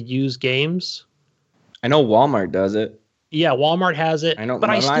have the used games. I know Walmart does it. Yeah, Walmart has it. I know, but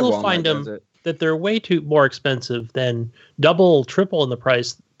I still find them that they're way too more expensive than double, triple in the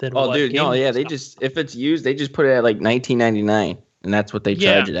price than. Oh, dude, no, yeah, they just if it's used, they just put it at like $19.99, and that's what they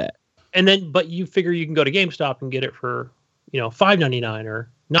charge it at. And then, but you figure you can go to GameStop and get it for $5.99 or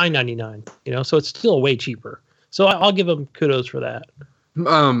 $9.99. So it's still way cheaper. So I'll give them kudos for that.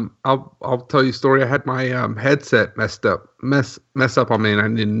 I'll tell you a story. I had my headset mess up on me, and I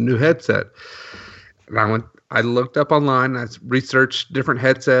needed a new headset. And I looked up online. I researched different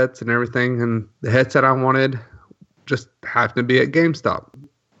headsets and everything, and the headset I wanted just happened to be at GameStop.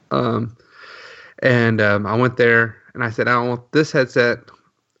 And I went there and I said, "I don't want this headset.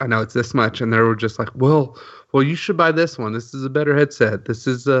 I know it's this much." And they were just like, "Well, you should buy this one. This is a better headset. This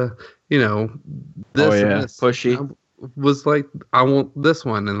is this." Pushy. I was like, "I want this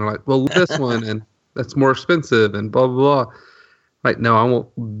one," and they're like, "Well, this one, and that's more expensive," and blah blah blah. Like, no, I want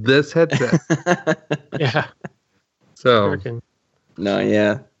this headset. Yeah. So. No,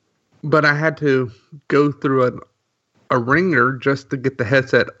 yeah. But I had to go through a ringer just to get the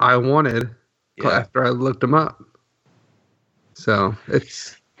headset I wanted after I looked them up. So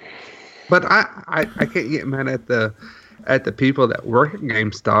it's. But I can't get mad at the people that work at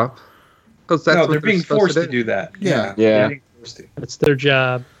GameStop. Because that's they're being forced to do that. Yeah. It's their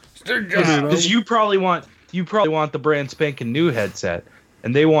job. Because you probably want the brand spanking new headset,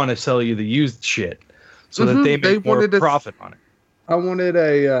 and they want to sell you the used shit so that they make more profit on it. I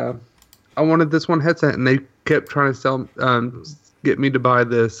wanted this one headset, and they kept trying to get me to buy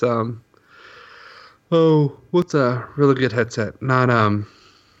this. What's a really good headset? Not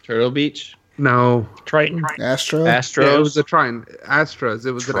Turtle Beach. No, Triton. Astros. Yeah, it was a Triton. Astros.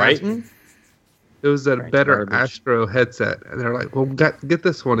 It was Triton. It was a better garbage. Astro headset, and they're like, "Well, get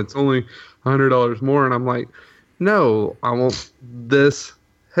this one. It's only $100 more." And I'm like, "No, I want this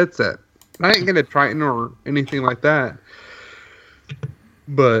headset. I ain't gonna Triton or anything like that."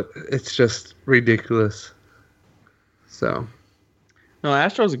 But it's just ridiculous. So, no,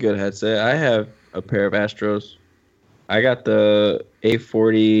 Astro's a good headset. I have a pair of Astros. I got the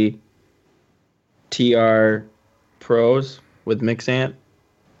A40 TR Pros with Mixamp.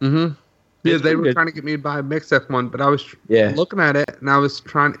 Mm-hmm. Yeah, they were trying to get me to buy a Mixamp one, but I was looking at it, and I was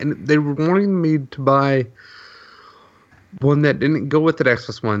trying, and they were wanting me to buy one that didn't go with the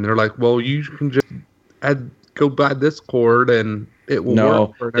Xbox One. They're like, "Well, you can just go buy this cord, and it will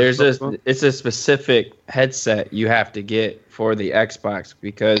work." No, it's a specific headset you have to get for the Xbox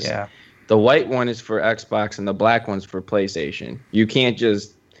because the white one is for Xbox and the black one's for PlayStation. You can't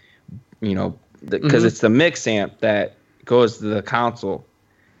just, because it's the Mixamp that goes to the console.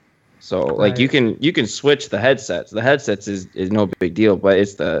 So like you can switch the headsets. The headsets is no big deal, but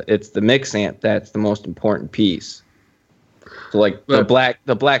it's the Mixamp that's the most important piece. So like the black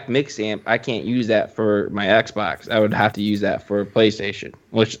Mixamp, I can't use that for my Xbox. I would have to use that for PlayStation,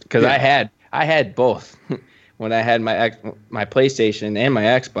 because I had both when I had my PlayStation and my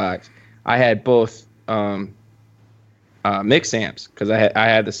Xbox. I had both mix amps because I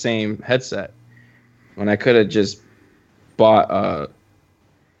had the same headset when I could have just bought.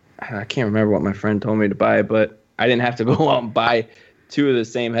 I can't remember what my friend told me to buy, but I didn't have to go out and buy 2 of the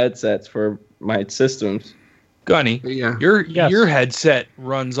same headsets for my systems. Gunny, Yeah. your headset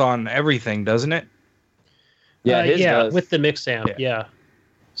runs on everything, doesn't it? Yeah, his yeah, does. with the mix amp, yeah.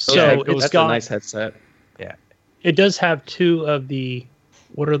 So that's it's got a nice headset. Yeah. It does have 2 of the,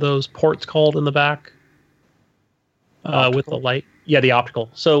 what are those ports called in the back? With the light. Yeah, the optical.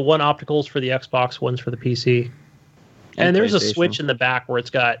 So one optical's for the Xbox, one's for the PC. And there's a switch in the back where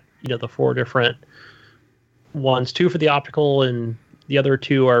it's got, the 4 different ones, 2 for the optical and the other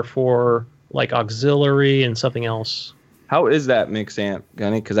 2 are for like auxiliary and something else. How is that mix amp,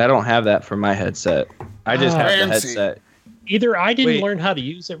 Gunny? Because I don't have that for my headset. I just have the headset. Either I didn't learn how to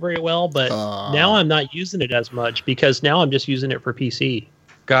use it very well, but now I'm not using it as much because now I'm just using it for PC.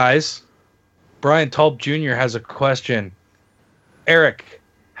 Guys, Brian Tulp Jr. has a question. Eric,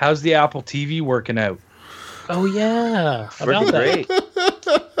 how's the Apple TV working out? Oh, yeah. Working great.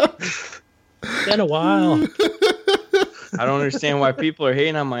 It's been a while. I don't understand why people are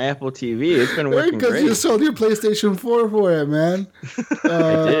hating on my Apple TV. It's been working great. Because you sold your PlayStation 4 for it, man.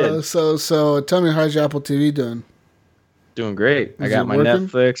 I did. So tell me, how's your Apple TV doing? Doing great. I Is got it my working?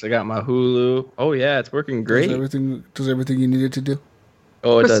 Netflix. I got my Hulu. Oh, yeah, it's working great. Does everything you needed to do?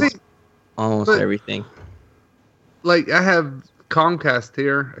 Oh, it But does see- almost but- everything. Like, I have Comcast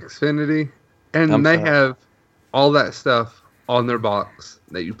here, Xfinity, and I'm they sorry. have all that stuff on their box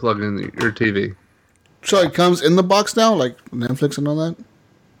that you plug in your TV. So it comes in the box now, like Netflix and all that?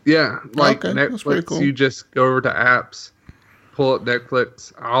 Yeah, like Okay, that's pretty Netflix, cool. you just go over to apps, pull up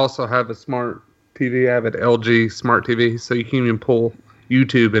Netflix. I also have a smart TV. I have an LG smart TV, so you can even pull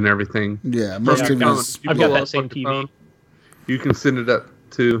YouTube and everything. Yeah, most Yeah, TVs. I've got that same TV. You can send it up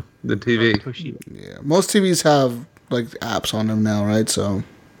to the TV. Yeah, most TVs have like apps on them now, right? So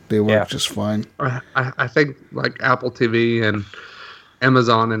they work just fine. I think like Apple TV and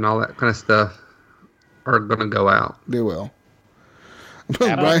Amazon and all that kind of stuff are going to go out. They will.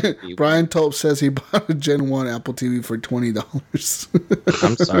 Brian Tulp says he bought a Gen 1 Apple TV for $20.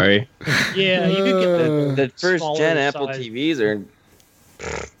 I'm sorry. Yeah, you could get The first smaller gen Apple size. TVs are.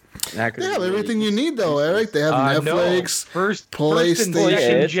 They have everything you need, though, Eric. They have Netflix, First and PlayStation.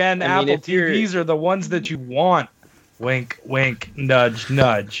 second gen I mean, Apple if you're- TVs are the ones that you want. Wink, wink, nudge,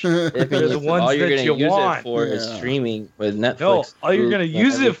 nudge. If They're the ones all you're that going you to use want. it for is streaming with Netflix. No, all you're Hulu, going to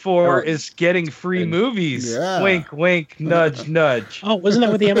use it for is getting free and- movies. Yeah. Wink, wink, nudge, nudge. Oh, wasn't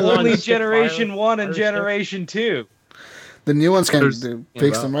that with the Amazon? Only Stick Generation Fire 1 and Fire Stick? Generation 2. The new ones can There's-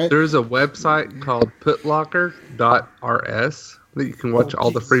 fix them, right? There's a website called putlocker.rs that you can watch all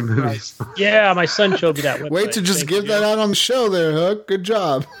the free movies. Yeah, my son showed me that website. Wait to just Thank give you. that out on the show there, Hook. Good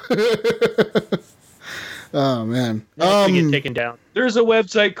job. Oh, man. That's to get taken down. There's a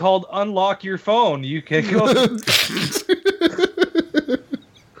website called Unlock Your Phone. You can go.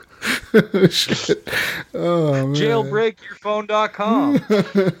 Shit. Oh, man.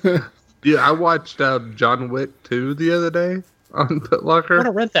 Jailbreakyourphone.com. Yeah, I watched John Wick 2 the other day on I want Putlocker.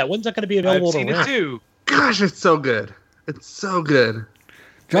 to rent that. When's that going to be I've available to seen it rent? too. Gosh, it's so good. It's so good.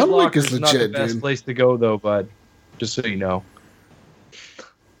 John Wick is Putlocker not the legit, best dude. place to go though, bud. Just so you know.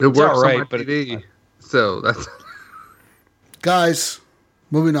 It works all right, on my but TV. So that's Guys,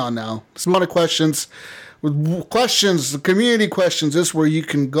 moving on now. Some other questions. With questions, the community questions, this is where you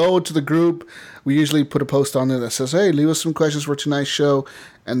can go to the group. We usually put a post on there that says, hey, leave us some questions for tonight's show.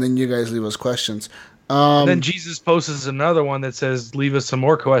 And then you guys leave us questions. Then Jesus posts another one that says, "Leave us some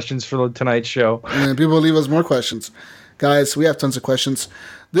more questions for tonight's show." And then people leave us more questions. Guys, we have tons of questions.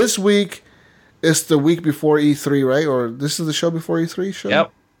 This week is the week before E3, right? Or this is the show before E3 show?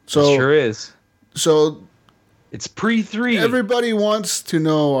 Yep. So, It sure is. So It's pre-3. everybody wants to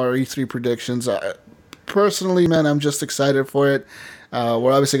know our E3 predictions. Personally, man, I'm just excited for it.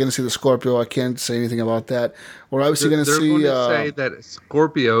 We're obviously going to see the Scorpio. I can't say anything about that. We're obviously going to they're see. going to say that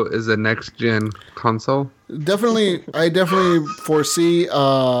Scorpio is a next gen console. Definitely, I definitely foresee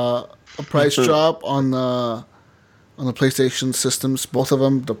a price drop on the PlayStation systems, both of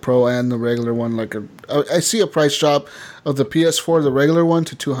them, the Pro and the regular one. I see a price drop of the PS4, the regular one,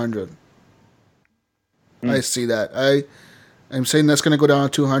 to $200. I see that. I'm saying that's going to go down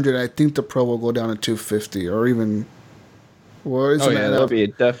to $200. I think the Pro will go down to $250 or even. Where is it? That'll be a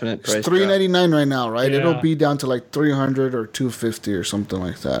definite price. It's $399 right now, right? Yeah. It'll be down to like $300 or $250 or something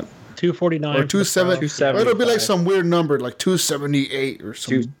like that. $249 Or $270. Or it'll be like 275. some weird number, like $278 or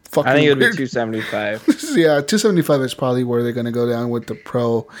some Two- fucking I think it'll weird. be $275. Yeah, $275 is probably where they're going to go down with the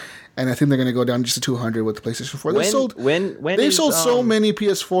Pro, and I think they're going to go down just to $200 with the PlayStation 4. They sold when they is, sold so many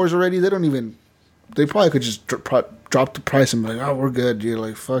PS4s already. They don't even they probably could just drop the price and be like, oh, we're good. You're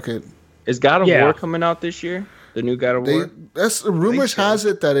like, fuck it. Is God of War coming out this year? The new God of War? That's rumors has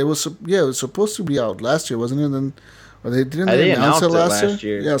it that it was supposed to be out last year, wasn't it? And or they announce it last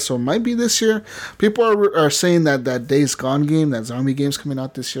year? Yeah, so it might be this year. People are saying that Days Gone game, that zombie game's coming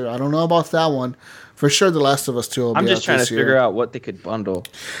out this year. I don't know about that one. For sure, The Last of Us 2 will be out this year. I'm just trying to figure out what they could bundle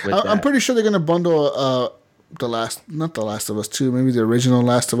with I'm pretty sure they're going to bundle not The Last of Us 2, maybe the original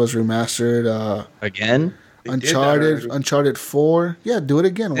Last of Us remastered. Again? Uncharted 4. Yeah, do it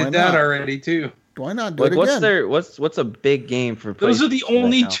again. Why not? Did that already too. Why not do it again? What's a big game for PlayStation? Those are the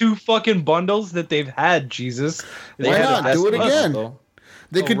only two fucking bundles that they've had, Jesus. Why not do it again?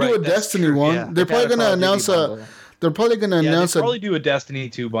 They could do a Destiny one. Yeah. They're probably going to announce They're probably going to announce probably do a Destiny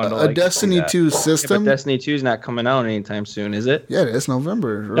 2 bundle. A Destiny 2 system. Yeah, but Destiny 2 is not coming out anytime soon, is it? Yeah, it is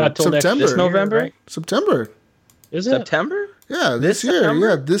November. Not till September. This November? Right? September. Is it? September? Yeah, this year. September?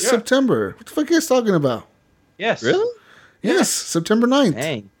 Yeah, this September. What the fuck are you guys talking about? Yes. Really? Yes, September 9th.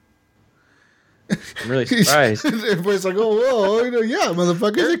 Dang. I'm really surprised. Everybody's like, oh, whoa, yeah,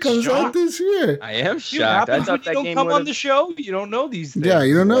 motherfuckers, it comes out this year. I am shocked. I thought that game game come on the show. You don't know these things. Yeah,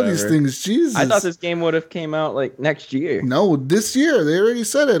 you don't know these things. Jesus. I thought this game would have came out like next year. No, this year. They already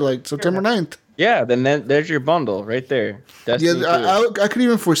said it, like September 9th. Yeah, then there's your bundle right there. Destiny 2. I could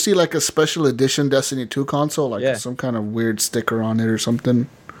even foresee like a special edition Destiny 2 console, like some kind of weird sticker on it or something.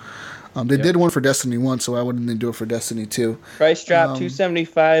 They did one for Destiny 1, so why wouldn't they do it for Destiny 2? Price drop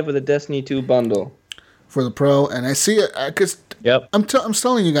 $275 with a Destiny 2 bundle. For the Pro, and I see it, because I'm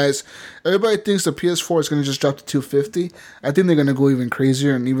telling you guys, everybody thinks the PS4 is going to just drop to $250. I think they're going to go even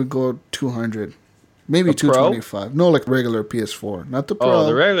crazier and even go $200. Maybe $225. No, like regular PS4, not the Pro. Oh,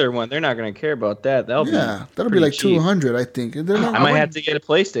 the regular one. They're not going to care about that. That'll be like cheap. $200, I think. I might have to get a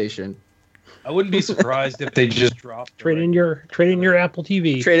PlayStation. I wouldn't be surprised if they just dropped. Trade in your Apple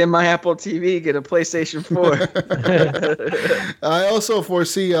TV. Trade in my Apple TV. Get a PlayStation 4. I also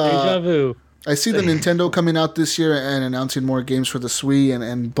foresee. Deja vu. I see the Nintendo coming out this year and announcing more games for the Switch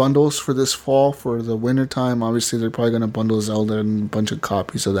and bundles for this fall for the winter time. Obviously, they're probably going to bundle Zelda and a bunch of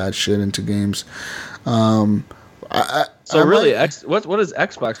copies of that shit into games. What does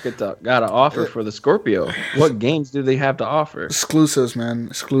Xbox got to offer for the Scorpio? What games do they have to offer? Exclusives, man.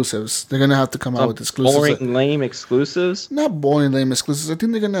 Exclusives. They're going to have to come out with exclusives. Boring, lame exclusives? Not boring, lame exclusives. I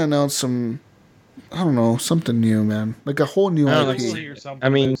think they're going to announce some... I don't know, something new, man. Like a whole new IP. I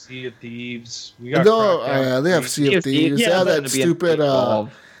mean, Sea of Thieves. They have Sea of Thieves. They have that stupid.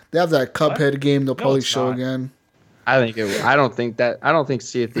 They have that Cuphead game. They'll probably show again. I don't think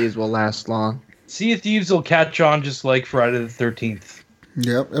Sea of Thieves will last long. Sea of Thieves will catch on just like Friday the 13th.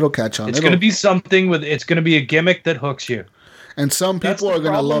 Yep, it'll catch on. It's going to be something it's going to to be a gimmick that hooks you. And some people are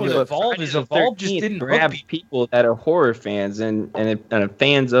going to love it. Evolve just didn't grab people that are horror fans and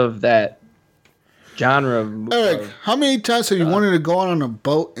fans of that genre. Eric, how many times have you wanted to go on a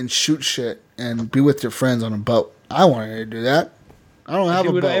boat and shoot shit and be with your friends on a boat? I wanted to do that. I don't have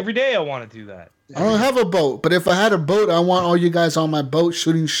a boat. Every day I want to do that. I don't have a boat, but if I had a boat, I want all you guys on my boat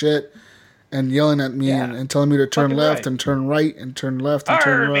shooting shit and yelling at me and telling me to turn left and turn right and turn left and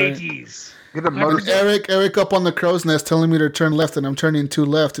turn right. And Eric up on the crow's nest telling me to turn left and I'm turning to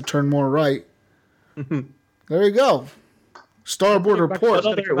left to turn more right. There you go. Starboard report.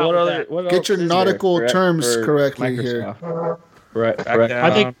 Get your nautical terms correctly here. Right.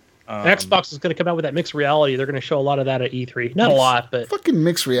 I think Xbox is going to come out with that mixed reality. They're going to show a lot of that at E3. Not a lot, but fucking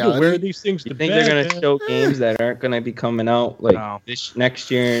mixed reality. Where are these things? You think they're going to show games that aren't going to be coming out this next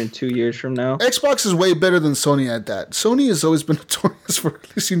year and 2 years from now? Xbox is way better than Sony at that. Sony has always been notorious for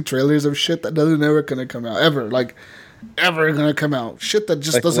releasing trailers of shit that doesn't ever going to come out ever going to come out. Shit that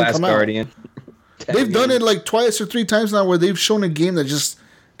just doesn't come Guardian. out. They've done it like twice or three times now where they've shown a game that just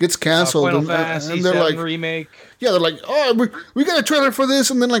gets canceled. Final Fantasy and they're like, remake. Yeah, they're like, oh, we got a trailer for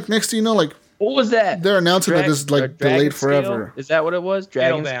this. And then like next thing you know, like, what was that? They're announcing that this is like delayed forever. Is that what it was?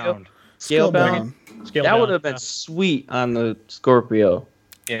 Scalebound. That would have been sweet on the Scorpio.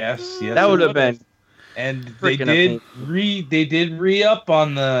 Yes. That would have been. And they did re-up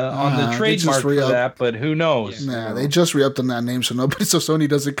on the trademark for that, but who knows? Nah, they just re-upped on that name, so Sony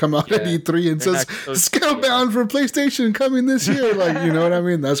doesn't come out at E3 and says Scalebound for PlayStation coming this year. Like, you know what I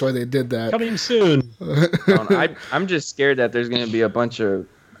mean? That's why they did that. Coming soon. I'm just scared that there's going to be a bunch of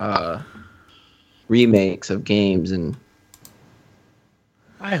remakes of games, and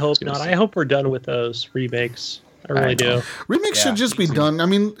I hope not. I hope we're done with those remakes. I I really do. Remakes should just be done. I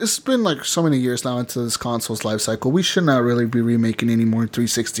mean, it's been like so many years now into this console's life cycle. We should not really be remaking any more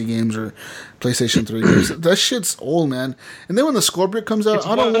 360 games or PlayStation 3 games. That shit's old, man. And then when the Scorpio comes out,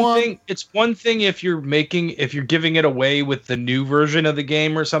 It's one thing if you're giving it away with the new version of the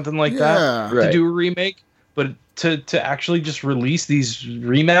game or something like that to do a remake, but to actually just release these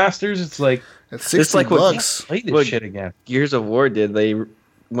remasters, it's like it's like $60. Play this shit again. Gears of War did.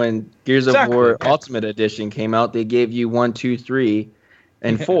 When Gears of War Ultimate Edition came out, they gave you 1, 2, 3,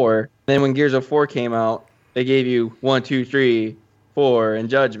 and 4. Then when Gears of 4 came out, they gave you 1, 2, 3, 4, and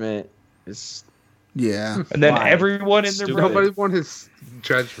Judgment. Yeah. And then everyone in their nobody won his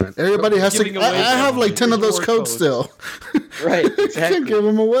Judgment. Everybody has to. I have like 10 of those codes still. Right. Exactly. Can't give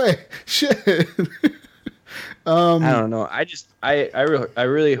them away. Shit. I don't know. I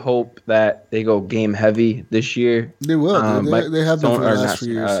really hope that they go game heavy this year. They will. They have been for the last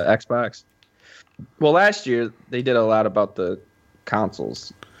few years. Xbox. Well, last year they did a lot about the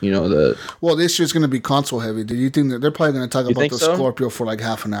consoles. Well, this year's going to be console heavy. Do you think that they're probably going to talk about the Scorpio for like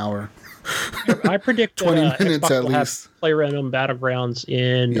half an hour? I predict 20 that minutes Xbox at will least. have PlayerUnknown's Battlegrounds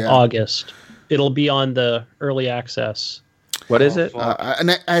in August. It'll be on the early access. What is it?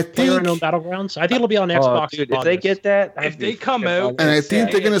 And I think PlayerUnknown's Battlegrounds. I think it'll be on Xbox. Dude, if they get that, if they come out, and I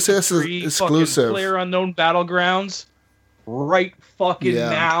think they're gonna say it's exclusive. PlayerUnknown's Battlegrounds, right fucking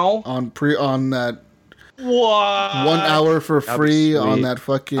now on that. What? 1 hour for free on that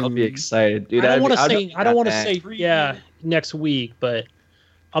fucking. I'll be excited, dude. I don't want to say next week, but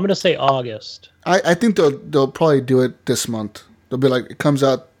I'm gonna say August. I think they'll probably do it this month. They'll be like, it comes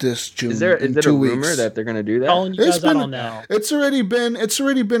out this June. Is there in a 2 weeks. rumor that they're gonna do that? Calling you guys out on that. It's already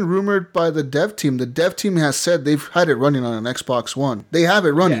been rumored by the dev team. The dev team has said they've had it running on an Xbox One. They have it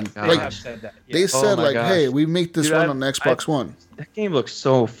running. They have said that. Yeah. They said gosh. hey, we make this run on the Xbox One. That game looks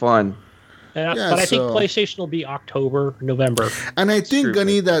so fun. But I think PlayStation will be October, November. And I think,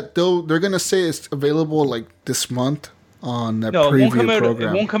 Gunny, that they're going to say it's available like this month on that preview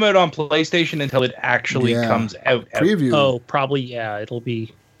program. It won't come out on PlayStation until it actually comes out. Preview. Oh, probably, it'll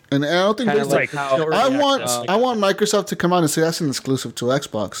be. And I don't think Kinda like I want Microsoft to come out and say that's an exclusive to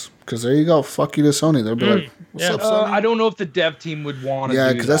Xbox. Because there you go. Fuck you to Sony. They'll be like, what's up, Sony? I don't know if the dev team would want to do that.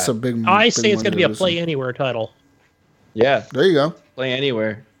 Yeah, because that's a big I say it's going to be a Play Anywhere title. Yeah. There you go. Play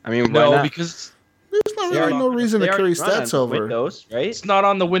Anywhere. I mean, no, why not? because there's not really no reason to carry stats over. Windows, right? It's not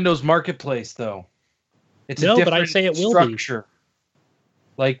on the Windows Marketplace, though. It's a different but I say it will structure.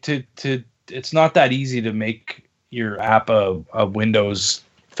 Like it's not that easy to make your app a Windows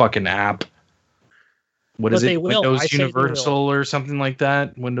fucking app. What is it? Windows Universal or something like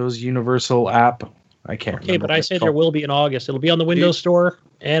that? Windows Universal app? I can't remember. Okay, but I say there will be in August. It'll be on the Windows Store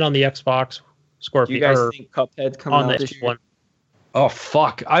and on the Xbox Scorpio. Do you guys think Cuphead's coming out this year? One. Oh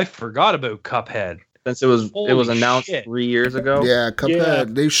fuck! I forgot about Cuphead. Since it was announced 3 years ago. Yeah, Cuphead. Yeah.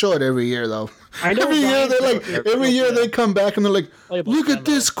 They show it every year though. I know. Every year they come back and they're like, look at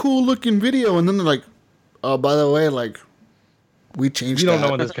this cool looking video, and then they're like, oh, by the way, like, we changed. You don't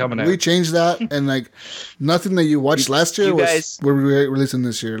know when it's coming out. We changed that, and like, nothing that you watched last year we're releasing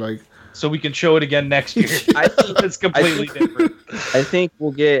this year. Like, so we can show it again next year. I think it's completely different. I think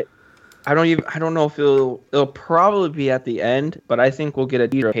we'll get. I don't know if it'll probably be at the end, but I think we'll get a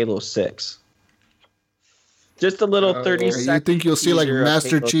teaser of Halo 6. Just a little 30-second. You think you'll see like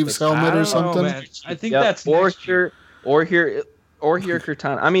Master Chief's helmet or something? I think that's or hear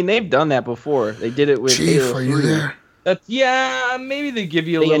Cortana. I mean, they've done that before. They did it with Chief. Halo Are you 3. there? Maybe they give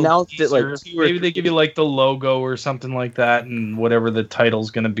you a little. Announced teaser. it like 2 or maybe they give you like the logo or something like that, and whatever the title's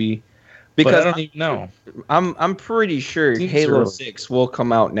gonna be. Because but I don't even know. I'm pretty sure Halo 6 will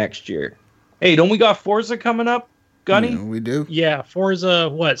come out next year. Hey, don't we got Forza coming up, Gunny? Yeah, we do. Yeah,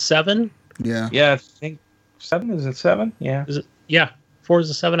 Forza 7? Yeah. Yeah, I think 7. Is it 7? Yeah. Is it? Yeah,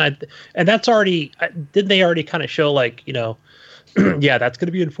 Forza 7. And that's already. Didn't they already kind of show like yeah, that's going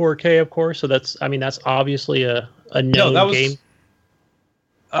to be in 4K, of course. So that's obviously a known game.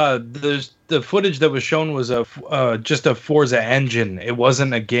 The footage that was shown was just a Forza engine. It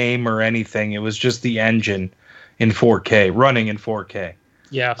wasn't a game or anything. It was just the engine in 4K, running in 4K.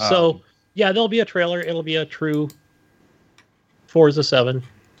 Yeah. So there'll be a trailer. It'll be a true Forza 7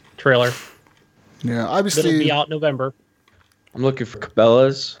 trailer. Yeah, obviously it'll be out November. I'm looking for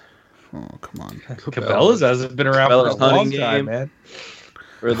Cabela's. Oh, come on. Cabela's hasn't been around for a long time, man.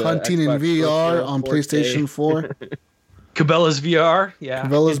 Hunting in VR on PlayStation 4. Cabela's VR, yeah.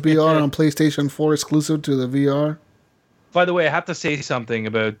 Cabela's VR on PlayStation 4 exclusive to the VR. By the way, I have to say something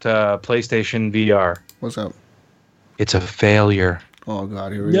about PlayStation VR. What's up? It's a failure. Oh,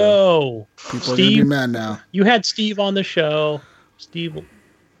 God, here we go. No. People are going to be mad now. You had Steve on the show. Steve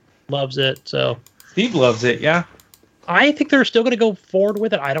loves it, so. Steve loves it, yeah. I think they're still going to go forward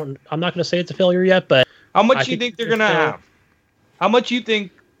with it. I'm not going to say it's a failure yet, but how much do you think they're going to have? How much you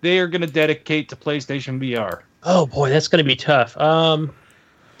think they are going to dedicate to PlayStation VR? Oh boy, that's going to be tough. At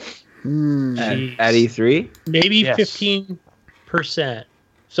E3, maybe 15%.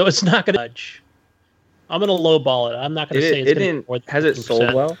 So it's not going to touch. I'm going to lowball it. I'm not going to say it's going to be more than 15%. Has it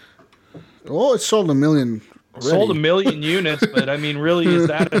sold well? Oh, it sold 1 million. Sold 1 million units, but I mean, really, is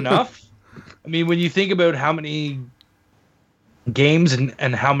that enough? I mean, when you think about how many games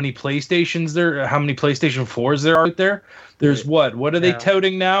and how many PlayStation 4s there are out there, there's what are they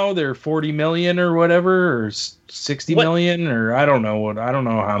touting now? They're 40 million or whatever, or 60 million, or I don't know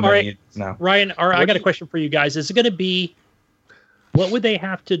how many it is now. Ryan, I got a question for you guys. Is it going to be, what would they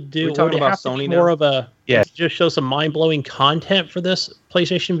have to do? We're talking about Sony now? More of a just show some mind-blowing content for this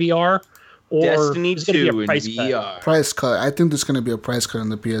PlayStation VR? Or Destiny is it gonna 2 be a price in cut? VR. Price cut. I think there's going to be a price cut on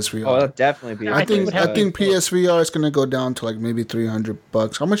the PSVR. Oh, that'll definitely be. I think PSVR is going to go down to like maybe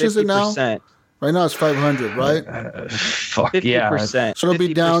 $300. How much is it now? Right now it's 500, right? Fuck 50%. Yeah. So it'll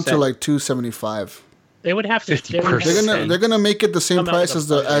be down to like 275. They would have to. 50%. They're gonna make it the same price as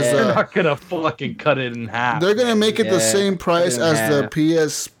the. They're not gonna fucking cut it in half. They're gonna make it the same price as the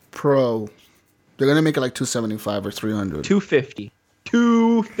PS Pro. They're gonna make it like 275 or 300. 250.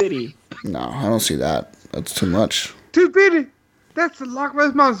 250. No, I don't see that. That's too much. 250. That's the Loch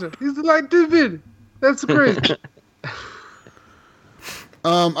Ness Monster. He's like 250. That's crazy.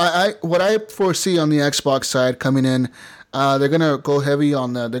 What I foresee on the Xbox side coming in, they're gonna go heavy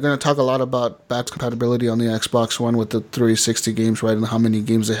on the. They're gonna talk a lot about backwards compatibility on the Xbox One with the 360 games, right? And how many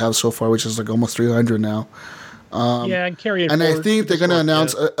games they have so far, which is like almost 300 now. And carry it. And I think they're gonna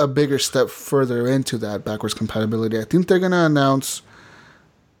announce a bigger step further into that backwards compatibility. I think they're gonna announce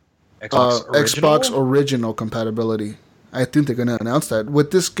Xbox original compatibility. I think they're gonna announce that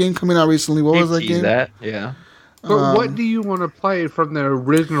with this game coming out recently. What was that game? Yeah. But what do you want to play from the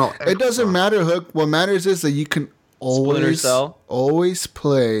original Xbox? It doesn't matter, Hook. What matters is that you can always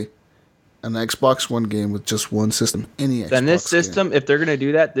play an Xbox One game with just one system. Then this system, if they're going to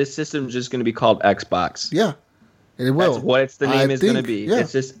do that, this system is just going to be called Xbox. Yeah, it will. That's what the name is going to be. Yeah.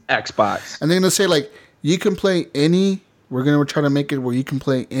 It's just Xbox. And they're going to say, like, you can play any... We're going to try to make it where you can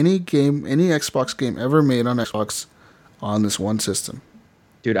play any game, any Xbox game ever made on Xbox on this one system.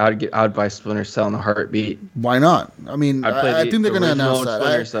 Dude, I'd buy Splinter Cell in a heartbeat. Why not? I mean, I think they're going to announce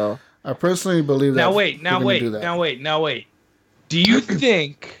that. I personally believe that. Now wait. Do you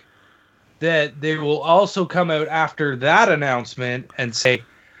think that they will also come out after that announcement and say,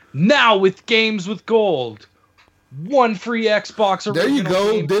 now with games with gold, one free Xbox original? There you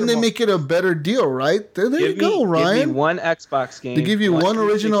go. Then they make it a better deal, right? There you go, Ryan. Give me one Xbox game. They give you one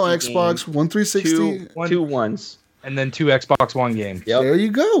original Xbox, one 360. Two ones. And then two Xbox One games. Yep. There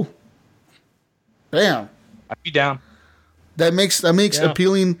you go. Bam. I'd be down. That makes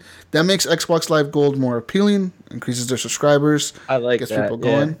appealing. That makes Xbox Live Gold more appealing. Increases their subscribers. I like gets that. People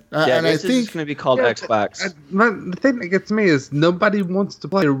going. And I think it's going to be called Xbox. The thing that gets me is nobody wants to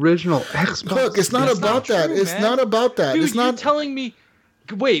play original Xbox. Look, it's not about that. It's not about that. Dude, it's not. You're telling me.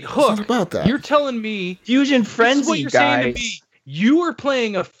 Wait, Hook. It's not about that. You're telling me Fusion Frenzy, what you're saying to me. You are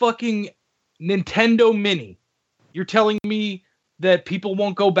playing a fucking Nintendo Mini. You're telling me that people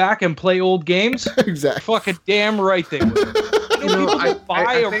won't go back and play old games? Exactly. Fucking damn right they will. People that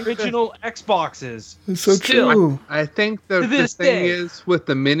buy original Xboxes. It's so true. I think the thing is with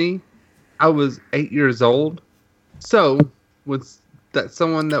the Mini, I was 8 years old. So, was that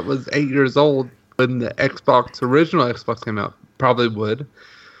someone that was 8 years old when the original Xbox came out? Probably would.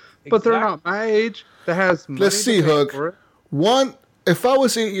 But they're not my age. That has money. Let's see, Hook. If I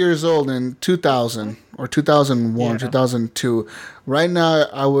was 8 years old in 2000 or 2001, 2002, right now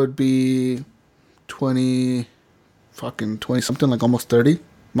I would be 20 something, like almost 30,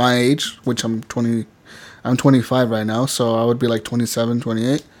 my age, which I'm 25 right now, so I would be like 27,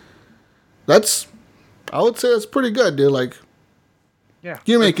 28. I would say that's pretty good, dude. Like,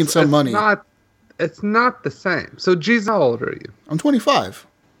 you're making some money. It's not the same. So, geez, how old are you? I'm 25.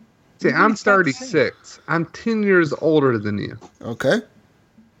 See, I'm 36. I'm 10 years older than you. Okay.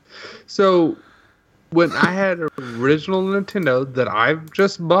 So, when I had an original Nintendo that I've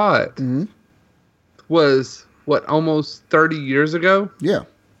just bought, was, almost 30 years ago? Yeah.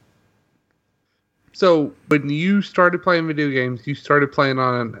 So, when you started playing video games, you started playing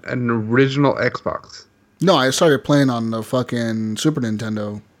on an original Xbox? No, I started playing on the fucking Super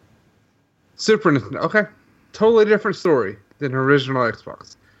Nintendo. Super Nintendo. Okay. Totally different story than original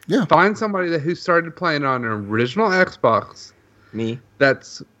Xbox. Yeah. Find somebody who started playing on an original Xbox. Me. All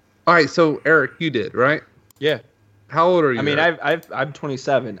right, so Eric, you did, right? Yeah. How old are you? I mean, I'm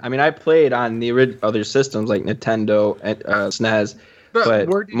 27. I mean, I played on the other systems like Nintendo and SNES,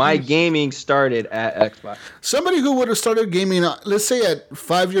 but my gaming started at Xbox. Somebody who would have started gaming, let's say at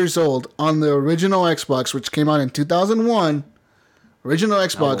 5 years old, on the original Xbox, which came out in 2001, original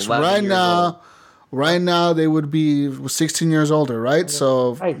Xbox, right now they would be 16 years older, right?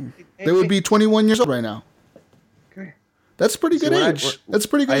 So they would be 21 years old right now. Okay. That's pretty good age. That's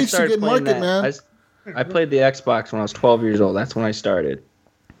pretty good age to get market, man. I played the Xbox when I was 12 years old. That's when I started.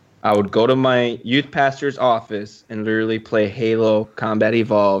 I would go to my youth pastor's office and literally play Halo Combat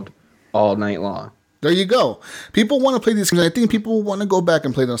Evolved all night long. There you go. People want to play these games. I think people want to go back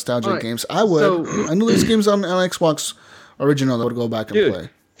and play nostalgic games. I would. I know there's games on Xbox original that would go back and play.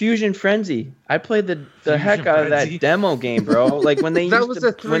 Fusion Frenzy. I played the heck out of that demo game, bro. Like when they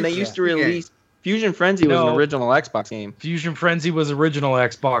used to release Fusion Frenzy was an original Xbox game. Fusion Frenzy was original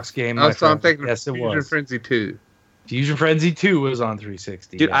Xbox game. So I'm thinking yes, it Fusion was. Frenzy 2. Fusion Frenzy 2 was on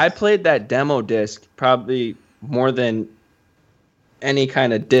 360. Dude, I played that demo disc probably more than any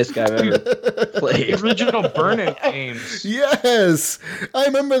kind of disc I've ever played. The original Burnout games. Yes. I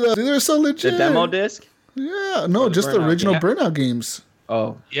remember those. They were so legit. The demo disc? Yeah. No, just the original Burnout games.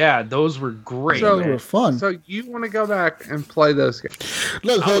 Oh. Yeah, those were great. So, they were fun. So you want to go back and play those games?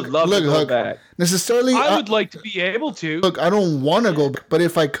 Look, I would love to go back. Necessarily, I would like to be able to. Look, I don't want to go back, but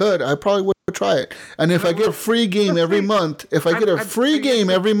if I could, I probably would try it. And if I get a free game every month,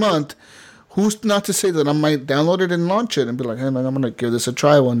 who's not to say that I might download it and launch it and be like, hey man, I'm going to give this a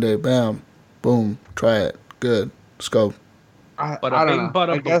try one day. Bam. Boom. Try it. Good. Let's go. I don't know.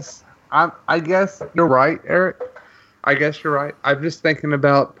 I guess you're right, Eric. I guess you're right. I'm just thinking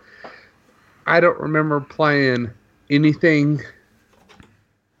about, I don't remember playing anything,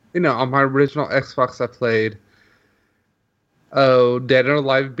 on my original Xbox I played, Dead or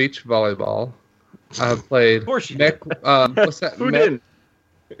Alive Beach Volleyball. I played what's that? Who didn't?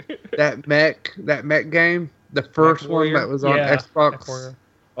 That mech game, the first one that was on Xbox.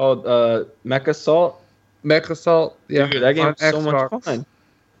 Mech Assault? Mech Assault, yeah. Dude, that game was so much fun.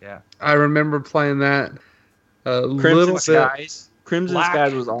 Yeah. I remember playing that. Crimson Skies. Crimson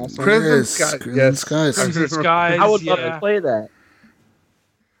Skies was awesome. Crimson Skies. Crimson Skies. I would love to play that.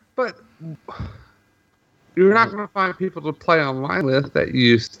 But you're not going to find people to play online with that you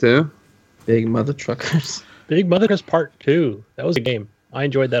used to. Big Mother Truckers. Big Mother Truckers Part 2. That was a game. I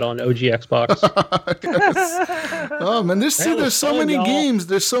enjoyed that on OG Xbox. Oh man, there's so many games.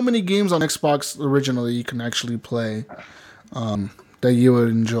 There's so many games on Xbox originally you can actually play. That you would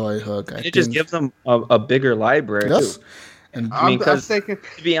enjoy, Hook. It just gives them a bigger library. Yes. Too. And I mean, because to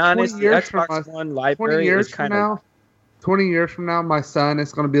be honest, the Xbox One library is kind of. 20 years from now, my son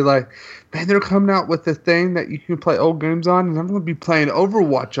is going to be like, man, they're coming out with a thing that you can play old games on, and I'm going to be playing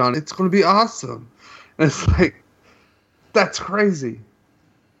Overwatch on. It's going to be awesome. And it's like, that's crazy.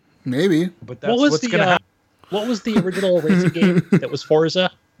 Maybe. But that's what's going to happen. What was the original racing game that was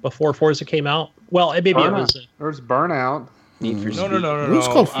Forza before Forza came out? Well, maybe Burnout. it was. There's Burnout. No. It was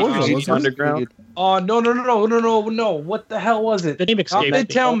called Forza, wasn't it? Underground. Oh, no. What the hell was it? The name escaped.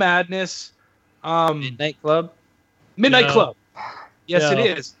 Midtown Madness. Midnight Club. Midnight Club. Yes, it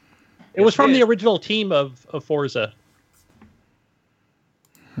is. It was from the original team of Forza.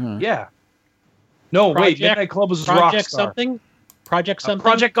 Yeah. No, wait. Midnight Club was Project Rockstar. something? Project something?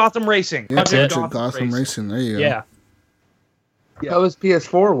 Project Gotham Racing. Yeah, Project Gotham Racing. There you go. Yeah. That was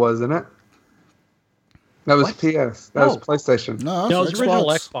PS4, wasn't it? That was PS. That was PlayStation. No, it was original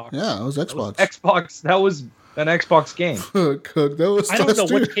Xbox. Yeah, it was Xbox. Xbox. That was an Xbox game. That was I don't know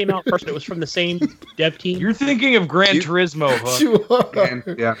which came out first. It was from the same dev team. You're thinking of Gran Turismo, huh? You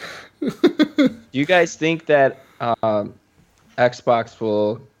are. Yeah. Do you guys think that Xbox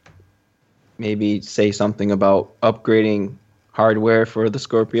will maybe say something about upgrading hardware for the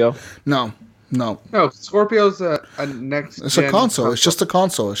Scorpio? No. Scorpio's a next. It's a console. It's just a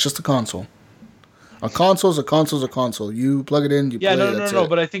console. A console's a console. You plug it in, you play it. No.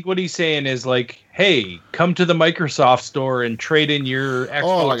 But I think what he's saying is like, hey, come to the Microsoft store and trade in your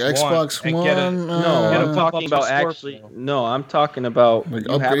Xbox One. I'm talking about I'm talking about like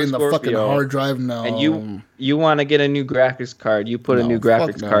upgrading the fucking hard drive now. And you want to get a new graphics card? You put a new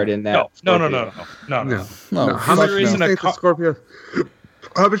graphics card in that. No. How much do you think the Scorpio?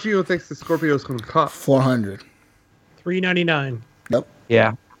 How much do you think the Scorpio is going to cost? $400. $399. Yep.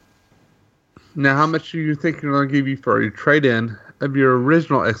 Yeah. Now, how much do you think they're going to give you for your trade-in of your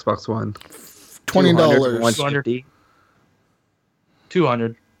original Xbox One? $20. $150.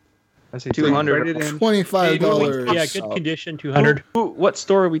 $200. I say $200. $25. Yeah, good condition. $200. What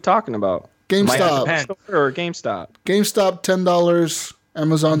store are we talking about? GameStop. Store or GameStop? GameStop $10.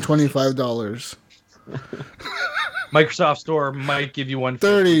 Amazon $25. Microsoft Store might give you one for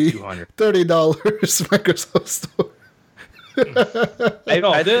 $30 $200. Microsoft Store.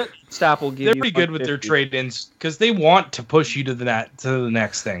 I think Stop will give They're you pretty good with their 150. trade-ins because they want to push you to the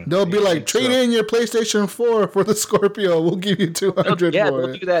next thing. They'll be like, It's, trade in your PlayStation 4 for the Scorpio. We'll give you $200 Yeah, for they'll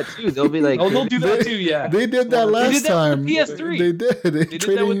it. do that too. They'll be like, Oh, they'll do that too. Yeah, They did that They last did that time. with the PS3. They did. They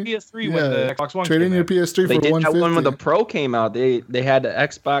did that with PS3 when the Xbox One Trade in came your out. PS3 they for did that one when the $150. Pro came out. They had the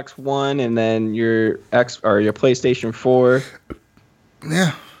Xbox One and then your your PlayStation 4.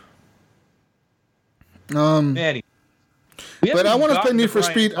 Yeah. Manny. But I want to play Need for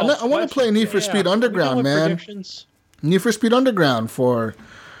Speed. I want to play Need for Speed Underground, man. Need for Speed Underground for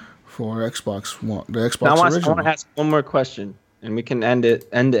Xbox One, the Xbox Now, I want original. to ask one more question, and we can end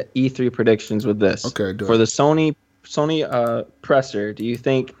the E3 predictions with this. Okay, do For it. the Sony presser, do you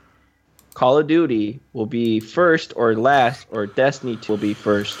think Call of Duty will be first or last, or Destiny 2 will be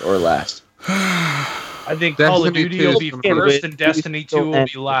first or last? I think Destiny Call of Duty 2 will be is first the- and Destiny 2 will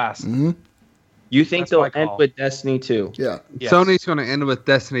be last. Mm-hmm. You think That's my they'll end call. with Destiny 2? Yeah. Yes. Sony's going to end with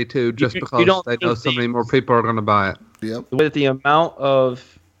Destiny 2 just You because don't they know think so many more people are going to buy it. Yep. With the amount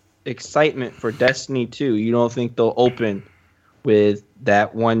of excitement for Destiny 2, you don't think they'll open with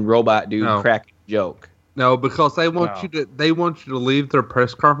that one robot dude No. cracking a joke? No, because they want you to leave their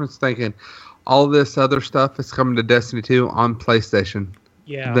press conference thinking all this other stuff is coming to Destiny 2 on PlayStation,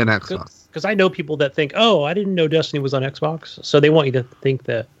 Yeah. then Xbox. Because I know people that think, oh, I didn't know Destiny was on Xbox. So they want you to think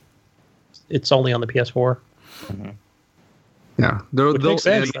that it's only on the PS4. Yeah, Which makes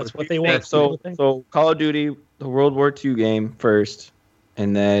sense. end That's with what they want. So Call of Duty, the World War II game first,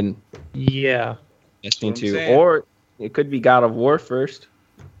 and then Yeah. Destiny That's what I'm 2. saying. Or it could be God of War first.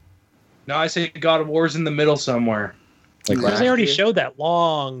 No, I say God of War's in the middle somewhere. Because they already showed that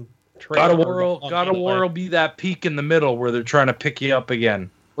long trailer. God of War will be that peak in the middle where they're trying to pick you up again.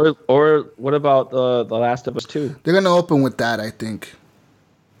 Or what about the Last of Us 2? They're gonna open with that, I think.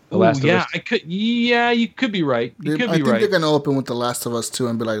 The Last of yeah, Us. you could be right. You could I be think right. they're gonna open with The Last of Us 2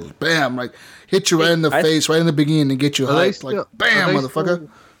 and be like, bam, like hit you right in the face, right in the beginning, and get you Are they hyped. still- Like, bam, are they motherfucker.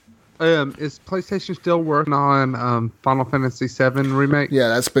 Is PlayStation still working on Final Fantasy VII remake? Yeah,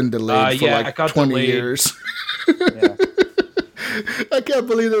 that's been delayed for yeah, it like got 20 delayed. years. I can't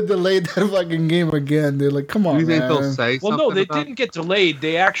believe they delayed that fucking game again. They're like, come on, Do you think man. they'll say Well, something no, they about didn't get delayed.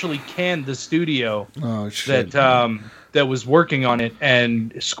 They actually canned the studio Oh shit. that was working on it,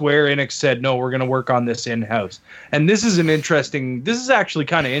 and Square Enix said, "No, we're going to work on this in house." And this is actually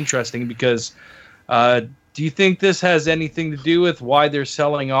kind of interesting because, do you think this has anything to do with why they're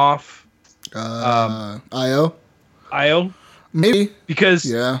selling off IO? IO? Maybe. Because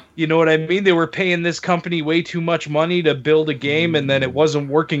Yeah. you know what I mean? They were paying this company way too much money to build a game, and then it wasn't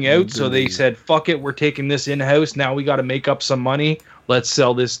working out. So they said, "Fuck it, we're taking this in house. Now we got to make up some money. Let's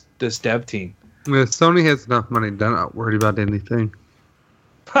sell this dev team." Yeah, Sony has enough money. They're not worried about anything.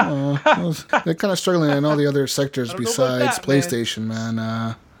 They're kind of struggling in all the other sectors I don't know about besides that, man. PlayStation,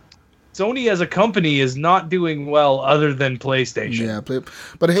 man. Sony as a company is not doing well other than PlayStation. Yeah,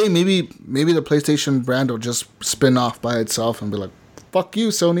 but hey, maybe the PlayStation brand will just spin off by itself and be like, "Fuck you,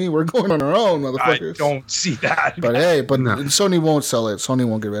 Sony. We're going on our own, I motherfuckers." don't see that. But hey, No. Sony won't sell it. Sony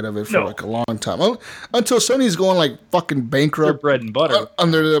won't get rid of it for No. like a long time. Well, until Sony's going like fucking Their bankrupt bread and butter.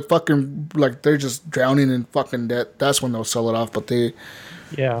 under the fucking, like they're just drowning in fucking debt. That's when they'll sell it off. But they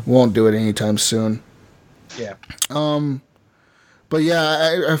Yeah. won't do it anytime soon. Yeah. But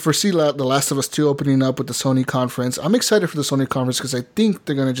yeah, I foresee The Last of Us 2 opening up with the Sony conference. I'm excited for the Sony conference because I think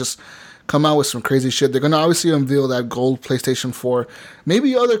they're going to just come out with some crazy shit. They're going to obviously unveil that gold PlayStation 4.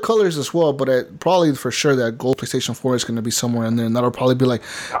 Maybe other colors as well, but probably for sure that gold PlayStation 4 is going to be somewhere in there. And that'll probably be like,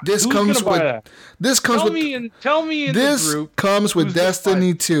 this Who's comes gonna buy with... that? This comes Tell with... me in the This group. comes with who's gonna buy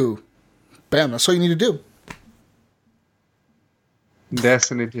Destiny 2. Bam, that's all you need to do.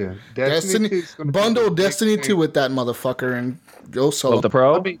 Destiny 2. Destiny 2 is gonna be bundle the big Destiny thing. 2 with that motherfucker and go sell Of the it.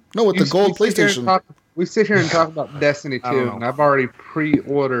 Pro? I mean, No, with the gold we sit here and PlayStation. we sit here and talk about Destiny 2, I don't know. and I've already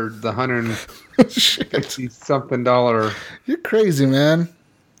pre-ordered the Shit. $150 something dollar. You're crazy, man.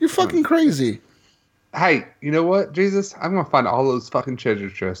 You're fucking crazy. Hey, you know what, Jesus? I'm gonna find all those fucking treasure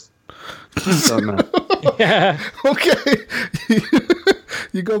chests. So, no. Yeah. Okay.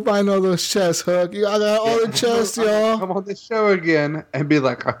 You go find all those chests, Hook. I got all the chests, y'all. Come on this show again and be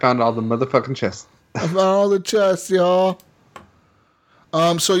like, I found all the motherfucking chests. I found all the chests, y'all.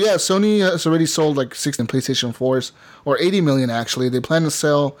 So yeah, Sony has already sold like 16 PlayStation 4s, or 80 million actually. They plan to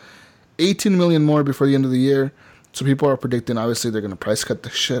sell 18 million more before the end of the year. So people are predicting, obviously, they're going to price cut the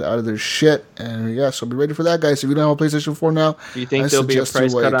shit out of their shit. And yeah, so be ready for that, guys. If you don't have a PlayStation 4 now, Do you think I there'll be a suggest you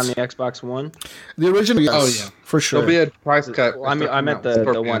price cut wait. on the Xbox One? The original, yes. Oh, yeah. For sure. There'll be a price cut. Well, I meant the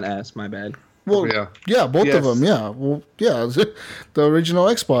Beforehand. One S, my bad. Well, yeah, both of them. Yeah, well, yeah, the original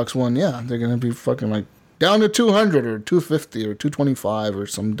Xbox one. Yeah, they're gonna be fucking like down to 200 or 250 or 225 or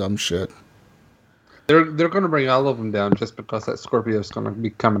some dumb shit. They're going to bring all of them down just because that Scorpio is going to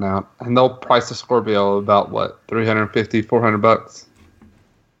be coming out, and they'll price the Scorpio about what, $350, $400.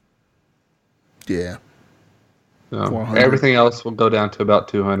 Yeah. Everything else will go down to about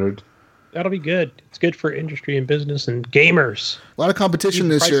 200. That'll be good. It's good for industry and business and gamers. A lot of competition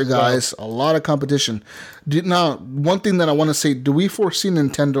this year, guys. A lot of competition. Now, one thing that I want to say: do we foresee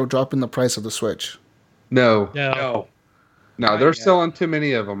Nintendo dropping the price of the Switch? No, they're selling too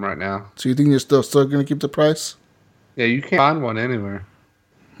many of them right now. So you think they're still going to keep the price? Yeah, you can't find one anywhere.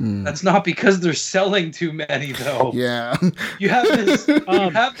 That's not because they're selling too many, though. Yeah. You have this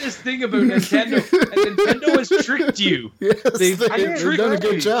thing about Nintendo, and Nintendo has tricked you. Yes, they've done a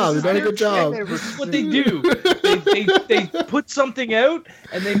good job. They've done a good job. This is what they do. They put something out,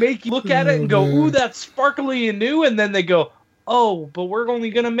 and they make you look at it and go, ooh, that's sparkly and new, and then they go, oh, but we're only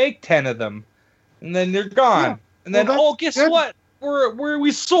going to make 10 of them. And then they're gone. Yeah. And then, guess what?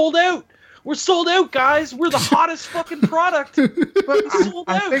 We sold out. We're sold out, guys. We're the hottest fucking product. But sold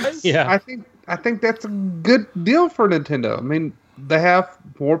out. I think that's a good deal for Nintendo. I mean, they have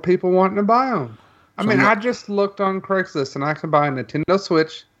more people wanting to buy them. I just looked on Craigslist and I can buy a Nintendo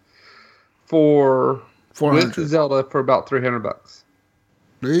Switch with Zelda for about $300.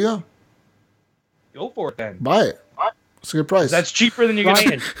 There you go. Go for it then. Buy it. It's a good price. That's cheaper than you're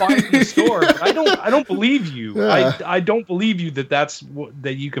going to buy it in the store. I don't believe you. Yeah. I don't believe you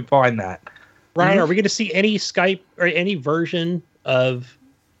that you can find that. Ryan, are we going to see any Skype or any version of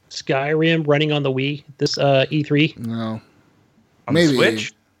Skyrim running on the Wii this E3? No. On the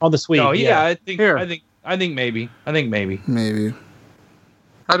Switch? On the Switch. Oh yeah, I think maybe. Maybe.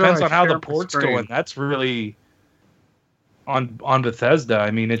 Depends on how the port's going. That's really on Bethesda. I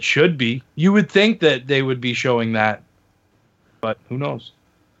mean, it should be. You would think that they would be showing that. But who knows?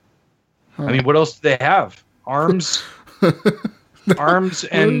 Huh. I mean, what else do they have? ARMS,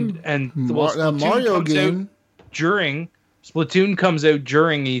 and Mario game Splatoon comes out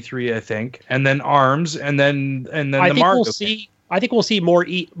during E3, I think, and then ARMS, and then the Mario. I think we'll see more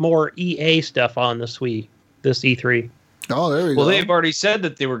EA stuff on this E3. Oh, there we go. Well, they've already said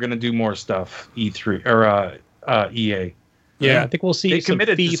that they were going to do more stuff. E3 or EA. Yeah, I think we'll see. They some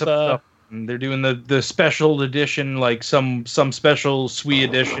committed FIFA. to some stuff. They're doing the special edition, like some special Swii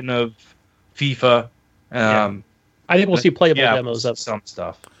edition of FIFA. I think we'll see playable demos of some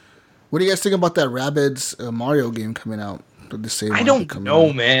stuff. What do you guys think about that Rabbids Mario game coming out? I don't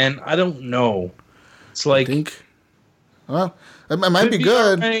know, man. I don't know. It's like, well, it might be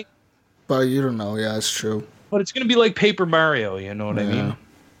good, right, but you don't know. Yeah, it's true. But it's going to be like Paper Mario. You know what I mean?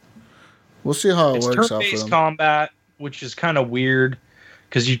 We'll see how it works out for them. Turn-based combat, which is kind of weird.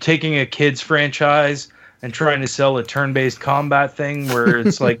 Because you're taking a kid's franchise and trying to sell a turn-based combat thing where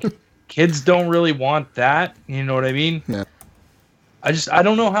it's like kids don't really want that. You know what I mean? Yeah. I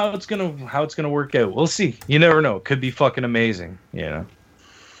don't know how it's gonna work out. We'll see. You never know. It could be fucking amazing. You know.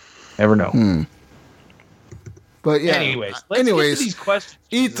 Never know. But yeah. Anyways, let's get to these questions.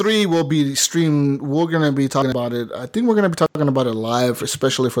 E3 will be streamed. We're going to be talking about it. I think we're going to be talking about it live,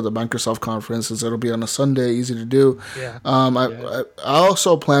 especially for the Microsoft conferences. It'll be on a Sunday, easy to do. Yeah. I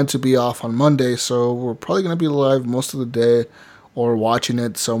also plan to be off on Monday, so we're probably going to be live most of the day or watching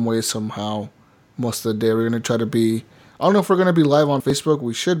it some way, somehow, most of the day. We're going to try to be... I don't know if we're going to be live on Facebook.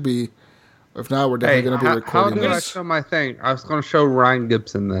 We should be. If not, we're definitely going to be recording this. How did I show my thing? I was going to show Ryan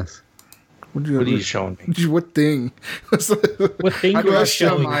Gibson this. What are you showing me? What thing? What thing do I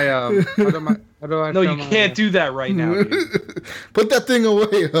show my? No, you can't do that right now, dude. Put that thing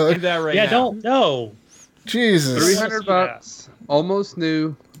away, Hug. Do that right now. Don't. No. Jesus. $300, almost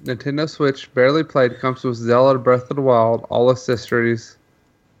new Nintendo Switch, barely played. Comes with Zelda Breath of the Wild, all accessories.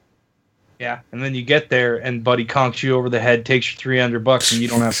 Yeah, and then you get there, and Buddy conks you over the head, takes you $300, and you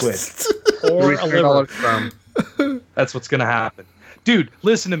don't have Switch. Or a liver. That's what's gonna happen. Dude,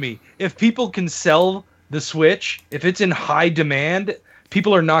 listen to me. If people can sell the Switch, if it's in high demand,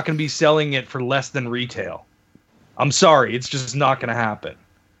 people are not going to be selling it for less than retail. I'm sorry, it's just not going to happen.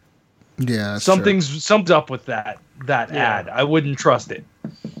 Yeah, something's up with that ad. I wouldn't trust it.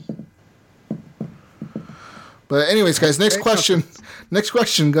 But anyways, guys, next question,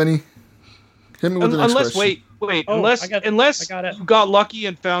 Gunny. Hit me with the next question. Unless you got lucky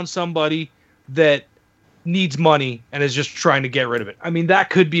and found somebody that needs money and is just trying to get rid of it. I mean,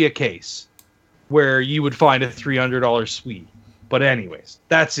 that could be a case where you would find a $300 Swii. But anyways,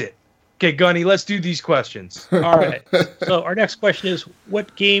 that's it. Okay, Gunny, let's do these questions. All right. So our next question is,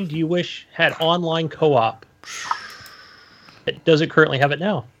 what game do you wish had online co-op? Does it currently have it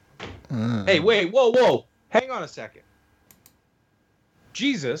now? Hey, wait, whoa. Hang on a second.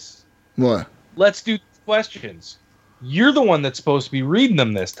 Jesus. What? Let's do questions. You're the one that's supposed to be reading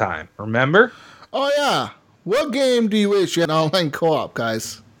them this time, remember? Oh, yeah. What game do you wish you had online co-op,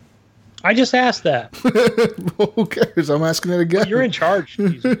 guys? I just asked that. Who cares? I'm asking it again. You're in charge.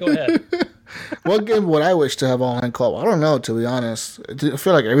 Jesus. Go ahead. What game would I wish to have online co-op? I don't know, to be honest. I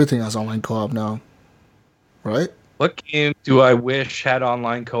feel like everything has online co-op now. Right? What game do I wish had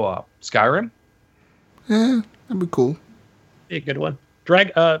online co-op? Skyrim? Yeah, that'd be cool. Be a good one.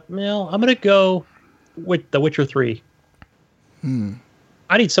 Mel, I'm going to go with The Witcher 3.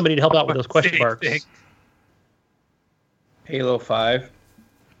 I need somebody to help out with those question marks. Halo 5.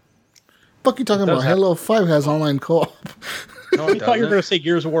 Fuck you talking about? Halo 5 has online co-op. No, I thought you were going to say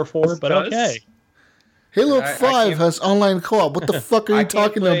Gears of War 4, but okay. Halo 5 has online co-op. What the fuck are you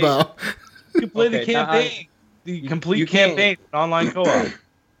talking about? You play the campaign. The complete campaign online co-op.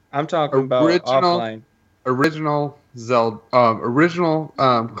 I'm talking about offline. Original Zelda. Original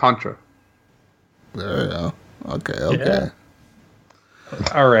Contra. There you go. Okay. Yeah.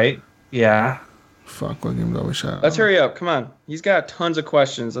 All right. Yeah. Fuck, what game do I wish I had? Let's hurry up. Come on. He's got tons of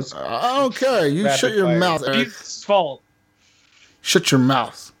questions. I don't care. You shut your mouth, Eric. It's fault. Shut your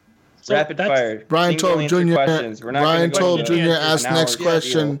mouth. So rapid fire. Brian Told Jr. Brian Told Jr. asked next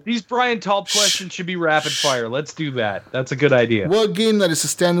question. These Brian Told questions should be rapid fire. Let's do that. That's a good idea. What game that is a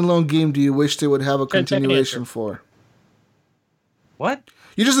standalone game do you wish they would have a continuation for? What?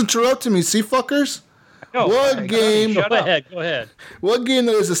 You just interrupted me, see, fuckers? No, what game? Go ahead. What game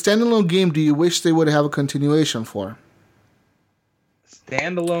that is a standalone game do you wish they would have a continuation for?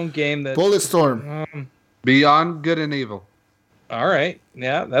 Standalone game that Bulletstorm. Beyond Good and Evil. All right.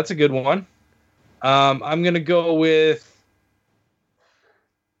 Yeah, that's a good one. I'm gonna go with.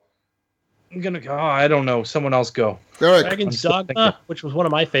 I don't know. Someone else go. All right. Dragon's Dogma, which was one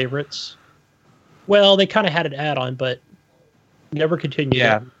of my favorites. Well, they kind of had an add-on, but never continued.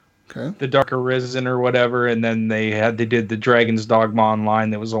 Yeah. Okay. The Dark Arisen or whatever, and then they did the Dragon's Dogma Online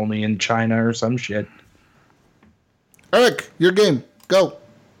that was only in China or some shit. Eric, your game. Go.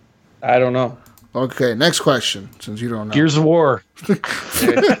 I don't know. Okay, next question, since you don't know. Gears of War.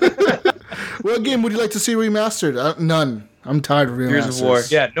 What game would you like to see remastered? None. I'm tired of remasters. Gears of War.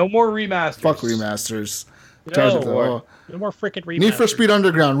 Yeah, no more remasters. Fuck remasters. No more freaking remasters. Need for Speed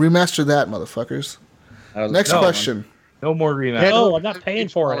Underground. Remaster that, motherfuckers. Next question. No more remasters. No, I'm not paying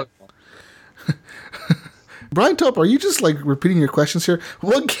for it. Brian Top, are you just like repeating your questions here?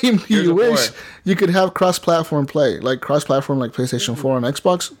 What game do you wish you could have cross-platform play? Like cross-platform, like PlayStation 4 and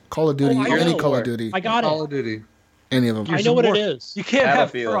Xbox? Call of Duty, any Call of Duty. I got it. Call of Duty. Any of them. I know what it is. You can't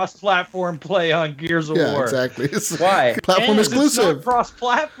have cross-platform play on Gears of War. Yeah, exactly. Why? Platform exclusive. It's not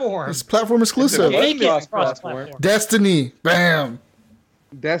cross-platform. It's platform exclusive. Cross-platform. Destiny. Bam.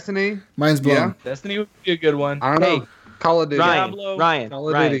 Destiny. Mine's blown. Yeah. Destiny would be a good one. I don't know. Call of Duty.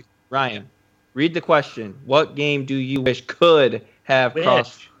 Ryan. Read the question. What game do you wish could have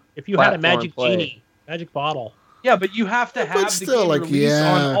cross? If you had a magic play? genie, magic bottle. Yeah, but you have to have But the still, game like, released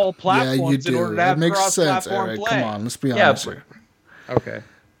on all platforms you in order do. to have It makes sense, cross-platform Eric. play. Come on, let's be honest here. Okay.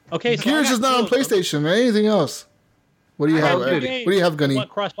 Okay. So Gears is not on PlayStation, man. Anything else? What do you have, Eric? What do you have, Gunny? What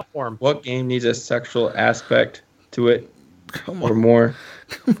cross-platform? What game needs a sexual aspect to it Come or on. more?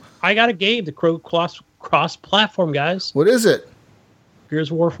 I got a game to cross-platform, guys. What is it? Gears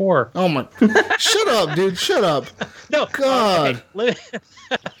of War 4. Oh my! Shut up, dude! Shut up! No, God. Okay.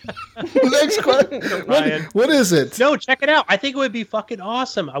 Next question. Ryan. What is it? No, check it out. I think it would be fucking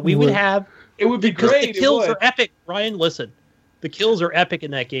awesome. We would have. It would be because great. the kills are epic. Ryan, listen. The kills are epic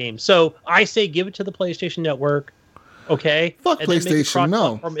in that game. So I say give it to the PlayStation Network. Okay. Fuck and then make it PlayStation, no.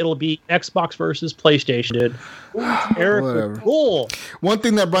 cross-platform. It'll be Xbox versus PlayStation, dude. Eric, Whatever. cool. One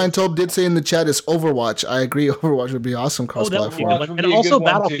thing that Brian Told did say in the chat is Overwatch. I agree. Overwatch would be awesome Oh, that would be cross-platform. good. And also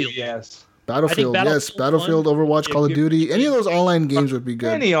Battlefield. Yes. Battlefield, yes. Battlefield, Overwatch, Call of Duty. Any of those online games would be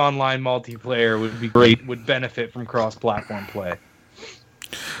good. Any online multiplayer would be great. Would benefit from cross-platform play.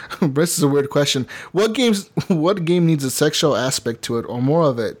 This is a weird question. What game needs a sexual aspect to it, or more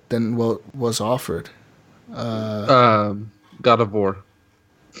of it than what was offered? God of War.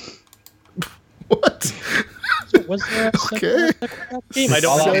 What? Was there a Okay. game? I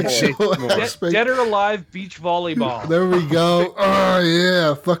don't know. Sexual aspect. Dead or Alive beach volleyball. There we go. Oh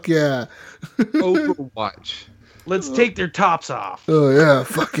yeah, fuck yeah. Overwatch. Let's take their tops off. Oh yeah,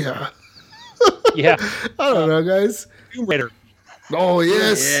 fuck yeah. Yeah. I don't know, guys. Tomb Raider. Oh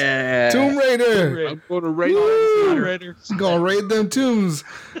yes, Yeah. Tomb Raider. I'm going to rate Woo! Raider. Gonna raid them tombs.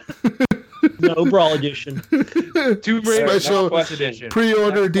 No Brawl Edition. Tomb Raider Special Conquest Edition.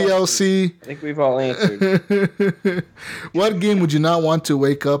 pre-order DLC. I think we've all answered. What game would you not want to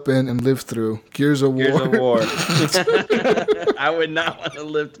wake up and live through? Gears of War. Gears of War. I would not want to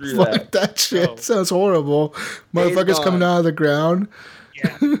live through Fuck that shit. No. Sounds horrible. Motherfuckers Gone. coming out of the ground.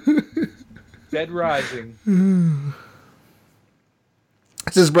 Yeah. Dead Rising.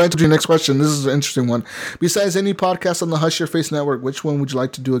 This is Brian. To your next question. This is an interesting one. Besides any podcast on the Hush Your Face Network, which one would you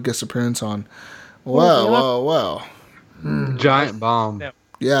like to do a guest appearance on? Wow. Giant Bomb.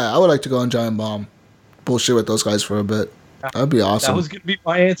 Yeah, I would like to go on Giant Bomb. Bullshit with those guys for a bit. That'd be awesome. That was gonna be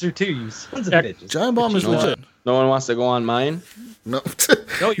my answer too. You sons of bitches. Giant Bomb is No legit. one, no one wants to go on mine. No,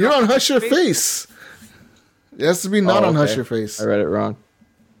 No, you're on Hush Your Face. It has to be not on Hush Your Face. I read it wrong.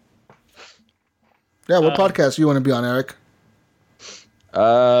 Yeah, what podcast do you want to be on, Eric?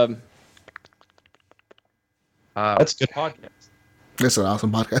 Um, That's a good podcast. It's an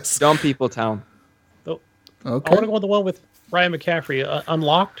awesome podcast. Dumb People Town. I Okay. want to go with the one with Ryan McCaffrey,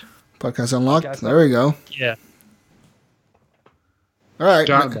 Unlocked. Podcast Unlocked. Podcast There we go. Yeah. All right.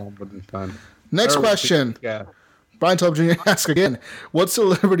 Giant Bomb would be fun. Next Or- question. Yeah. Brian Taub Jr. asks again, what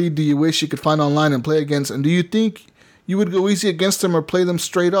celebrity do you wish you could find online and play against? And do you think you would go easy against them or play them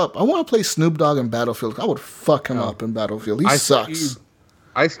straight up? I want to play Snoop Dogg in Battlefield. I would fuck him up in Battlefield. He Ice sucks. Cube.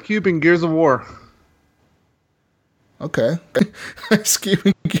 Ice Cube and Gears of War. Okay. Ice Cube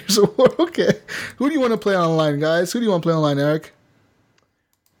and Gears of War. Okay. Who do you want to play online, guys? Who do you want to play online, Eric?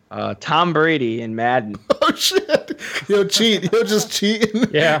 Tom Brady in Madden. Oh, shit. He'll cheat. He'll just cheat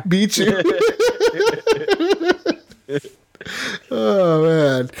and Yeah. beat you. Oh,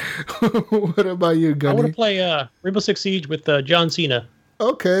 man. What about you, I Gunny? want to play Rainbow Six Siege with John Cena.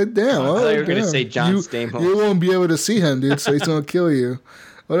 Okay, damn. I thought you were gonna damn. say John Stamos. You won't be able to see him, dude, so he's going to kill you.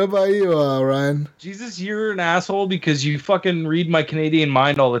 What about you, Ryan? Jesus, you're an asshole because you fucking read my Canadian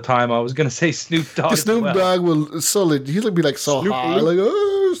mind all the time. I was gonna say Snoop Dogg. as Snoop well. Dogg will he'll be like so Snoop high. Dogg. Like,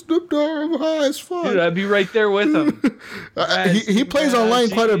 oh, Snoop Dogg, I'm high as fuck. Dude, I'd be right there with him. He plays online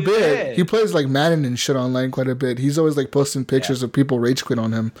quite a bit. Yeah. He plays like Madden and shit online quite a bit. He's always like posting pictures of people rage quit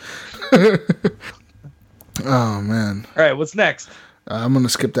on him. Oh man, All right, what's next? I'm gonna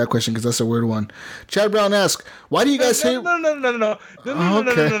skip that question because that's a weird one. Chad Brown asks, "Why do you guys hate?" Okay.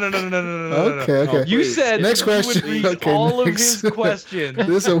 You said Next you question. would read Okay, all next. of his questions.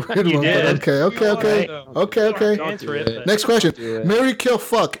 This is a weird You one. did. Okay. Answer it. but- Next question. Marry, kill,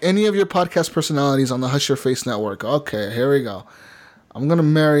 fuck any of your podcast personalities on the Hush Your Face Network. Okay, here we go. I'm going to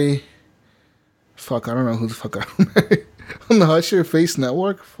marry... Fuck, I don't know who the fuck I'm marry. On the Hush Your Face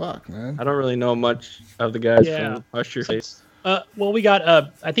Network? Fuck, man. I don't really know much of the guys Yeah. from Hush Your Face. Well, we got,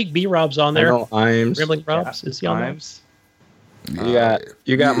 I think B-Rob's on I there. know Imes. Rambling Robs. Is he on there? Times.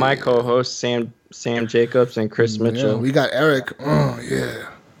 You got my co-host Sam Jacobs and Chris Yeah, Mitchell. we got Eric. Oh, yeah.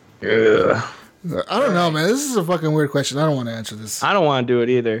 Yeah. I don't know, man. This is a fucking weird question. I don't want to answer this. I don't want to do it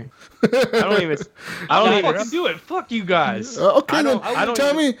either. I don't even Fucking do it. Fuck you guys. Okay, I then don't- I don't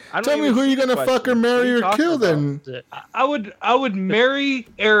tell even- me I don't tell me even who see you're going the to fuck or question. What marry are you or talking kill about? then. That's it. I would marry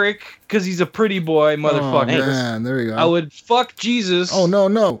Eric because he's a pretty boy, Oh, motherfucker. man. There you go. I would fuck Jesus. Oh,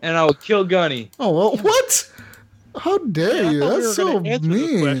 no. And I would kill Gunny. Oh, well, what? How dare I you? thought we That's were so gonna answer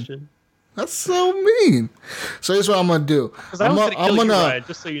this mean. question. That's so mean. So here's what I'm gonna do. 'Cause I was gonna kill you, Ryan,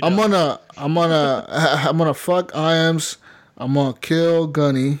 just so you know. I'm gonna fuck Iams. I'm gonna kill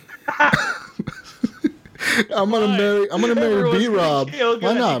Gunny. I'm gonna marry Everyone's B gonna Rob. kill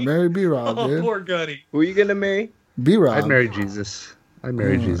Why not? Gunny. Marry B Rob, Oh, dude. poor Gunny. Who are you gonna marry? B Rob. I'd marry Jesus. I'd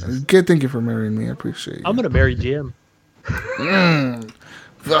marry Jesus. Good, thank you for marrying me. I appreciate you. I'm going to marry Jim.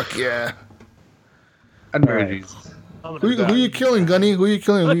 Fuck yeah. I'd marry Jesus. Who you killing, Gunny? Who you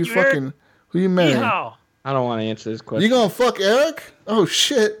killing? Who you Fuck you, Eric. fucking? Who you marrying? Yeehaw. I don't want to answer this question. You gonna fuck Eric? Oh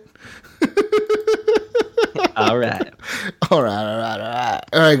shit. All right. All right.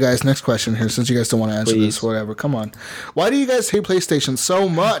 All right, guys. Next question here. Since you guys don't want to answer Please. this, whatever. Come on. Why do you guys hate PlayStation so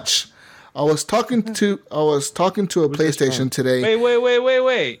much? I was talking to a PlayStation today.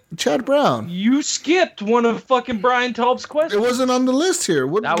 Wait. Chad Brown. You skipped one of fucking Brian Taub's It questions. wasn't on the list here.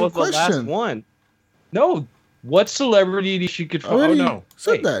 What That was the last question? one. No. What celebrity did she could I fuck? Oh, already no.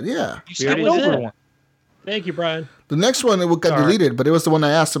 said Wait, that. Yeah. You skipped already over did. one. Thank you, Brian. The next one it got deleted, but it was the one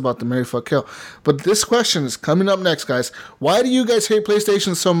I asked about the Mary Fuck Kill. But this question is coming up next, guys. Why do you guys hate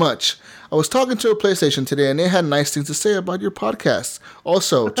PlayStation so much? I was talking to a PlayStation today, and they had nice things to say about your podcast.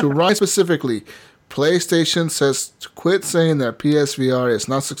 Also, to Ryan specifically, PlayStation says to quit saying that PSVR is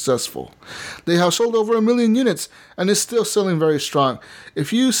not successful. They have sold over 1 million units and is still selling very strong.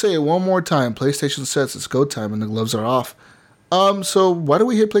 If you say it one more time, PlayStation says it's go time and the gloves are off. So why do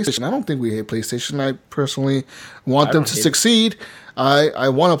we hate PlayStation? I don't think we hate PlayStation. I personally want them to succeed. I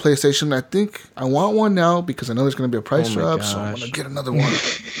want a PlayStation. I think I want one now because I know there's going to be a price drop, so I'm going to get another one.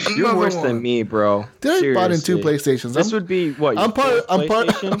 You're worse than me, bro. They bought in 2 PlayStations. This would be what? I'm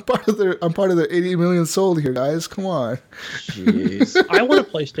part of their 80 million sold here, guys. Come on. Jeez. I want a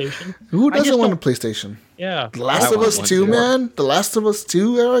PlayStation. Who doesn't want a PlayStation? Yeah. The Last of Us 2, man. The Last of Us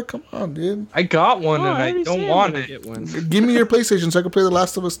 2, Eric. Come on, dude. I got one and I don't want it. Give me your PlayStation so I can play The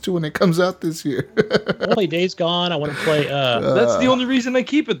Last of Us 2 when it comes out this year. I want to play Days Gone. I want to play. That's the only reason I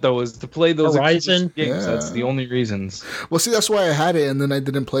keep it though, is to play those Horizon games. Yeah. That's the only reasons. Well, see, that's why I had it, and then I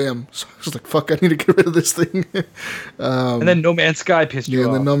didn't play them. So I was like, "Fuck, I need to get rid of this thing." And then No Man's Sky pissed you Yeah,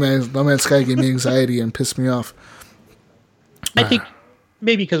 off. and then No Man's Sky gave me anxiety and pissed me off. I think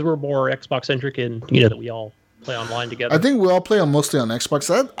maybe because we're more Xbox centric and that we all play online together. I think we all play mostly on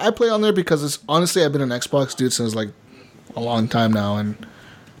Xbox. I play on there because it's honestly I've been an Xbox dude since like a long time now, and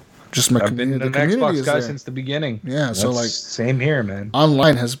just my I've been community. an The community Xbox is guy there. since the beginning. Yeah, so like same here, man.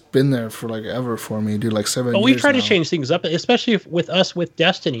 online has been there for like ever for me, dude. Like 7 But years. we try to now. change things up, especially with us with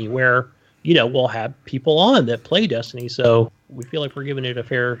Destiny, where we'll have people on that play Destiny, so we feel like we're giving it a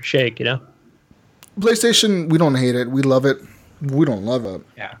fair shake. PlayStation, we don't hate it. We love it. We don't love it.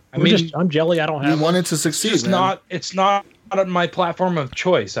 Yeah, I'm jelly. I don't have. We want it to succeed. It's man. It's not on my platform of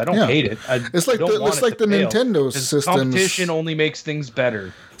choice. I don't Yeah. hate it. It's like the Nintendo systems. Competition only makes things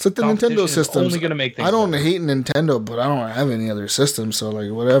better. It's like the Competition Nintendo is systems. only gonna make things I don't better. hate Nintendo, but I don't have any other system, so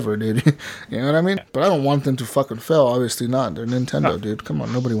like whatever, dude. You know what I mean? But I don't want them to fucking fail. Obviously not. They're Nintendo, dude. Come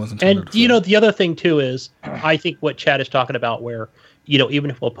on, nobody wants Nintendo. And to fail. the other thing too is, I think what Chad is talking about, where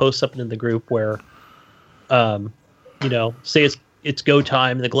even if we'll post something in the group where, say it's go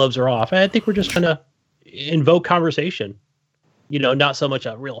time and the gloves are off, I think we're just trying to invoke conversation. Not so much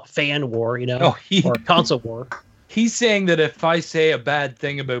a real fan war, or console war. He's saying that if I say a bad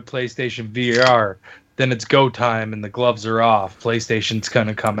thing about PlayStation VR, then it's go time and the gloves are off. PlayStation's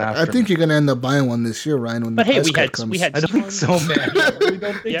gonna come after. I think you're gonna end up buying one this year, Ryan. When But the hey, price cut comes. we had. I don't think so, man.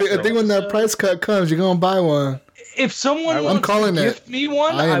 I think when that price cut comes, you're gonna buy one. If someone I'm wants calling to it. gift me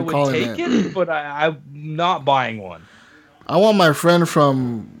one, I am I would calling take it, but I'm not buying one. I want my friend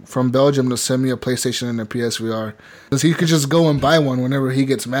from Belgium to send me a PlayStation and a PSVR, because he could just go and buy one whenever he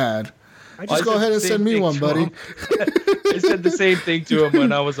gets mad. Just go ahead and send me one, buddy. I said the same thing to him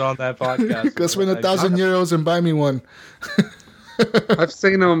when I was on that podcast. Go spend €1,000 and buy me one. I've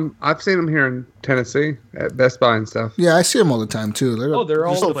seen them here in Tennessee at Best Buy and stuff. Yeah, I see them all the time too. They're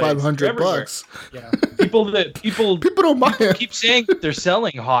all still the place. $500. Yeah, people don't buy it. Keep saying that they're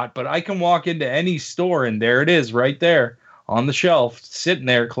selling hot, but I can walk into any store and there it is, right there on the shelf, sitting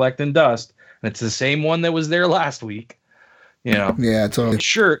there collecting dust, and it's the same one that was there last week. Yeah, totally.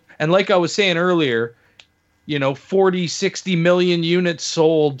 Sure. And like I was saying earlier, 40, 60 million units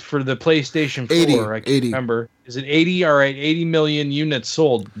sold for the PlayStation 4. 80, I can't 80. remember. Is it 80? All right, 80 million units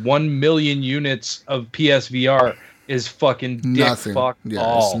sold. 1 million units of PSVR is fucking dick Nothing. fuck Yeah,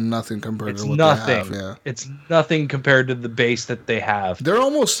 all. it's nothing compared It's to what nothing. they have. Yeah. It's nothing compared to the base that they have. They're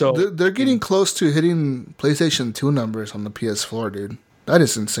almost they're getting close to hitting PlayStation 2 numbers on the PS4, dude. That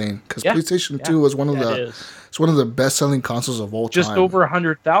is insane, because PlayStation 2 was one of the best-selling consoles of all time. Just over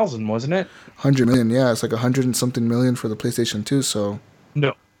 100,000, wasn't it? 100 million, yeah. It's like 100 and something million for the PlayStation 2, so... No,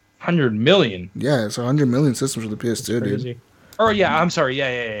 100 million. Yeah, it's 100 million systems for the PS2, dude. Oh, yeah, I'm sorry.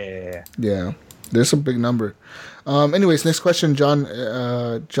 Yeah. Yeah, there's a big number. Anyways, next question,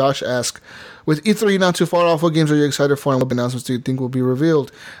 Josh asked, with E3 not too far off, what games are you excited for, and what announcements do you think will be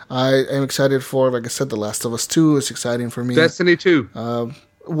revealed? I am excited for, like I said, The Last of Us 2 is exciting for me. Destiny 2.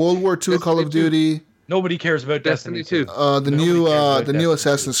 World War II, Call of Duty. Nobody cares about Destiny 2. The new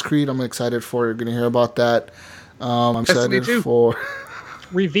Assassin's Creed, I'm excited for. You're going to hear about that. I'm excited for...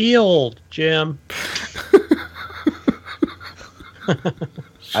 Revealed, Jim.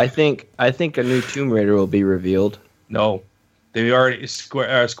 I think a new Tomb Raider will be revealed. No. They already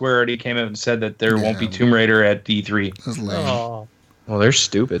Square already came out and said that there won't be Tomb Raider at D3. That's lame. Oh. Well, they're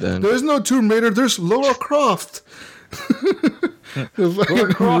stupid then. There's no Tomb Raider. There's Lara Croft.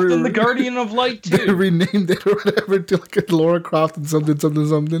 Lara Croft and the Guardian of Light They too. renamed it or whatever to like Lara Croft and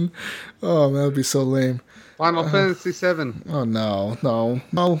something. Oh man, that'd be so lame. Final Fantasy 7. Oh no.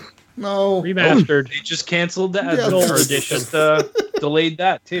 Remastered. They just canceled that. Yeah, Gold it's- edition. Delayed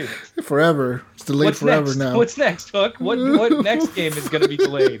that too. Forever. It's delayed What's forever next? now. What's next, Hook? What next game is going to be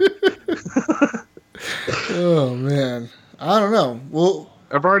delayed? Oh man, I don't know. Well,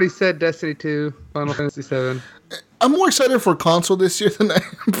 I've already said Destiny 2, Final Fantasy 7. I'm more excited for console this year than I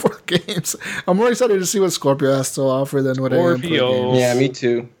am for games. I'm more excited to see what Scorpio has to offer than what I am for Scorpio. games. Yeah, me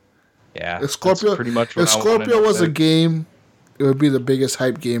too. Yeah, If Scorpio, that's pretty much what if I wanna Scorpio know was a about. game, it would be the biggest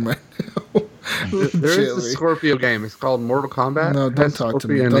hype game right now. There is a Scorpio game. It's called Mortal Kombat. No, don't talk to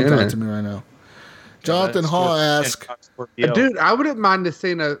me. Don't talk to me right now. Jonathan Hall asks, dude, I wouldn't mind to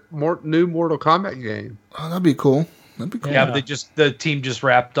seeing a new Mortal Kombat game. Oh, that'd be cool. Yeah, but the team just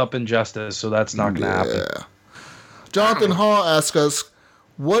wrapped up Injustice, so that's not going to happen. Jonathan Hall asks us,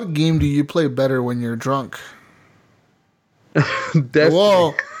 what game do you play better when you're drunk?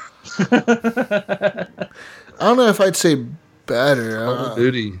 Whoa. I don't know if I'd say better. Call of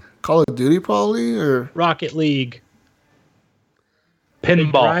Duty. Call of Duty, probably? Or Rocket League.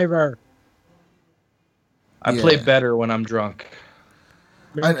 Pinball. Driver. I play better when I'm drunk.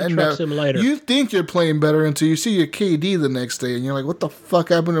 Truck Simulator. You think you're playing better until you see your KD the next day, and you're like, "What the fuck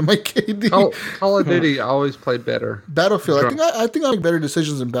happened to my KD?" Call of Duty always played better. Battlefield. I think I make better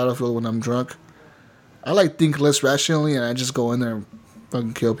decisions in Battlefield when I'm drunk. I think less rationally, and I just go in there and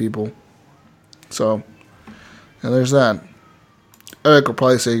fucking kill people. So, there's that. Eric will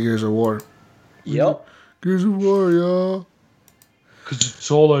probably say Gears of War. Yep. Gears of War, y'all. Because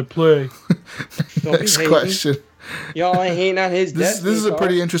it's all I play. Next question. Y'all ain't hating on his This is a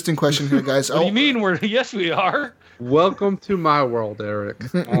pretty interesting question here, guys. What do you mean? Yes, we are. Welcome to my world, Eric.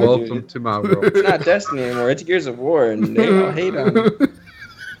 Welcome to my world. It's not Destiny anymore. It's Gears of War, and they all hate on it.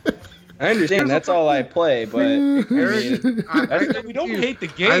 I understand that's all I play, but Eric, we don't hate the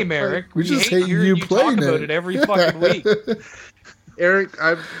game, Eric. We just hate hearing you playing talk about it every fucking week. Eric,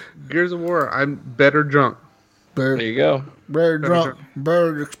 Gears of War. I'm better drunk. There you go. Better drunk.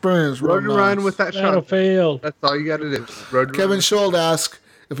 Better experience. Road to Ryan with that shot. Battlefield. That's all you got to do. Kevin Schold asks,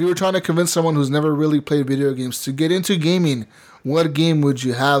 if you were trying to convince someone who's never really played video games to get into gaming, what game would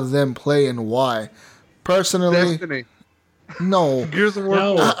you have them play and why? Personally, Destiny. No. Gears of War.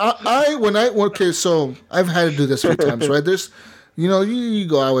 No. So I've had to do this a few times, right? There's, you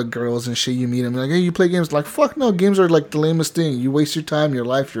go out with girls and shit, you meet them, like, hey, you play games? Like, fuck no, games are like the lamest thing. You waste your time, your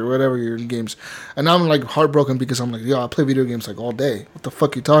life, your whatever, you're in games. And I'm like heartbroken because I'm like, I play video games like all day. What the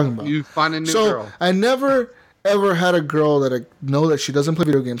fuck are you talking about? You find a new girl. So I never ever had a girl that I know that she doesn't play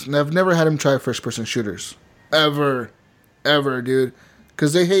video games, and I've never had him try first person shooters. Ever, dude.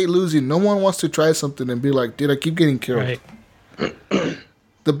 Because they hate losing. No one wants to try something and be like, dude, I keep getting killed. Right.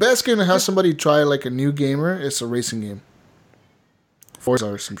 The best game to have somebody try, like a new gamer, is a racing game. Forza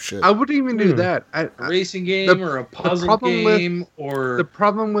or some shit. I wouldn't even do that. A racing game or a puzzle game or... The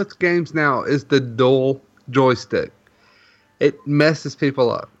problem with games now is the dual joystick. It messes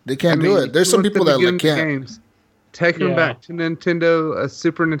people up. They can't do it. There's some people that can't. Games, take them back to Nintendo,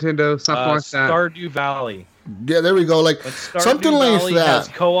 Super Nintendo, something like that. Stardew Valley. Yeah, there we go. Like something like that. Has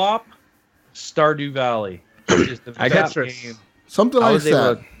co-op. Stardew Valley. Is the best game. Something like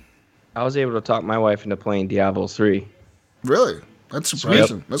that. I was able to talk my wife into playing Diablo 3. Really? That's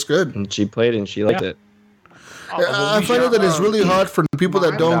surprising. Yep. That's good. And she played it and she liked it. I find out that it's really hard for people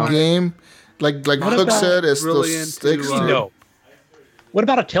that don't game. Like Hook said, it's really the sticks. What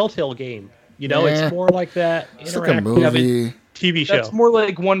about a Telltale game? It's more like that. It's like a movie. TV show. That's more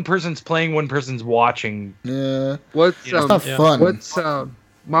like one person's playing, one person's watching. Yeah. It's not fun.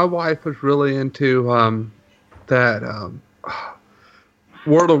 My wife was really into that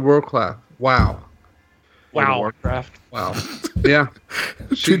World of Warcraft. Wow. Warcraft. Wow. Yeah.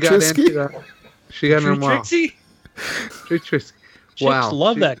 She got into that. She got into WoW. True Trixie. Wow. Chicks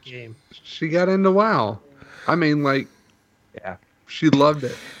love that game. She got into WoW. I mean, she loved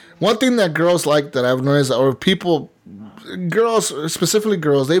it. One thing that girls like that I've noticed, or girls, specifically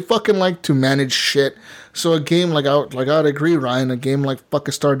girls, they fucking like to manage shit. So a game I'd agree, Ryan, a game like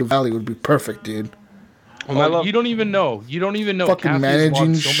fucking Stardew Valley would be perfect, dude. You don't even know. Fucking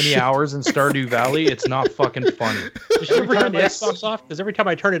managing so many hours in Stardew Valley. It's not fucking funny. Just every time the Xbox off, because every time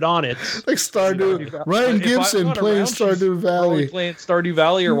I turn it on, it's like Stardew. Ryan Gibson playing Stardew Valley. Playing Stardew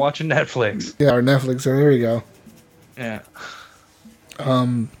Valley or watching Netflix. Yeah, or Netflix. There we go. Yeah.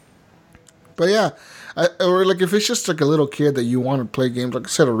 But yeah, or like if it's just like a little kid that you want to play games, like I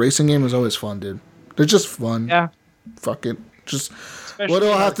said, a racing game is always fun, dude. They're just fun. Yeah. Fuck it. Just what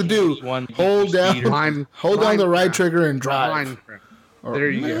do I have to do? Hold down the right trigger and drive. There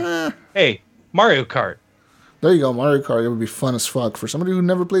you go. Hey, Mario Kart. There you go, Mario Kart. It would be fun as fuck for somebody who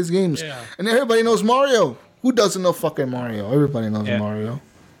never plays games. Yeah. And everybody knows Mario. Who doesn't know fucking Mario? Everybody knows Mario.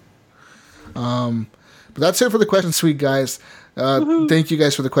 But that's it for the questions, sweet guys. Thank you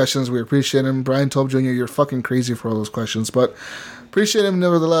guys for the questions. We appreciate them. Brian Tobe Jr., you're fucking crazy for all those questions, but appreciate him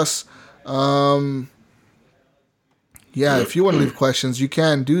nevertheless. If you want to leave questions, you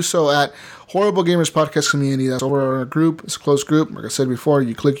can do so at Horrible Gamers Podcast Community. That's over our group. It's a closed group. Like I said before,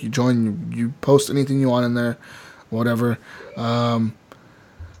 you click, you join, you post anything you want in there, whatever.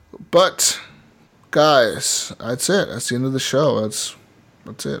 But guys, that's it. That's the end of the show. That's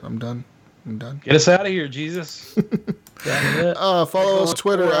it. I'm done. I'm done. Get us out of here, Jesus. Follow us on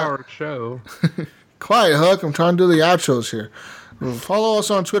Twitter. Our show. Quiet, Huck. I'm trying to do the outros here. Follow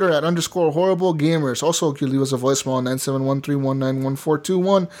us on Twitter at _horriblegamers. Also, you can leave us a voicemail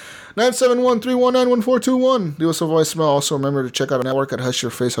 971-319-1421. 971-319-1421. Leave us a voicemail. Also, remember to check out our network at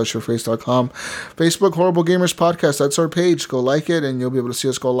hushyourface.com. Facebook, Horrible Gamers Podcast. That's our page. Go like it, and you'll be able to see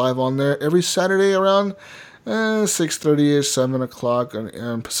us go live on there every Saturday around 6:30ish, 7 o'clock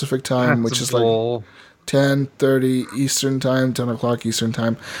on Pacific time, which is like 10:30 Eastern time, 10 o'clock Eastern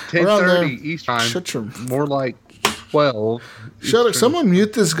time. 10:30 Eastern time. Shut your... More like 12. Shut up. Someone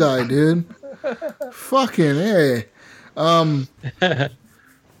mute this guy, dude. Fucking A.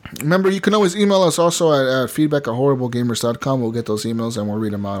 Remember, you can always email us also at feedback@horriblegamers.com. We'll get those emails and we'll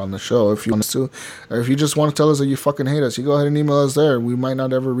read them out on the show if you want us to. Or if you just want to tell us that you fucking hate us, you go ahead and email us there. We might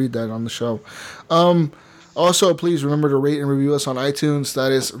not ever read that on the show. Also, please remember to rate and review us on iTunes.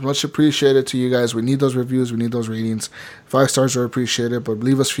 That is much appreciated to you guys. We need those reviews. We need those ratings. 5 stars are appreciated, but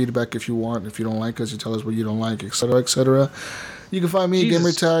leave us feedback if you want. If you don't like us, you tell us what you don't like, etc., etc. You can find me,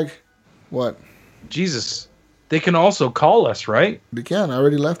 Gamertag. What? Jesus. They can also call us, right? They can. I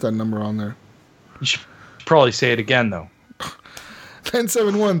already left that number on there. You should probably say it again, though.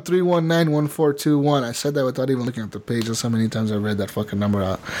 971-319-1421. I said that without even looking at the page. That's how many times I read that fucking number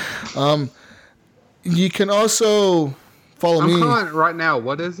out. You can also follow me. I'm calling it right now.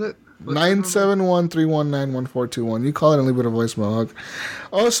 What is it? 971-319-1421. You call it and leave it a voicemail. Hook.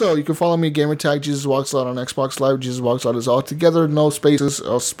 Also, you can follow me, Gamertag Jesus Walks Out on Xbox Live. Jesus Walks Out is all together, no spaces.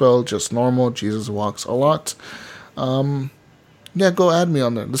 I'll spell just normal. Jesus Walks a lot. Yeah, go add me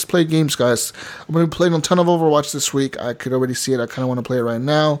on there. Let's play games, guys. I'm going to be playing a ton of Overwatch this week. I could already see it. I kind of want to play it right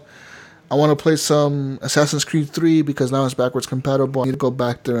now. I want to play some Assassin's Creed 3 because now it's backwards compatible. I need to go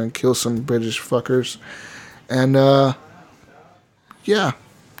back there and kill some British fuckers. And, yeah,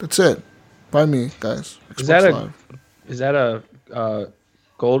 that's it. Find me, guys. Xbox Is that a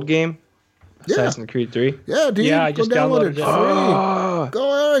gold game? Yeah. Assassin's Creed 3? Yeah, dude. Yeah, I just downloaded it. Oh.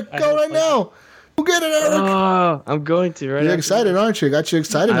 Go, Eric. Go right now. Go get it, Eric. Oh, I'm going to right now. You're excited, aren't you? Got you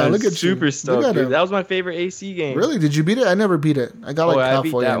excited now. Look at you. Super stoked, dude. That was my favorite AC game. Really? Did you beat it? I never beat it. I got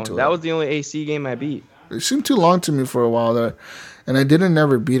halfway into it. That was the only AC game I beat. It seemed too long to me for a while there, and I didn't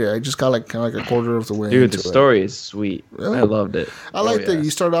never beat it. I just got kind of like a quarter of the way. Dude, the story is sweet. Really? I loved it. I like that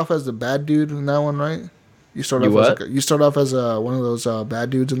you start off as the bad dude in that one, right? You start off as one of those bad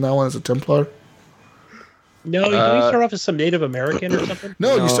dudes in that one as a Templar. No, you start off as some Native American or something.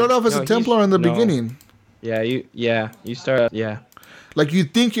 No, you start off as a Templar in the beginning. Yeah, you start. Like you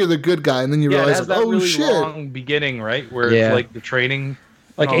think you're the good guy, and then you realize, that really shit! Long beginning, right? Where it's like the training,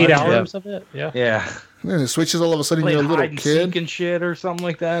 like 8 hours of it. Yeah. Yeah. And then it switches all of a sudden. You're a little kid and shit or something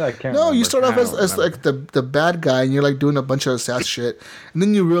like that. I can't. No, you start off as like the bad guy, and you're like doing a bunch of assassin shit, and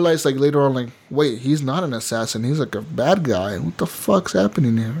then you realize like later on, like, wait, he's not an assassin. He's like a bad guy. What the fuck's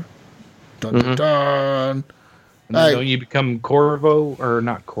happening here? Dun dun dun. And then you become Corvo, or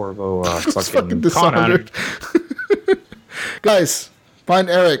not Corvo, fucking Dishonored. Guys, find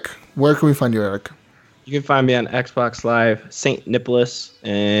Eric. Where can we find you, Eric? You can find me on Xbox Live, St. Nicholas,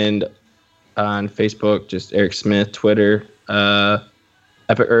 and on Facebook, just Eric Smith, Twitter,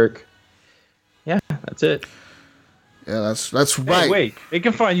 Epic Irk. Yeah, that's it. Yeah, that's right. Hey, wait, they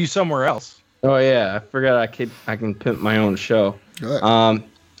can find you somewhere else. Oh yeah, I forgot I can pimp my own show.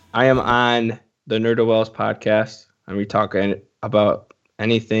 I am on the Nerd of Wells podcast, and we talk about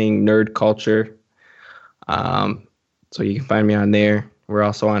anything nerd culture. So you can find me on there. We're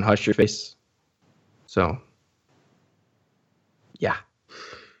also on Hush Your Face. So, yeah.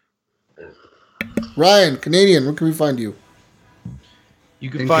 Ryan, Canadian, where can we find you? You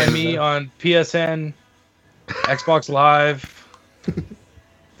can find me on PSN, Xbox Live,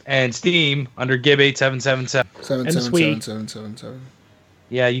 and Steam under Gib8777. 777.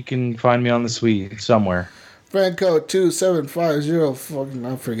 Yeah, you can find me on the suite somewhere. Franco 2750. Fucking,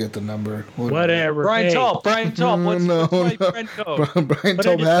 I forget the number. Whatever. Brian Tulp. Brian Tulp. What's my friend code? Brian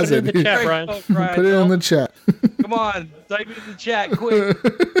Tulp has it. Put it in the chat, Brian. Put it in the chat. Come on, type it in the chat quick.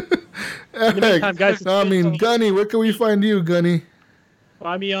 Eric, Gunny, where can we find you, Gunny?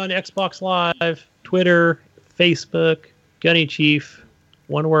 Find me on Xbox Live, Twitter, Facebook, Gunny Chief,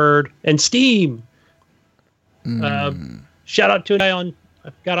 one word, and Steam. Shout out to a guy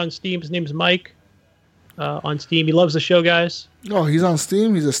I've got on Steam. His name's Mike. On Steam, he loves the show, guys. Oh, he's on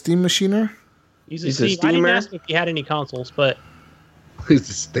Steam. He's a Steam machiner. He's a Steamer. I didn't ask him if he had any consoles, but he's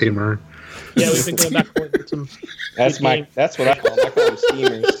a steamer. Yeah, we've been going back and forth with some. That's what I call them. I call them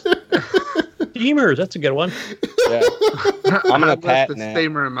steamers. Steamers, that's a good one. Yeah. I'm gonna left patent the that.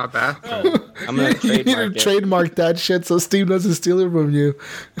 steamer in my bathroom. I'm gonna You need to trademark it. trademark that shit so Steam doesn't steal it from you.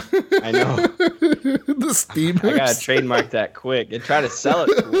 I know. The Steamers. I gotta trademark that quick and try to sell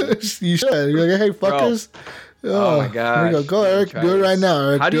it. To them. You should. You're like, hey, fuckers. Oh my There you gosh. go. Go, Eric. Try Do it this. right now,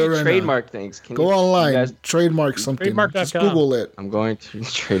 Eric. How do do it you right trademark now. things? Can Go you, online. You guys, Trademark something. Trademark.com. Just Google it. I'm going to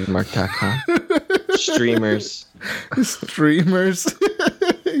trademark.com. Streamers. Streamers.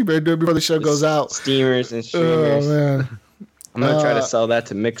 You better do it before the show goes out. Steamers and Oh, streamers. man. I'm gonna try to sell that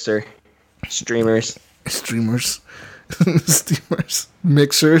to Mixer. Streamers. Streamers. Steamers.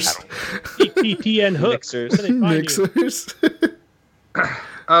 Mixers. CPTN hooks. Mixers. Where do they find you? Mixers.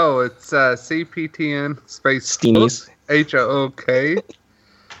 Oh, it's CPTN space Steamies. HOOK.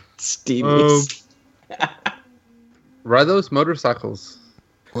 Steamies. Ride those motorcycles.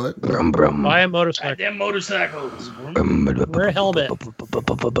 What? Brum brum. Buy a motorcycle. Them motorcycles. Wear a helmet.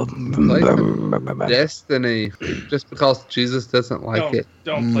 Play some Destiny. Just because Jesus doesn't like it.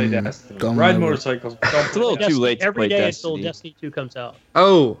 Don't play Destiny. Don't Ride ever. motorcycles. Don't It's a little play too late to Every play day until Destiny. Destiny 2 comes out.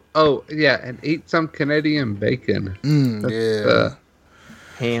 Oh, yeah, and eat some Canadian bacon. Yeah.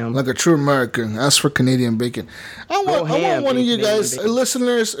 Ham. Like a true American. Ask for Canadian bacon. I want ham, one of you Canadian guys, bacon.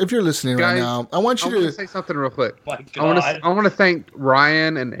 listeners, if you're listening right Guys, now, I want I you want to to. say something real quick. My I want to thank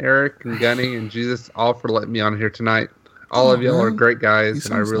Ryan and Eric and Gunny and Jesus all for letting me on here tonight. All of y'all are man. great He guys,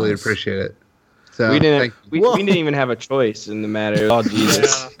 and I sounds really nice. appreciate it. So We didn't. thank you. We didn't even have a choice in the matter. It was all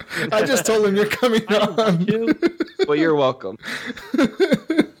Jesus. I just told him you're coming on. Well, you're welcome.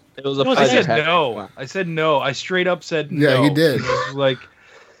 It was a I I pleasure. said having no. you. I said no. I straight up said Yeah, no. he did. It was like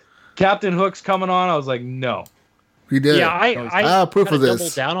Captain Hook's coming on. I was like, no. He did. Yeah, I proof kinda of doubled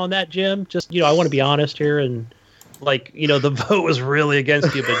this. down on that, Jim. Just, I want to be honest here, and the vote was really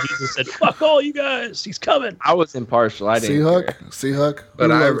against you, but Jesus said, "Fuck all you guys, he's coming." I was impartial. I didn't. Seahook. care. Seahook.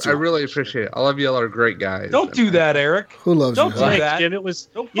 But Who I loves you? really appreciate it. All of y'all are great guys. Don't do that, Eric. Who loves Don't you? do Huck? Thanks, that. Jim. It was.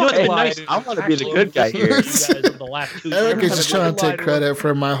 Don't It's been fucking lie nice. to me. I want to be the actually good guy listening here. to you guys over the last 2 years. Eric is just trying to Lie take to credit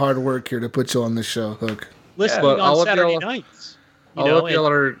for my hard work here to put you on the show, Hook. listening But all on of Saturday y'all- nights.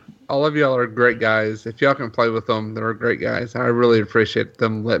 All of y'all are great guys. If y'all can play with them, they're great guys. I really appreciate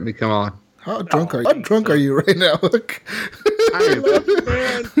them letting me come on. How drunk are you? How drunk are you right now, Hook? I love you,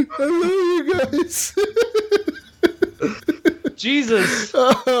 man. I love you guys. Jesus.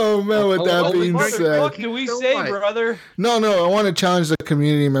 Oh man, with that What being the said, fuck do we say, brother? no, I want to challenge the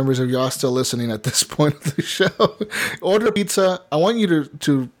community members if y'all still listening at this point of the show. Order pizza. I want you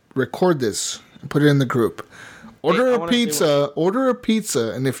to record this and put it in the group. Order Hey, I a wanna say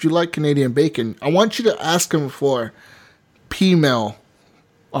pizza, and if you like Canadian bacon, I want you to ask them for P-mail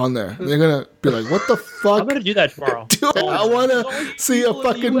on there. They're gonna be like, "What the fuck?" I'm gonna do that tomorrow. Dude, I want to see a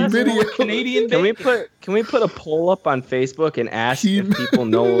fucking video. Canadian Can we put a poll up on Facebook and ask if people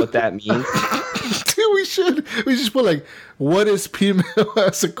know what that means? Dude, we should just put like, "What is P-mail?"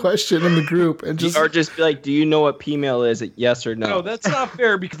 as a question in the group, and just Or just be like, do you know what P-mail is? Yes or no? No, that's not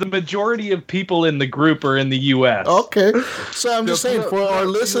fair because the majority of people in the group are in the U.S. okay. So I'm just saying for our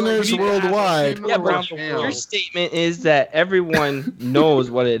listeners worldwide. Yeah, but your statement is that everyone knows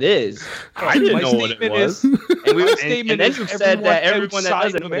what it is. I didn't My know what it statement was. is- And, my and statement then is you said that everyone that outside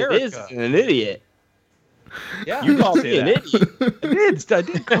doesn't know what it is America. is an idiot. Yeah, You I called say me an that. idiot. I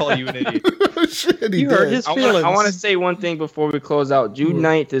did call you an idiot. Shit, he You hurt did. his I feelings. want to say one thing before we close out. June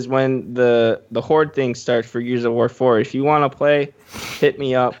 9th is when the Horde thing starts for Gears of War 4. If you want to play, hit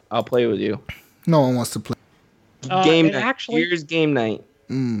me up. I'll play with you. No one wants to play. Game and night. actually- Gears game night.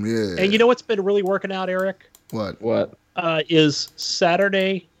 Yeah. And you know what's been really working out, Eric? What? What? Is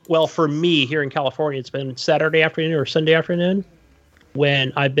Saturday. Well, for me here in California, it's been Saturday afternoon or Sunday afternoon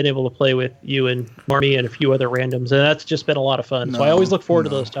when I've been able to play with you and Marmy and a few other randoms, and that's just been a lot of fun. So I always look forward to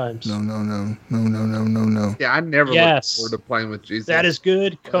those times. No. Yeah, I never Yes. look forward to playing with Jesus. That is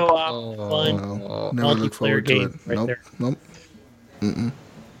good co-op, fun, Never look multiplayer forward to game it. right Nope. there. Nope. Mm-mm.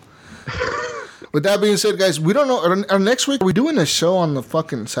 With that being said, guys, we don't know. Are next week, are we doing a show on the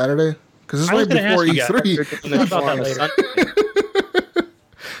fucking Saturday? Because it's I was right gonna before ask you E3. We'll talk about that later.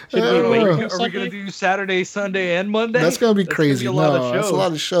 Should we wait Are till we Sunday? going to do Saturday, Sunday, and Monday? That's going to be crazy. Gonna be a lot No, of that's a shows.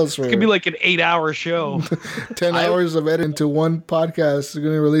 lot of shows for It's going to be like an 8-hour show. 10 hours of editing to one podcast. We're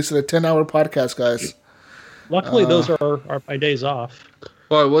going to release it a 10-hour podcast, guys. Luckily, those are my days off.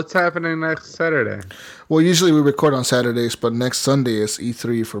 Well, what's happening next Saturday? Well, usually we record on Saturdays, but next Sunday is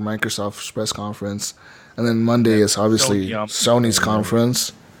E3 for Microsoft's press conference. And then Monday is obviously Sony's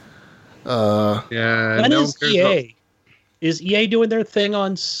conference. Yeah. When no is one cares EA? Is EA doing their thing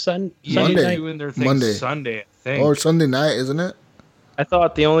on Sunday Monday. night? Doing their thing Monday. Sunday, I think. Or Sunday night, isn't it? I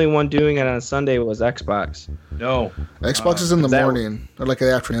thought the only one doing it on Sunday was Xbox. No. Xbox is in the that- morning, or like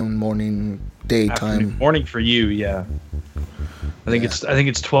the afternoon, morning, daytime. Morning for you, yeah. I think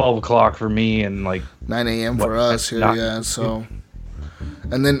it's 12 o'clock for me and like 9 a.m. for us here, Not- yeah. So,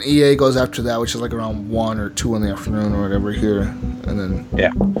 and then EA goes after that, which is like around 1 or 2 in the afternoon or whatever here, and then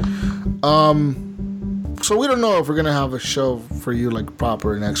yeah. So we don't know if we're gonna have a show for you like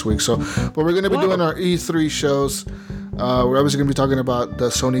proper next week. So, but we're gonna be doing our E3 shows. We're obviously gonna be talking about the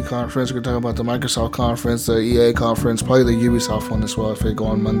Sony conference. We're gonna talk about the Microsoft conference, the EA conference, probably the Ubisoft one as well if they go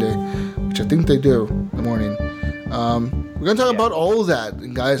on Monday, which I think they do in the morning. We're gonna talk about all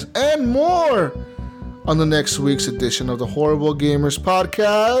that, guys, and more on the next week's edition of the Horrible Gamers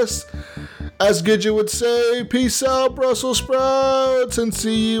Podcast. As Gidget would say, peace out, Brussels sprouts, and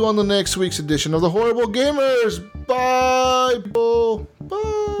see you on the next week's edition of the Horrible Gamers. Bye, people. Bye.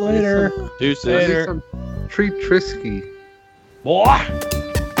 Later. Deuces. Later. Some Treat Trisky. Boy,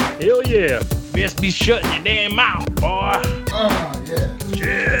 Hell yeah. best be shutting your damn mouth, boy. Oh, yeah.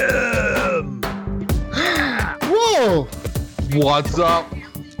 Jim. Whoa. What's up?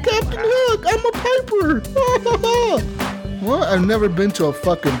 Captain Hook, I'm a piper. What? I've never been to a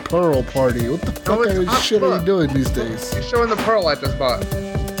fucking Pearl party. What the fuck No, it's kind of not shit are fun. you doing these days? He's showing the pearl I just bought.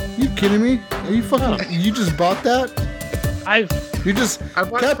 You kidding me? Are you fucking? You just bought that? You just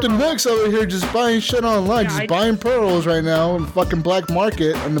Captain Hook's over here just buying shit online, just buying pearls right now on fucking black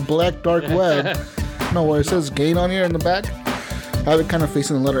market on the black dark web. No, where it says gain on here in the back. I have it kind of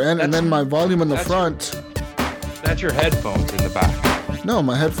facing the letter N, and then my volume in the front. That's your headphones in the back. No,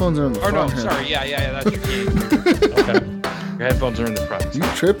 my headphones are in the Or front. no, here. sorry, yeah, that's your game. Okay. Your headphones are in the front. You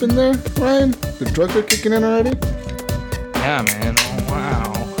tripping there, Ryan? The drugs are kicking in already? Yeah, man. Oh,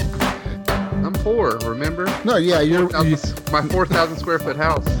 wow. I'm poor, remember? No, yeah, my 4,000 square foot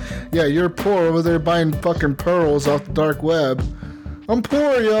house. Yeah, you're poor over there buying fucking pearls off the dark web. I'm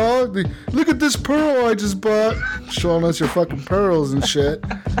poor, y'all. Look at this pearl I just bought. Showing us your fucking pearls and shit.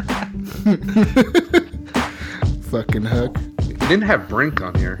 Fucking Hook. You didn't have Brink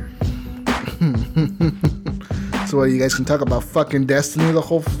on here. So what, you guys can talk about fucking Destiny the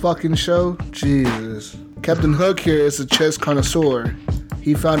whole fucking show? Jesus. Captain Hook here is a chess connoisseur.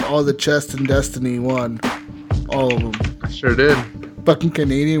 He found all the chests in Destiny 1. All of them. I sure did. Fucking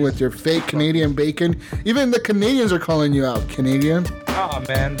Canadian with your fake Canadian bacon. Even the Canadians are calling you out, Canadian. Oh,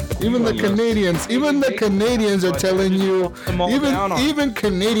 man. Even the Canadians are telling you. Even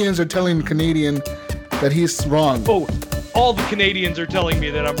Canadians are telling Canadian that he's wrong. Oh, all the Canadians are telling me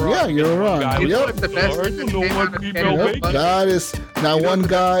that I'm wrong. Yeah, you're wrong. Guy was Yep. like, "Oh, I don't know what female Yep. bacon." That is now one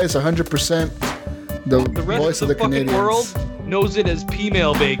guy is 100% the rest voice of of the the fucking Canadians. world knows it as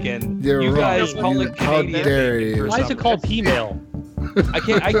female bacon. You're you wrong. guys call You- it how Canadian dare bacon you. for Why is it some called reason. female? I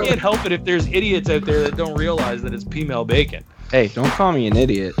can't help it if there's idiots out there that don't realize that it's female bacon. Hey, don't call me an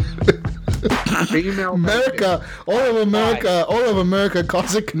idiot. Female America, all of America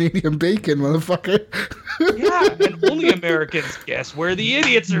calls it Canadian bacon, motherfucker. Yeah, and only Americans guess where the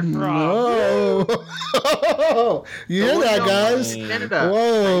idiots are from. Oh, you hear that, guys? Canada.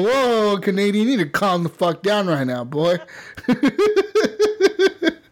 Whoa, Canadian, you need to calm the fuck down right now, boy.